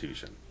mental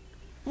institution.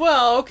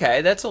 Well,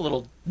 okay, that's a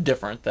little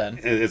different then.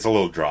 It's a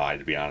little dry,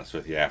 to be honest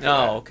with you. After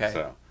that, okay.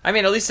 So. I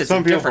mean, at least it's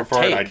Some a different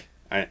people prefer take.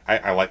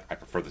 I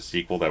prefer the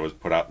sequel that was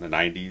put out in the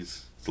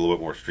 90s. It's a little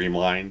bit more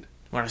streamlined.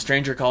 When a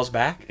Stranger Calls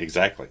Back?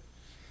 Exactly.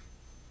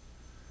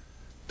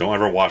 Don't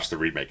ever watch the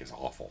remake. It's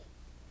awful.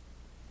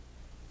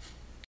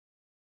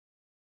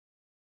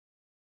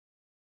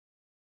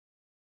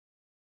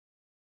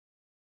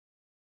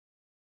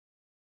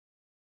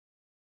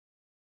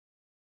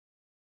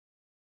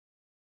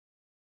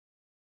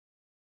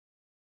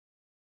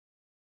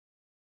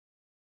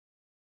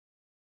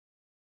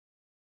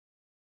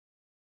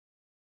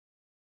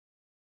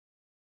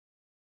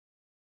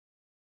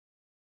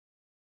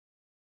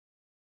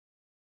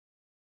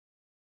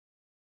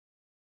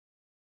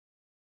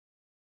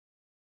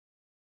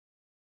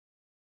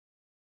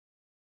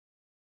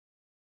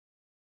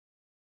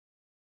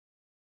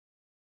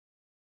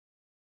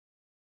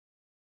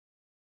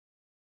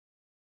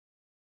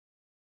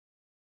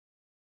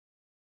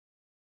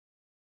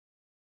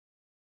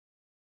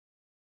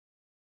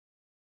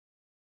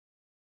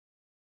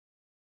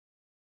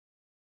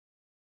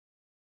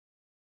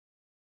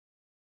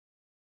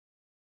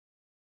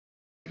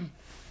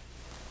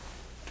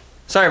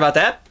 Sorry about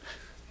that.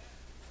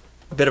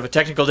 A bit of a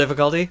technical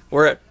difficulty.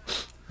 We're at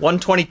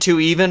 122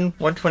 even,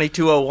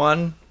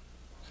 122.01.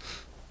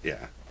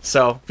 Yeah.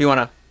 So, if you want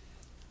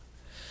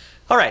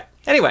to... Alright,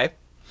 anyway.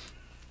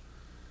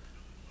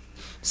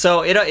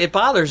 So, it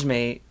bothers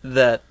me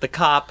that the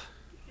cop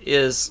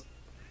is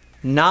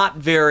not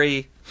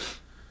very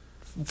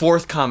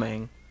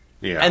forthcoming.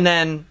 Yeah. And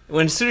then,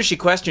 as soon as she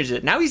questions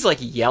it, now he's like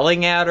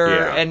yelling at her,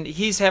 Yeah. and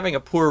he's having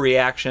a poor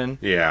reaction.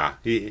 Yeah.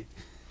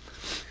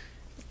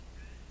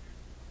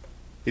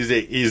 He's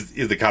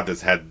the cop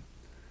that's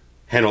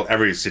handled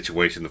every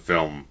situation in the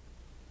film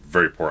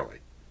very poorly.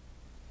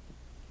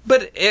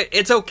 But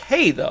it's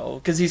okay,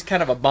 though, because he's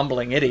kind of a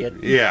bumbling idiot.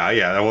 Yeah,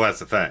 well, that's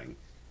the thing.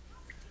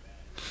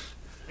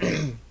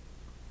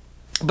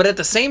 But at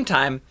the same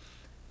time,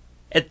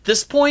 at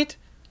this point,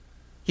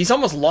 he's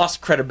almost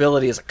lost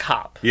credibility as a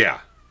cop.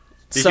 Yeah.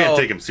 You can't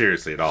take him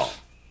seriously at all.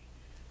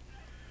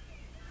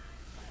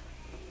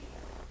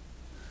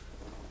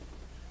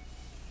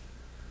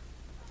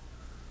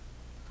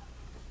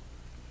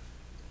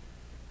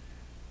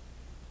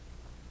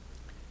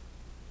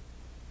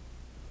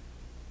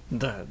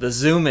 The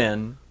zoom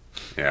in.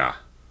 Yeah.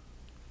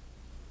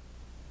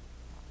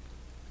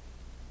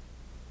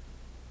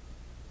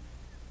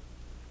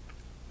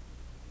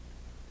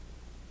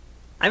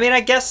 I mean,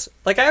 I guess,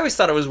 like, I always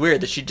thought it was weird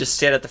that she'd just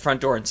stand at the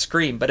front door and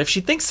scream, but if she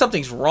thinks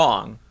something's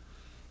wrong,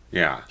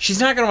 yeah, she's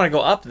not going to want to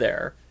go up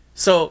there.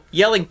 So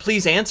yelling,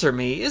 "Please answer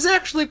me," is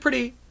actually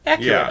pretty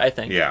accurate, I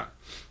think. Yeah.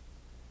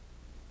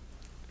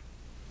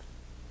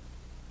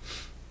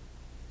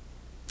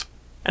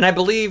 And I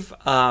believe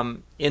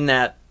in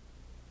that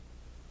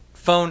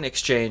phone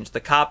exchange, the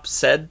cop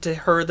said to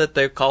her that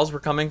the calls were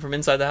coming from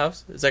inside the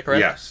house. Is that correct?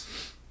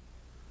 Yes.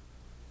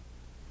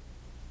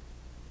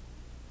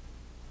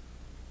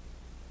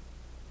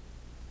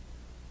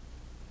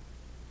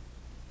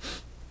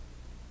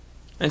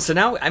 And so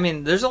now, I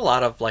mean, there's a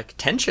lot of, like,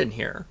 tension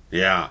here.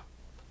 Yeah.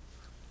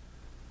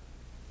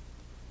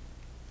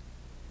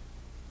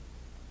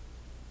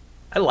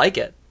 I like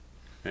it.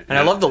 And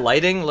I love the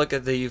lighting. Look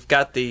at you've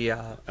got the...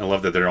 I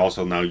love that they're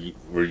also now,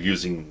 we're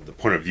using the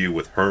point of view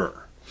with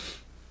her.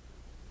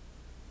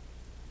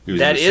 He was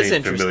That in the is same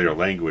interesting. familiar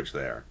language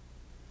there.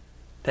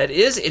 That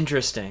is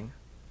interesting.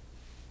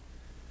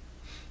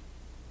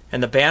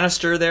 And the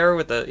banister there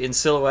with the in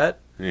silhouette.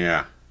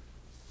 Yeah.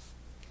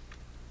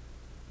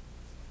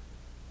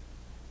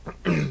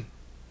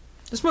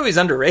 This movie's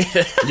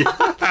underrated.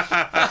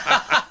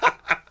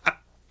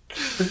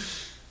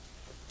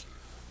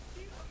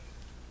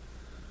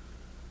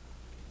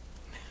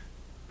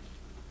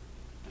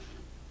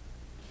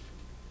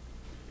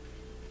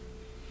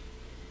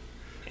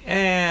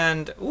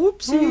 And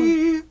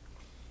oopsie.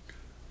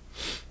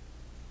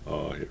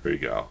 Oh, here we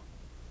go.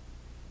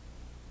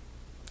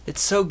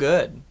 It's so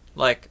good.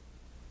 Like,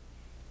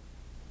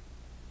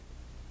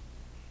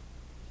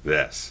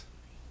 This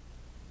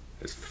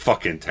is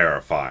fucking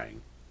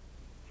terrifying.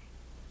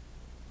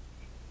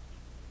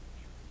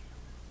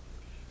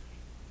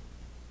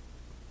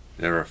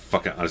 Never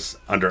fucking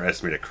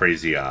underestimate a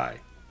crazy eye.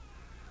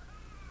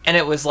 and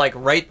it was like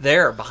right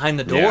there behind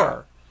the door.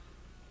 Yeah.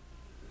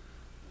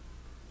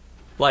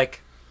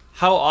 Like,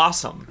 how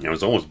awesome. It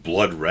was almost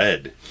blood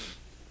red.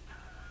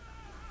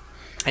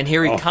 And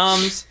here he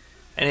comes,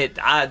 and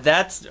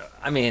that's,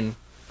 I mean,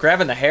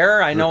 grabbing the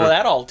hair, I know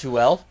that all too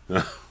well.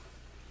 I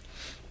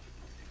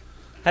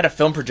had a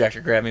film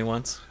projector grab me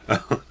once.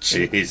 Oh,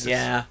 Jesus.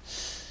 Yeah.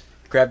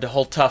 Grabbed a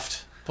whole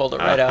tuft, pulled it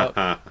right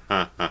out.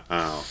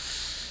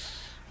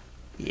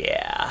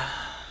 Yeah.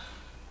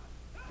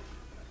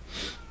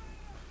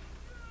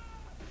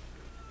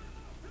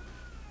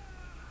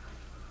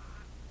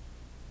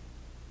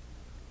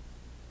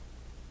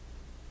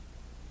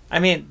 I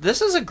mean,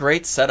 this is a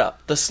great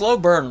setup. The slow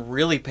burn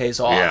really pays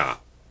off. Yeah.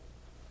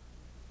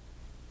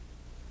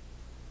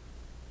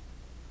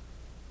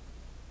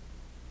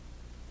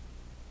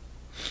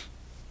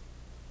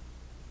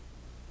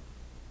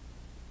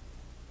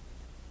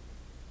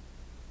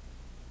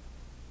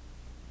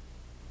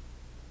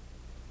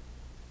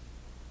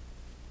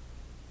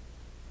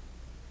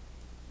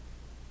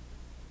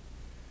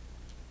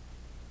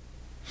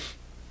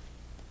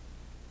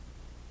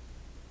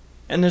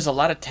 And there's a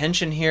lot of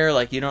tension here,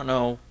 like you don't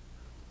know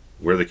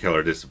Where the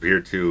killer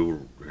disappeared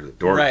to, where the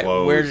door right,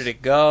 closed. where did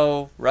it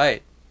go?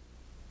 Right.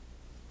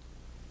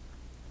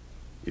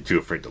 You're too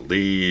afraid to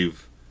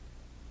leave.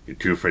 You're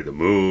too afraid to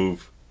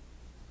move.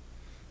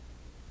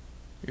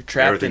 You're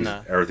trapped in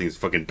Everything's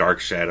fucking dark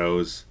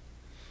shadows.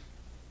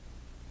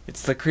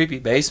 It's the creepy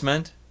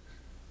basement.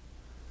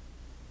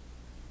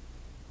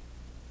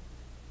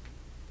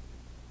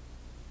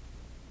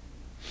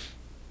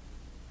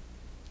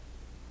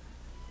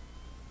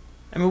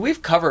 I mean,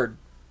 we've covered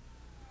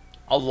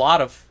a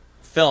lot of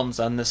films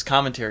on this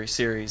commentary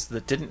series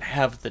that didn't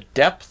have the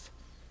depth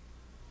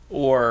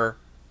or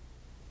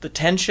the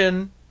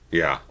tension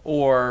Yeah.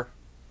 or,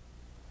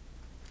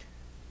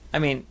 I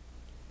mean,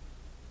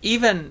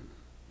 even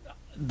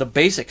the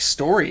basic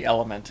story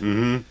element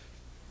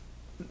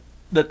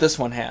that this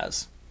one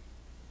has.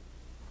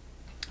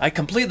 I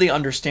completely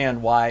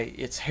understand why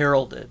it's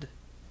heralded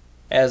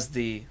as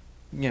the,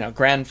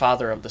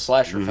 grandfather of the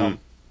slasher film.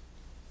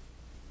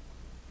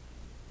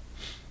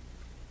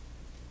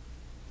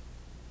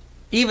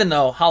 Even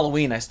though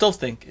Halloween, I still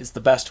think, is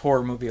the best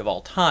horror movie of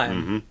all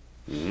time.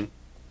 I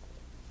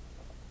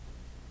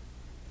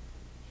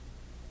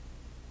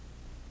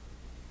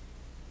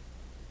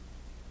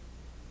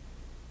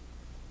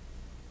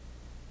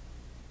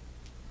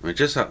mean,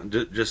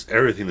 just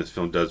everything this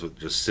film does with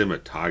just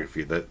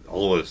cinematography, that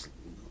all this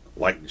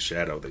light and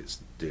shadow they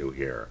do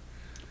here.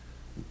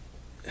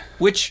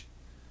 Which,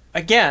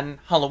 again,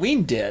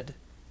 Halloween did.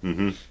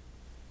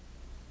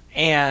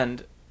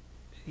 And,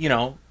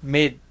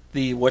 made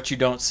the what you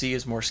don't see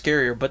is more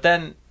scarier. But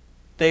then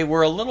they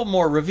were a little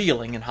more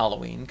revealing in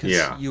Halloween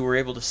because you were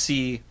able to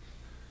see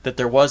that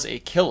there was a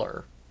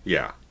killer.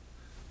 Yeah.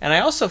 And I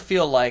also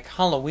feel like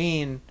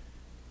Halloween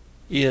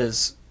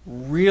is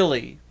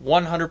really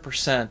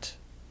 100%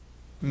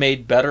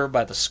 made better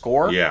by the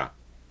score. Yeah.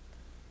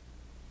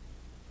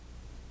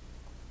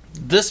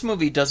 This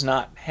movie does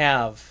not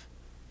have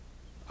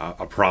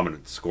A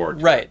prominent score.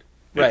 Right.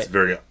 It's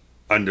very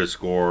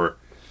underscore,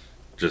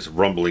 just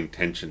rumbling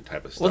tension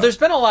type of stuff. Well, there's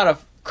been a lot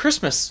of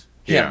Christmas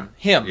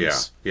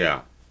hymns.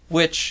 Yeah.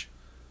 Which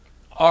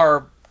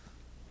are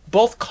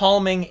both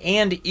calming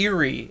and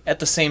eerie at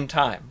the same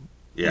time.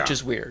 Yeah. Which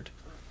is weird.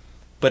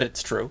 But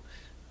it's true.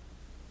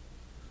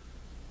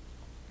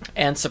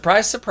 And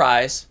surprise,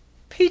 surprise,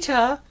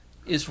 Peter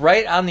is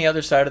right on the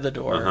other side of the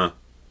door.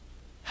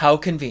 How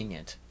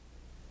convenient.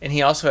 And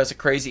he also has a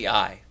crazy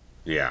eye.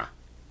 Yeah.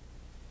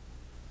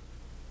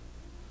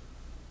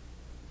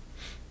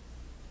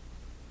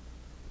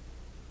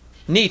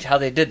 Neat how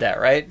they did that,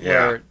 right?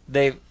 Yeah. Where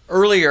they,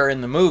 earlier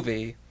in the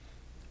movie,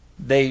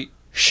 they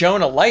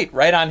shone a light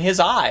right on his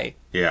eye.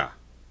 Yeah.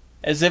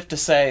 As if to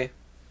say,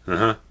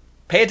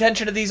 pay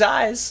attention to these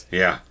eyes.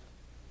 Yeah.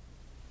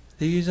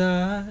 These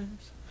eyes.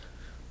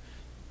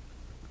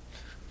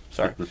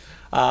 Sorry.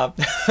 And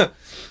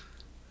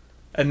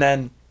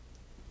then,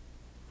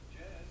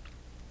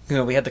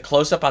 we had the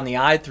close-up on the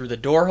eye through the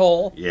door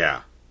hole.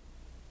 Yeah.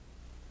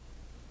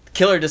 The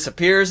killer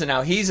disappears, and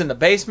now he's in the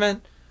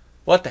basement.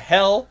 What the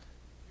hell?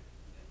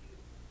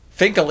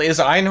 Finkel is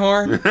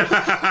Einhorn.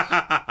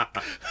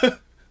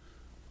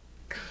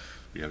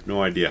 You have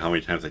no idea how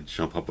many times I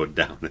jump up and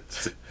down.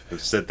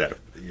 I've said that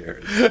over the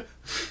years.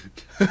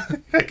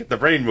 I get the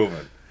brain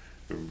moving,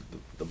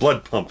 the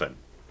blood pumping.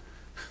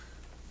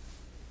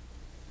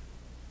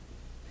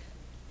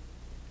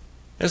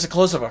 There's a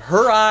close-up of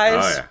her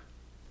eyes.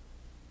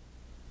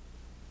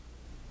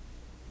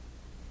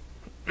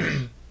 Oh,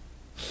 yeah.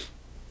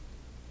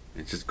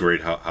 It's just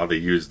great how they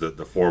use the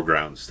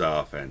foreground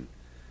stuff and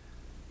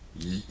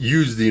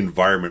use the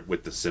environment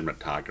with the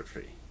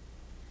cinematography.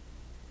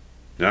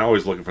 You're not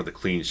always looking for the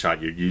clean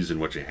shot. You're using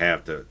what you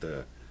have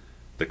to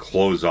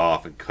close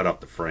off and cut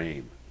up the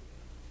frame.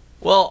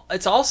 Well,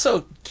 it's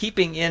also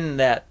keeping in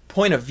that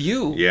point of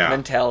view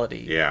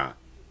mentality. Yeah.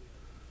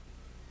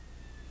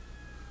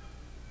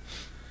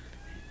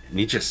 And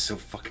he's just so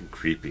fucking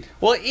creepy.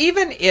 Well,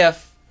 even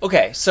if...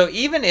 Okay, so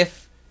even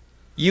if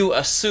you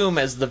assume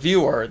as the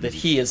viewer that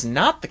he is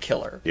not the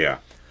killer,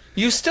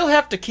 you still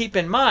have to keep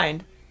in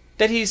mind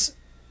that he's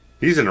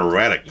an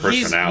erratic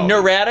personality. He's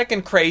neurotic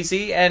and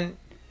crazy and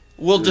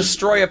will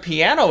destroy a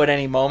piano at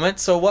any moment.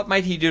 So what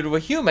might he do to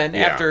a human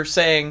after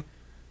saying,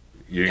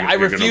 I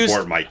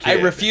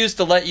refuse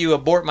to let you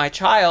abort my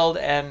child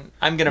and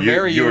I'm going to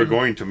marry you. You are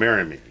going to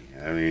marry me.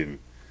 I mean,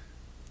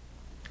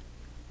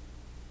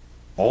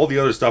 all the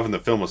other stuff in the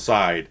film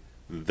aside,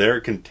 their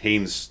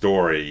contained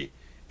story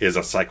is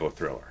a psycho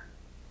thriller.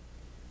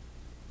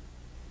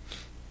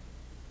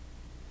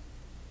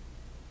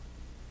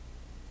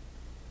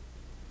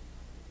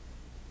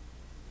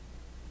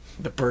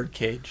 The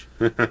birdcage.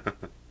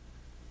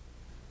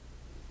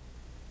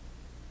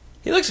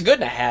 He looks good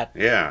in a hat.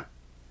 Yeah.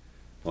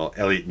 Well,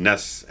 Elliot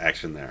Ness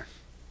action there.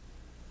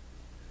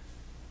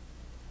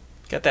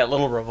 Got that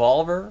little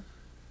revolver.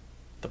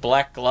 The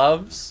black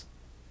gloves.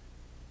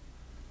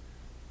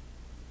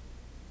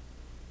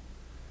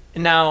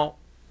 And now,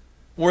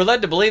 we're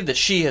led to believe that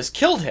she has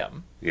killed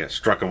him. Yeah,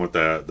 struck him with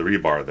the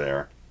rebar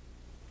there.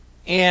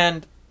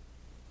 And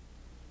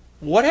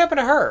what happened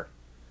to her?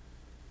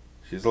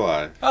 She's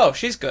alive. Oh,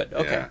 she's good.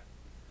 Okay. Yeah.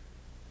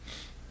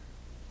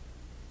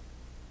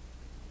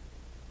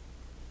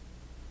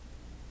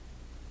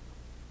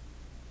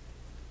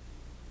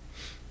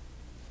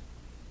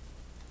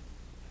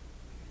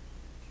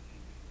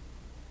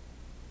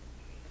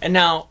 And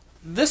now,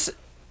 this...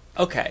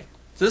 Okay.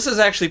 So this is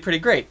actually pretty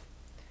great.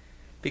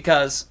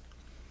 Because...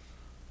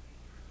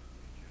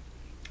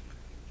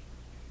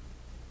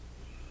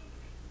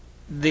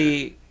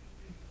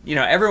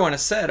 everyone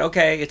has said,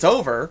 okay, it's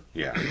over.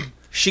 Yeah.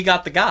 She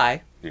got the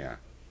guy. Yeah.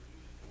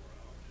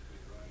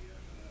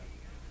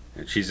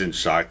 And she's in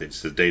shock. They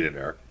sedated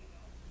her.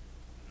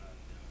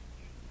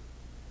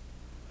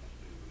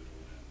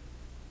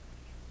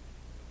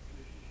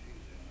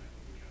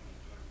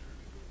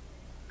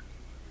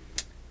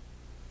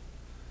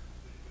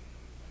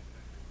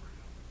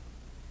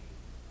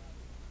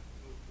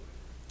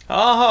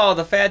 Oh,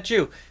 the fat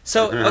Jew.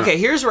 So, okay,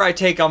 here's where I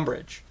take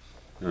umbrage.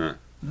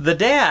 The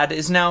dad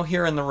is now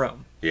here in the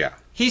room. Yeah.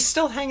 He's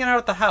still hanging out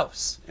at the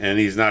house. And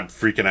he's not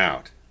freaking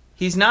out.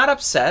 He's not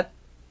upset.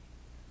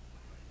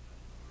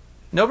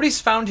 Nobody's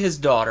found his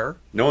daughter.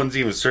 No one's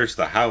even searched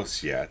the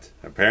house yet,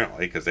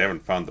 apparently, because they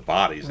haven't found the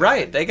bodies.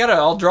 Right. They got to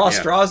all draw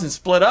straws and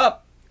split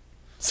up.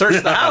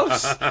 Search the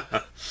house.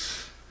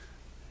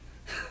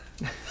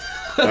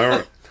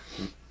 Am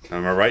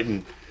I right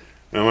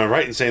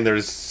in saying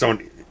there's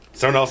someone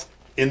else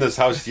in this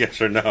house,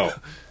 yes or no?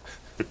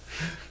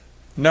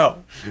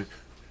 No.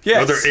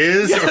 Yes. No, there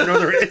is, or no,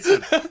 there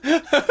isn't.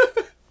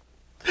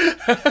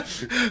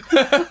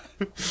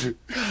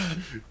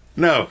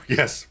 No,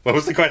 yes. What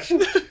was the question?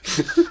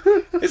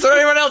 Is there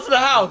anyone else in the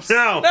house?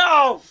 No.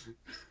 No.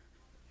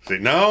 Say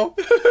no?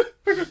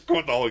 Go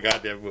with the whole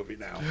goddamn movie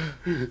now.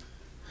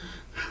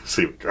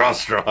 See, we draw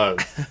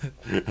straws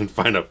and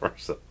find a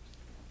person.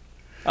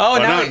 Oh,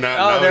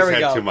 now there we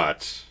go. Too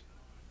much.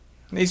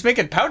 He's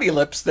making pouty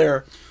lips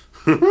there.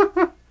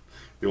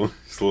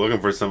 He's looking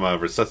for some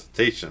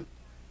resuscitation.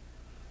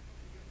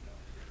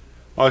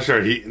 Oh,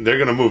 sure. They're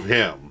going to move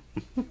him.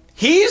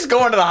 He's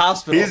going to the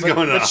hospital. He's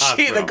going to the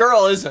hospital. The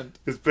girl isn't.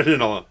 He's been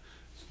in a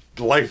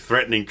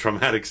life-threatening,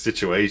 traumatic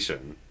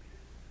situation.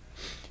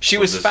 She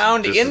was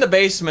found in the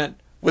basement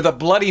with a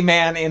bloody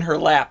man in her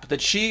lap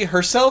that she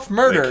herself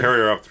murdered. They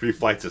carry her up 3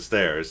 flights of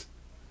stairs.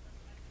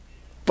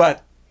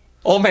 But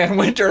Old Man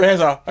Winter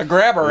has a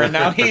grabber, and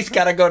now he's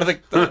got to go to the...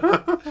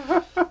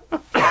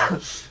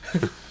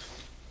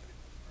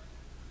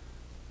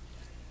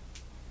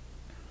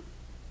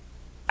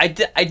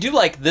 I do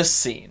like this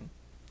scene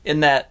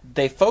in that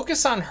they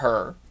focus on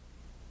her,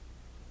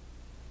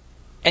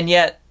 and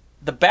yet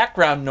the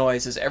background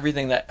noise is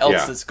everything that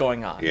else that's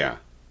going on. Yeah.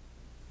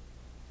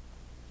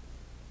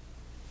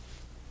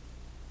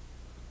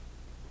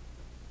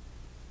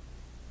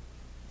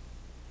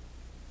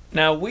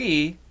 Now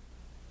we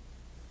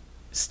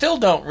still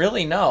don't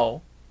really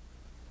know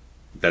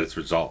that it's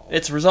resolved.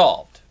 It's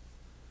resolved.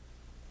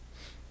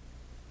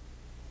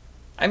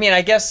 I mean,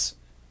 I guess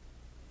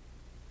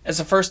as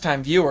a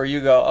first-time viewer,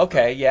 you go,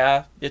 okay,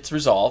 yeah, it's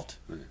resolved.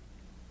 I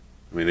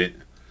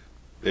mean,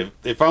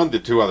 They found the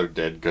two other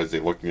dead because they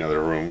looked in the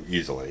other room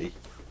easily,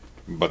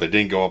 but they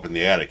didn't go up in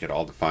the attic at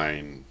all to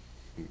find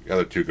the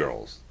other two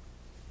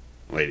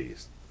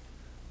ladies.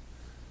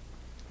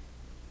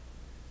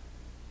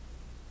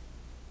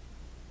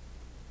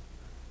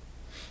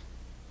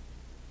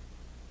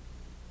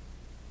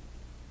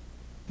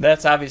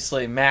 That's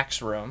obviously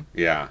Mac's room.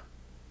 Yeah.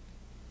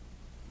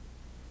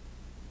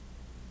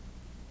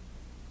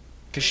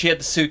 Because she had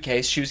the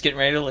suitcase. She was getting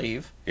ready to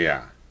leave.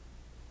 Yeah.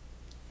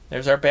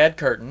 There's our bad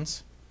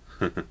curtains.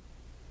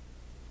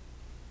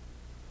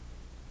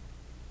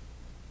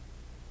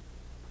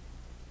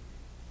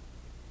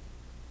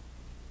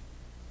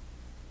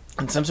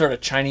 And some sort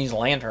of Chinese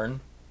lantern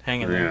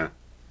hanging there.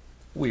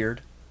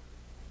 Weird.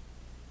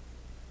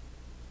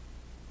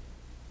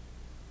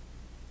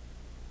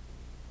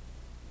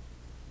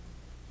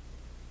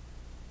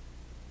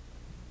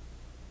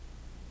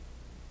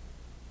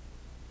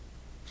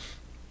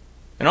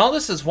 And all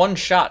this is one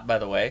shot, by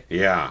the way.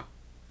 Yeah.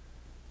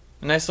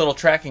 A nice little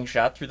tracking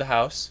shot through the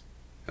house.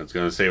 I was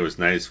going to say it was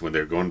nice when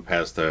they're going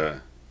past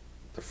the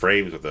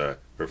frames with the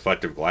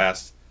reflective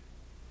glass.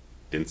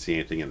 Didn't see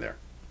anything in there.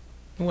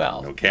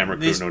 Well, no camera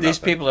crew, these nothing.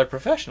 people are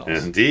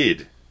professionals.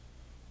 Indeed.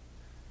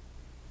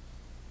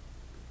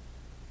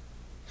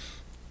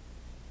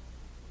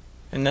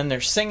 And then they're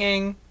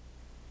singing,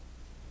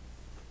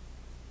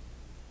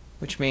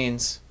 which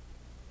means,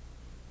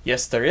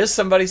 yes, there is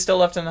somebody still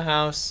left in the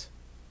house.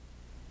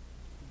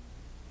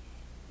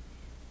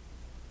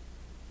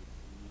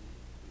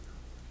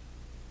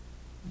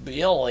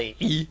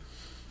 Billy.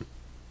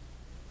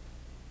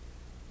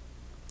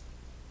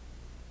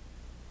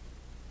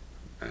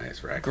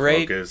 Nice rack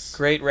Great, focus.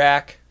 great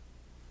rack.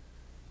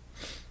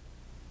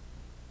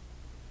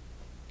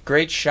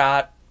 Great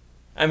shot.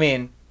 I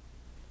mean,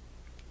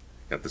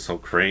 got this whole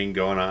crane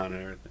going on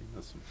and everything.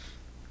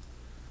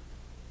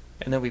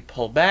 And then we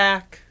pull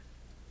back.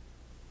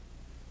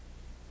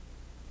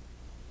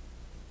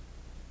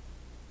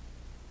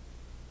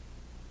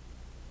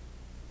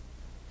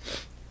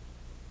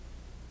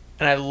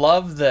 And I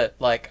love that,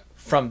 like,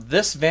 from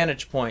this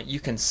vantage point, you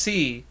can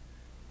see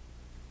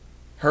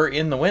her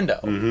in the window.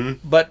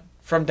 Mm-hmm. But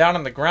from down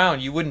on the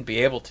ground, you wouldn't be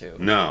able to.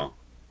 No.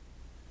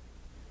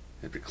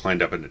 You'd be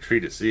climbed up in a tree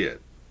to see it.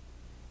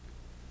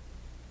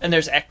 And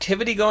there's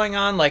activity going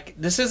on. Like,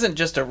 this isn't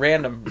just a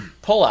random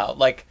pullout.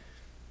 Like,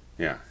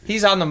 yeah,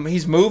 he's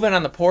moving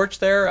on the porch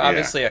there.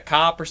 Obviously, a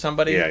cop or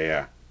somebody. Yeah,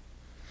 yeah.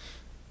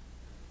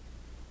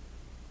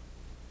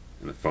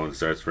 And the phone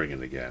starts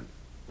ringing again.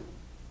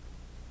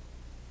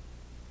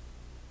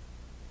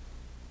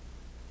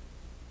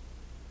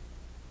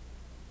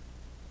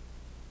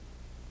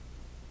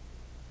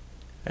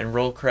 And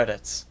roll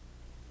credits.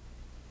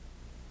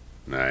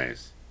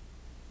 Nice.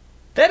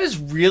 That is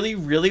really,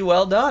 really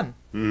well done.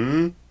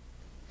 Mm-hmm.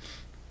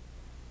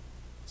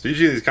 So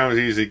usually these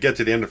comedies usually get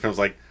to the end of films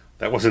like,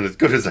 that wasn't as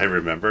good as I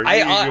remember.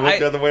 You went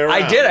the other way around.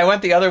 I did. I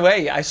went the other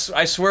way. I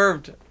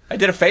swerved. I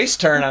did a face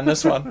turn on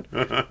this one.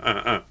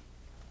 I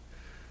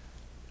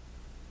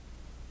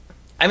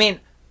mean,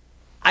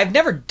 I've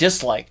never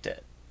disliked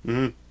it.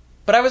 Mm-hmm.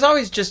 But I was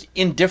always just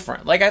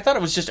indifferent. Like, I thought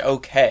it was just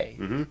okay.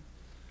 Mm-hmm.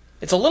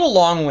 It's a little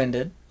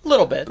long-winded. A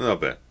little bit. A little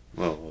bit.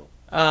 Well.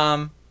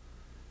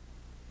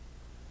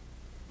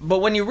 But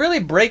when you really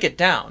break it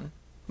down,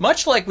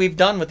 much like we've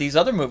done with these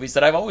other movies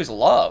that I've always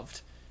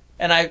loved,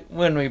 and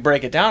when we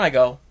break it down, I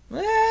go,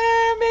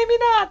 maybe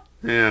not.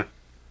 Yeah.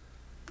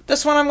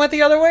 This one I went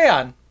the other way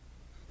on.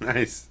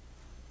 Nice.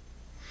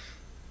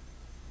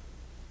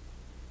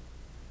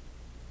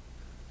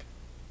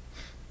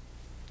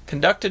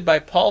 Conducted by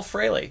Paul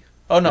Fraley.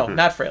 Oh, no,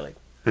 not Fraley.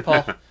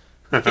 Paul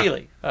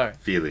Feely. All right.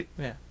 Feely.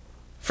 Yeah.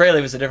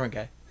 Fraley was a different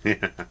guy.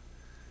 Yeah.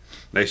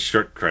 Nice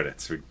short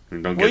credits. We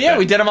don't get well, yeah, that.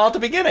 we did them all at the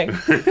beginning.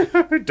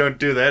 We don't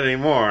do that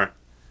anymore.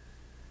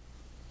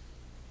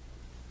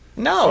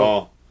 No. It's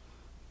all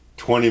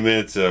 20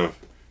 minutes of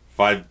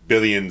 5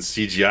 billion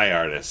CGI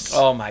artists.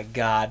 Oh, my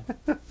God.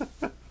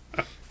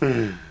 I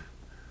don't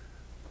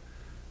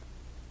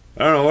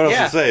know what else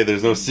to say.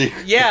 There's no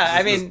secret. Yeah,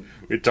 I mean...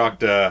 We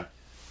talked as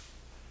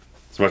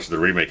much of the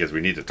remake as we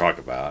need to talk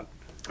about.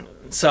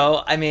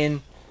 So, I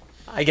mean...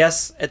 I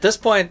guess at this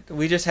point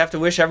we just have to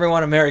wish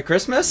everyone a Merry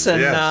Christmas,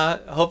 and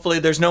hopefully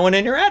there's no one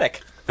in your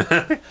attic.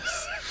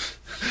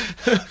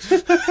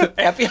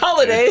 Happy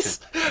holidays!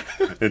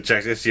 And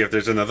check to see if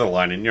there's another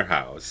line in your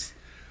house.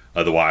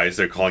 Otherwise,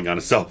 they're calling on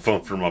a cell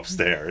phone from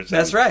upstairs.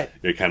 That's right.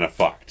 You're kind of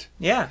fucked.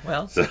 Yeah,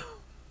 well. So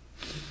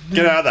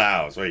get out of the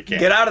house where you can.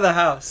 Get out of the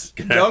house.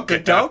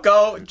 Don't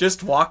go.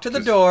 Just walk to the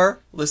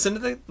door.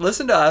 Listen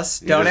to us.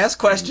 Don't ask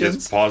questions.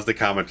 Just pause the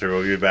commentary.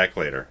 We'll be back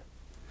later.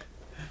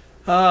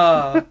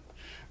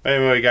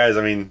 Anyway, guys,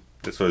 I mean,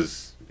 this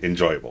was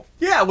enjoyable.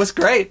 Yeah, it was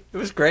great. It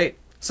was great.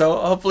 So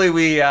hopefully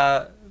we,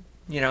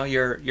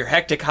 your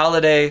hectic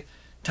holiday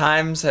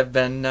times have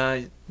been,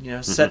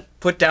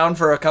 put down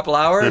for a couple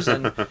hours,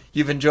 and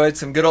you've enjoyed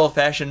some good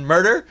old-fashioned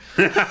murder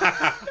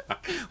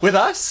with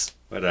us.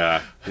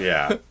 But,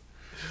 yeah.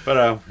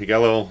 But we got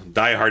a little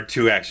Die Hard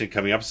 2 action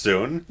coming up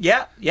soon.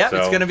 Yeah, So-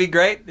 it's going to be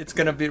great. It's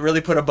going to be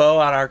really put a bow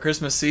on our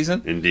Christmas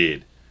season.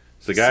 Indeed.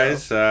 So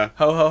guys, Ho,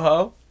 ho, ho.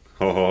 ho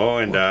ho ho,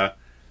 and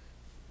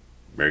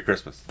Merry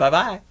Christmas.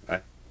 Bye-bye.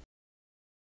 Bye.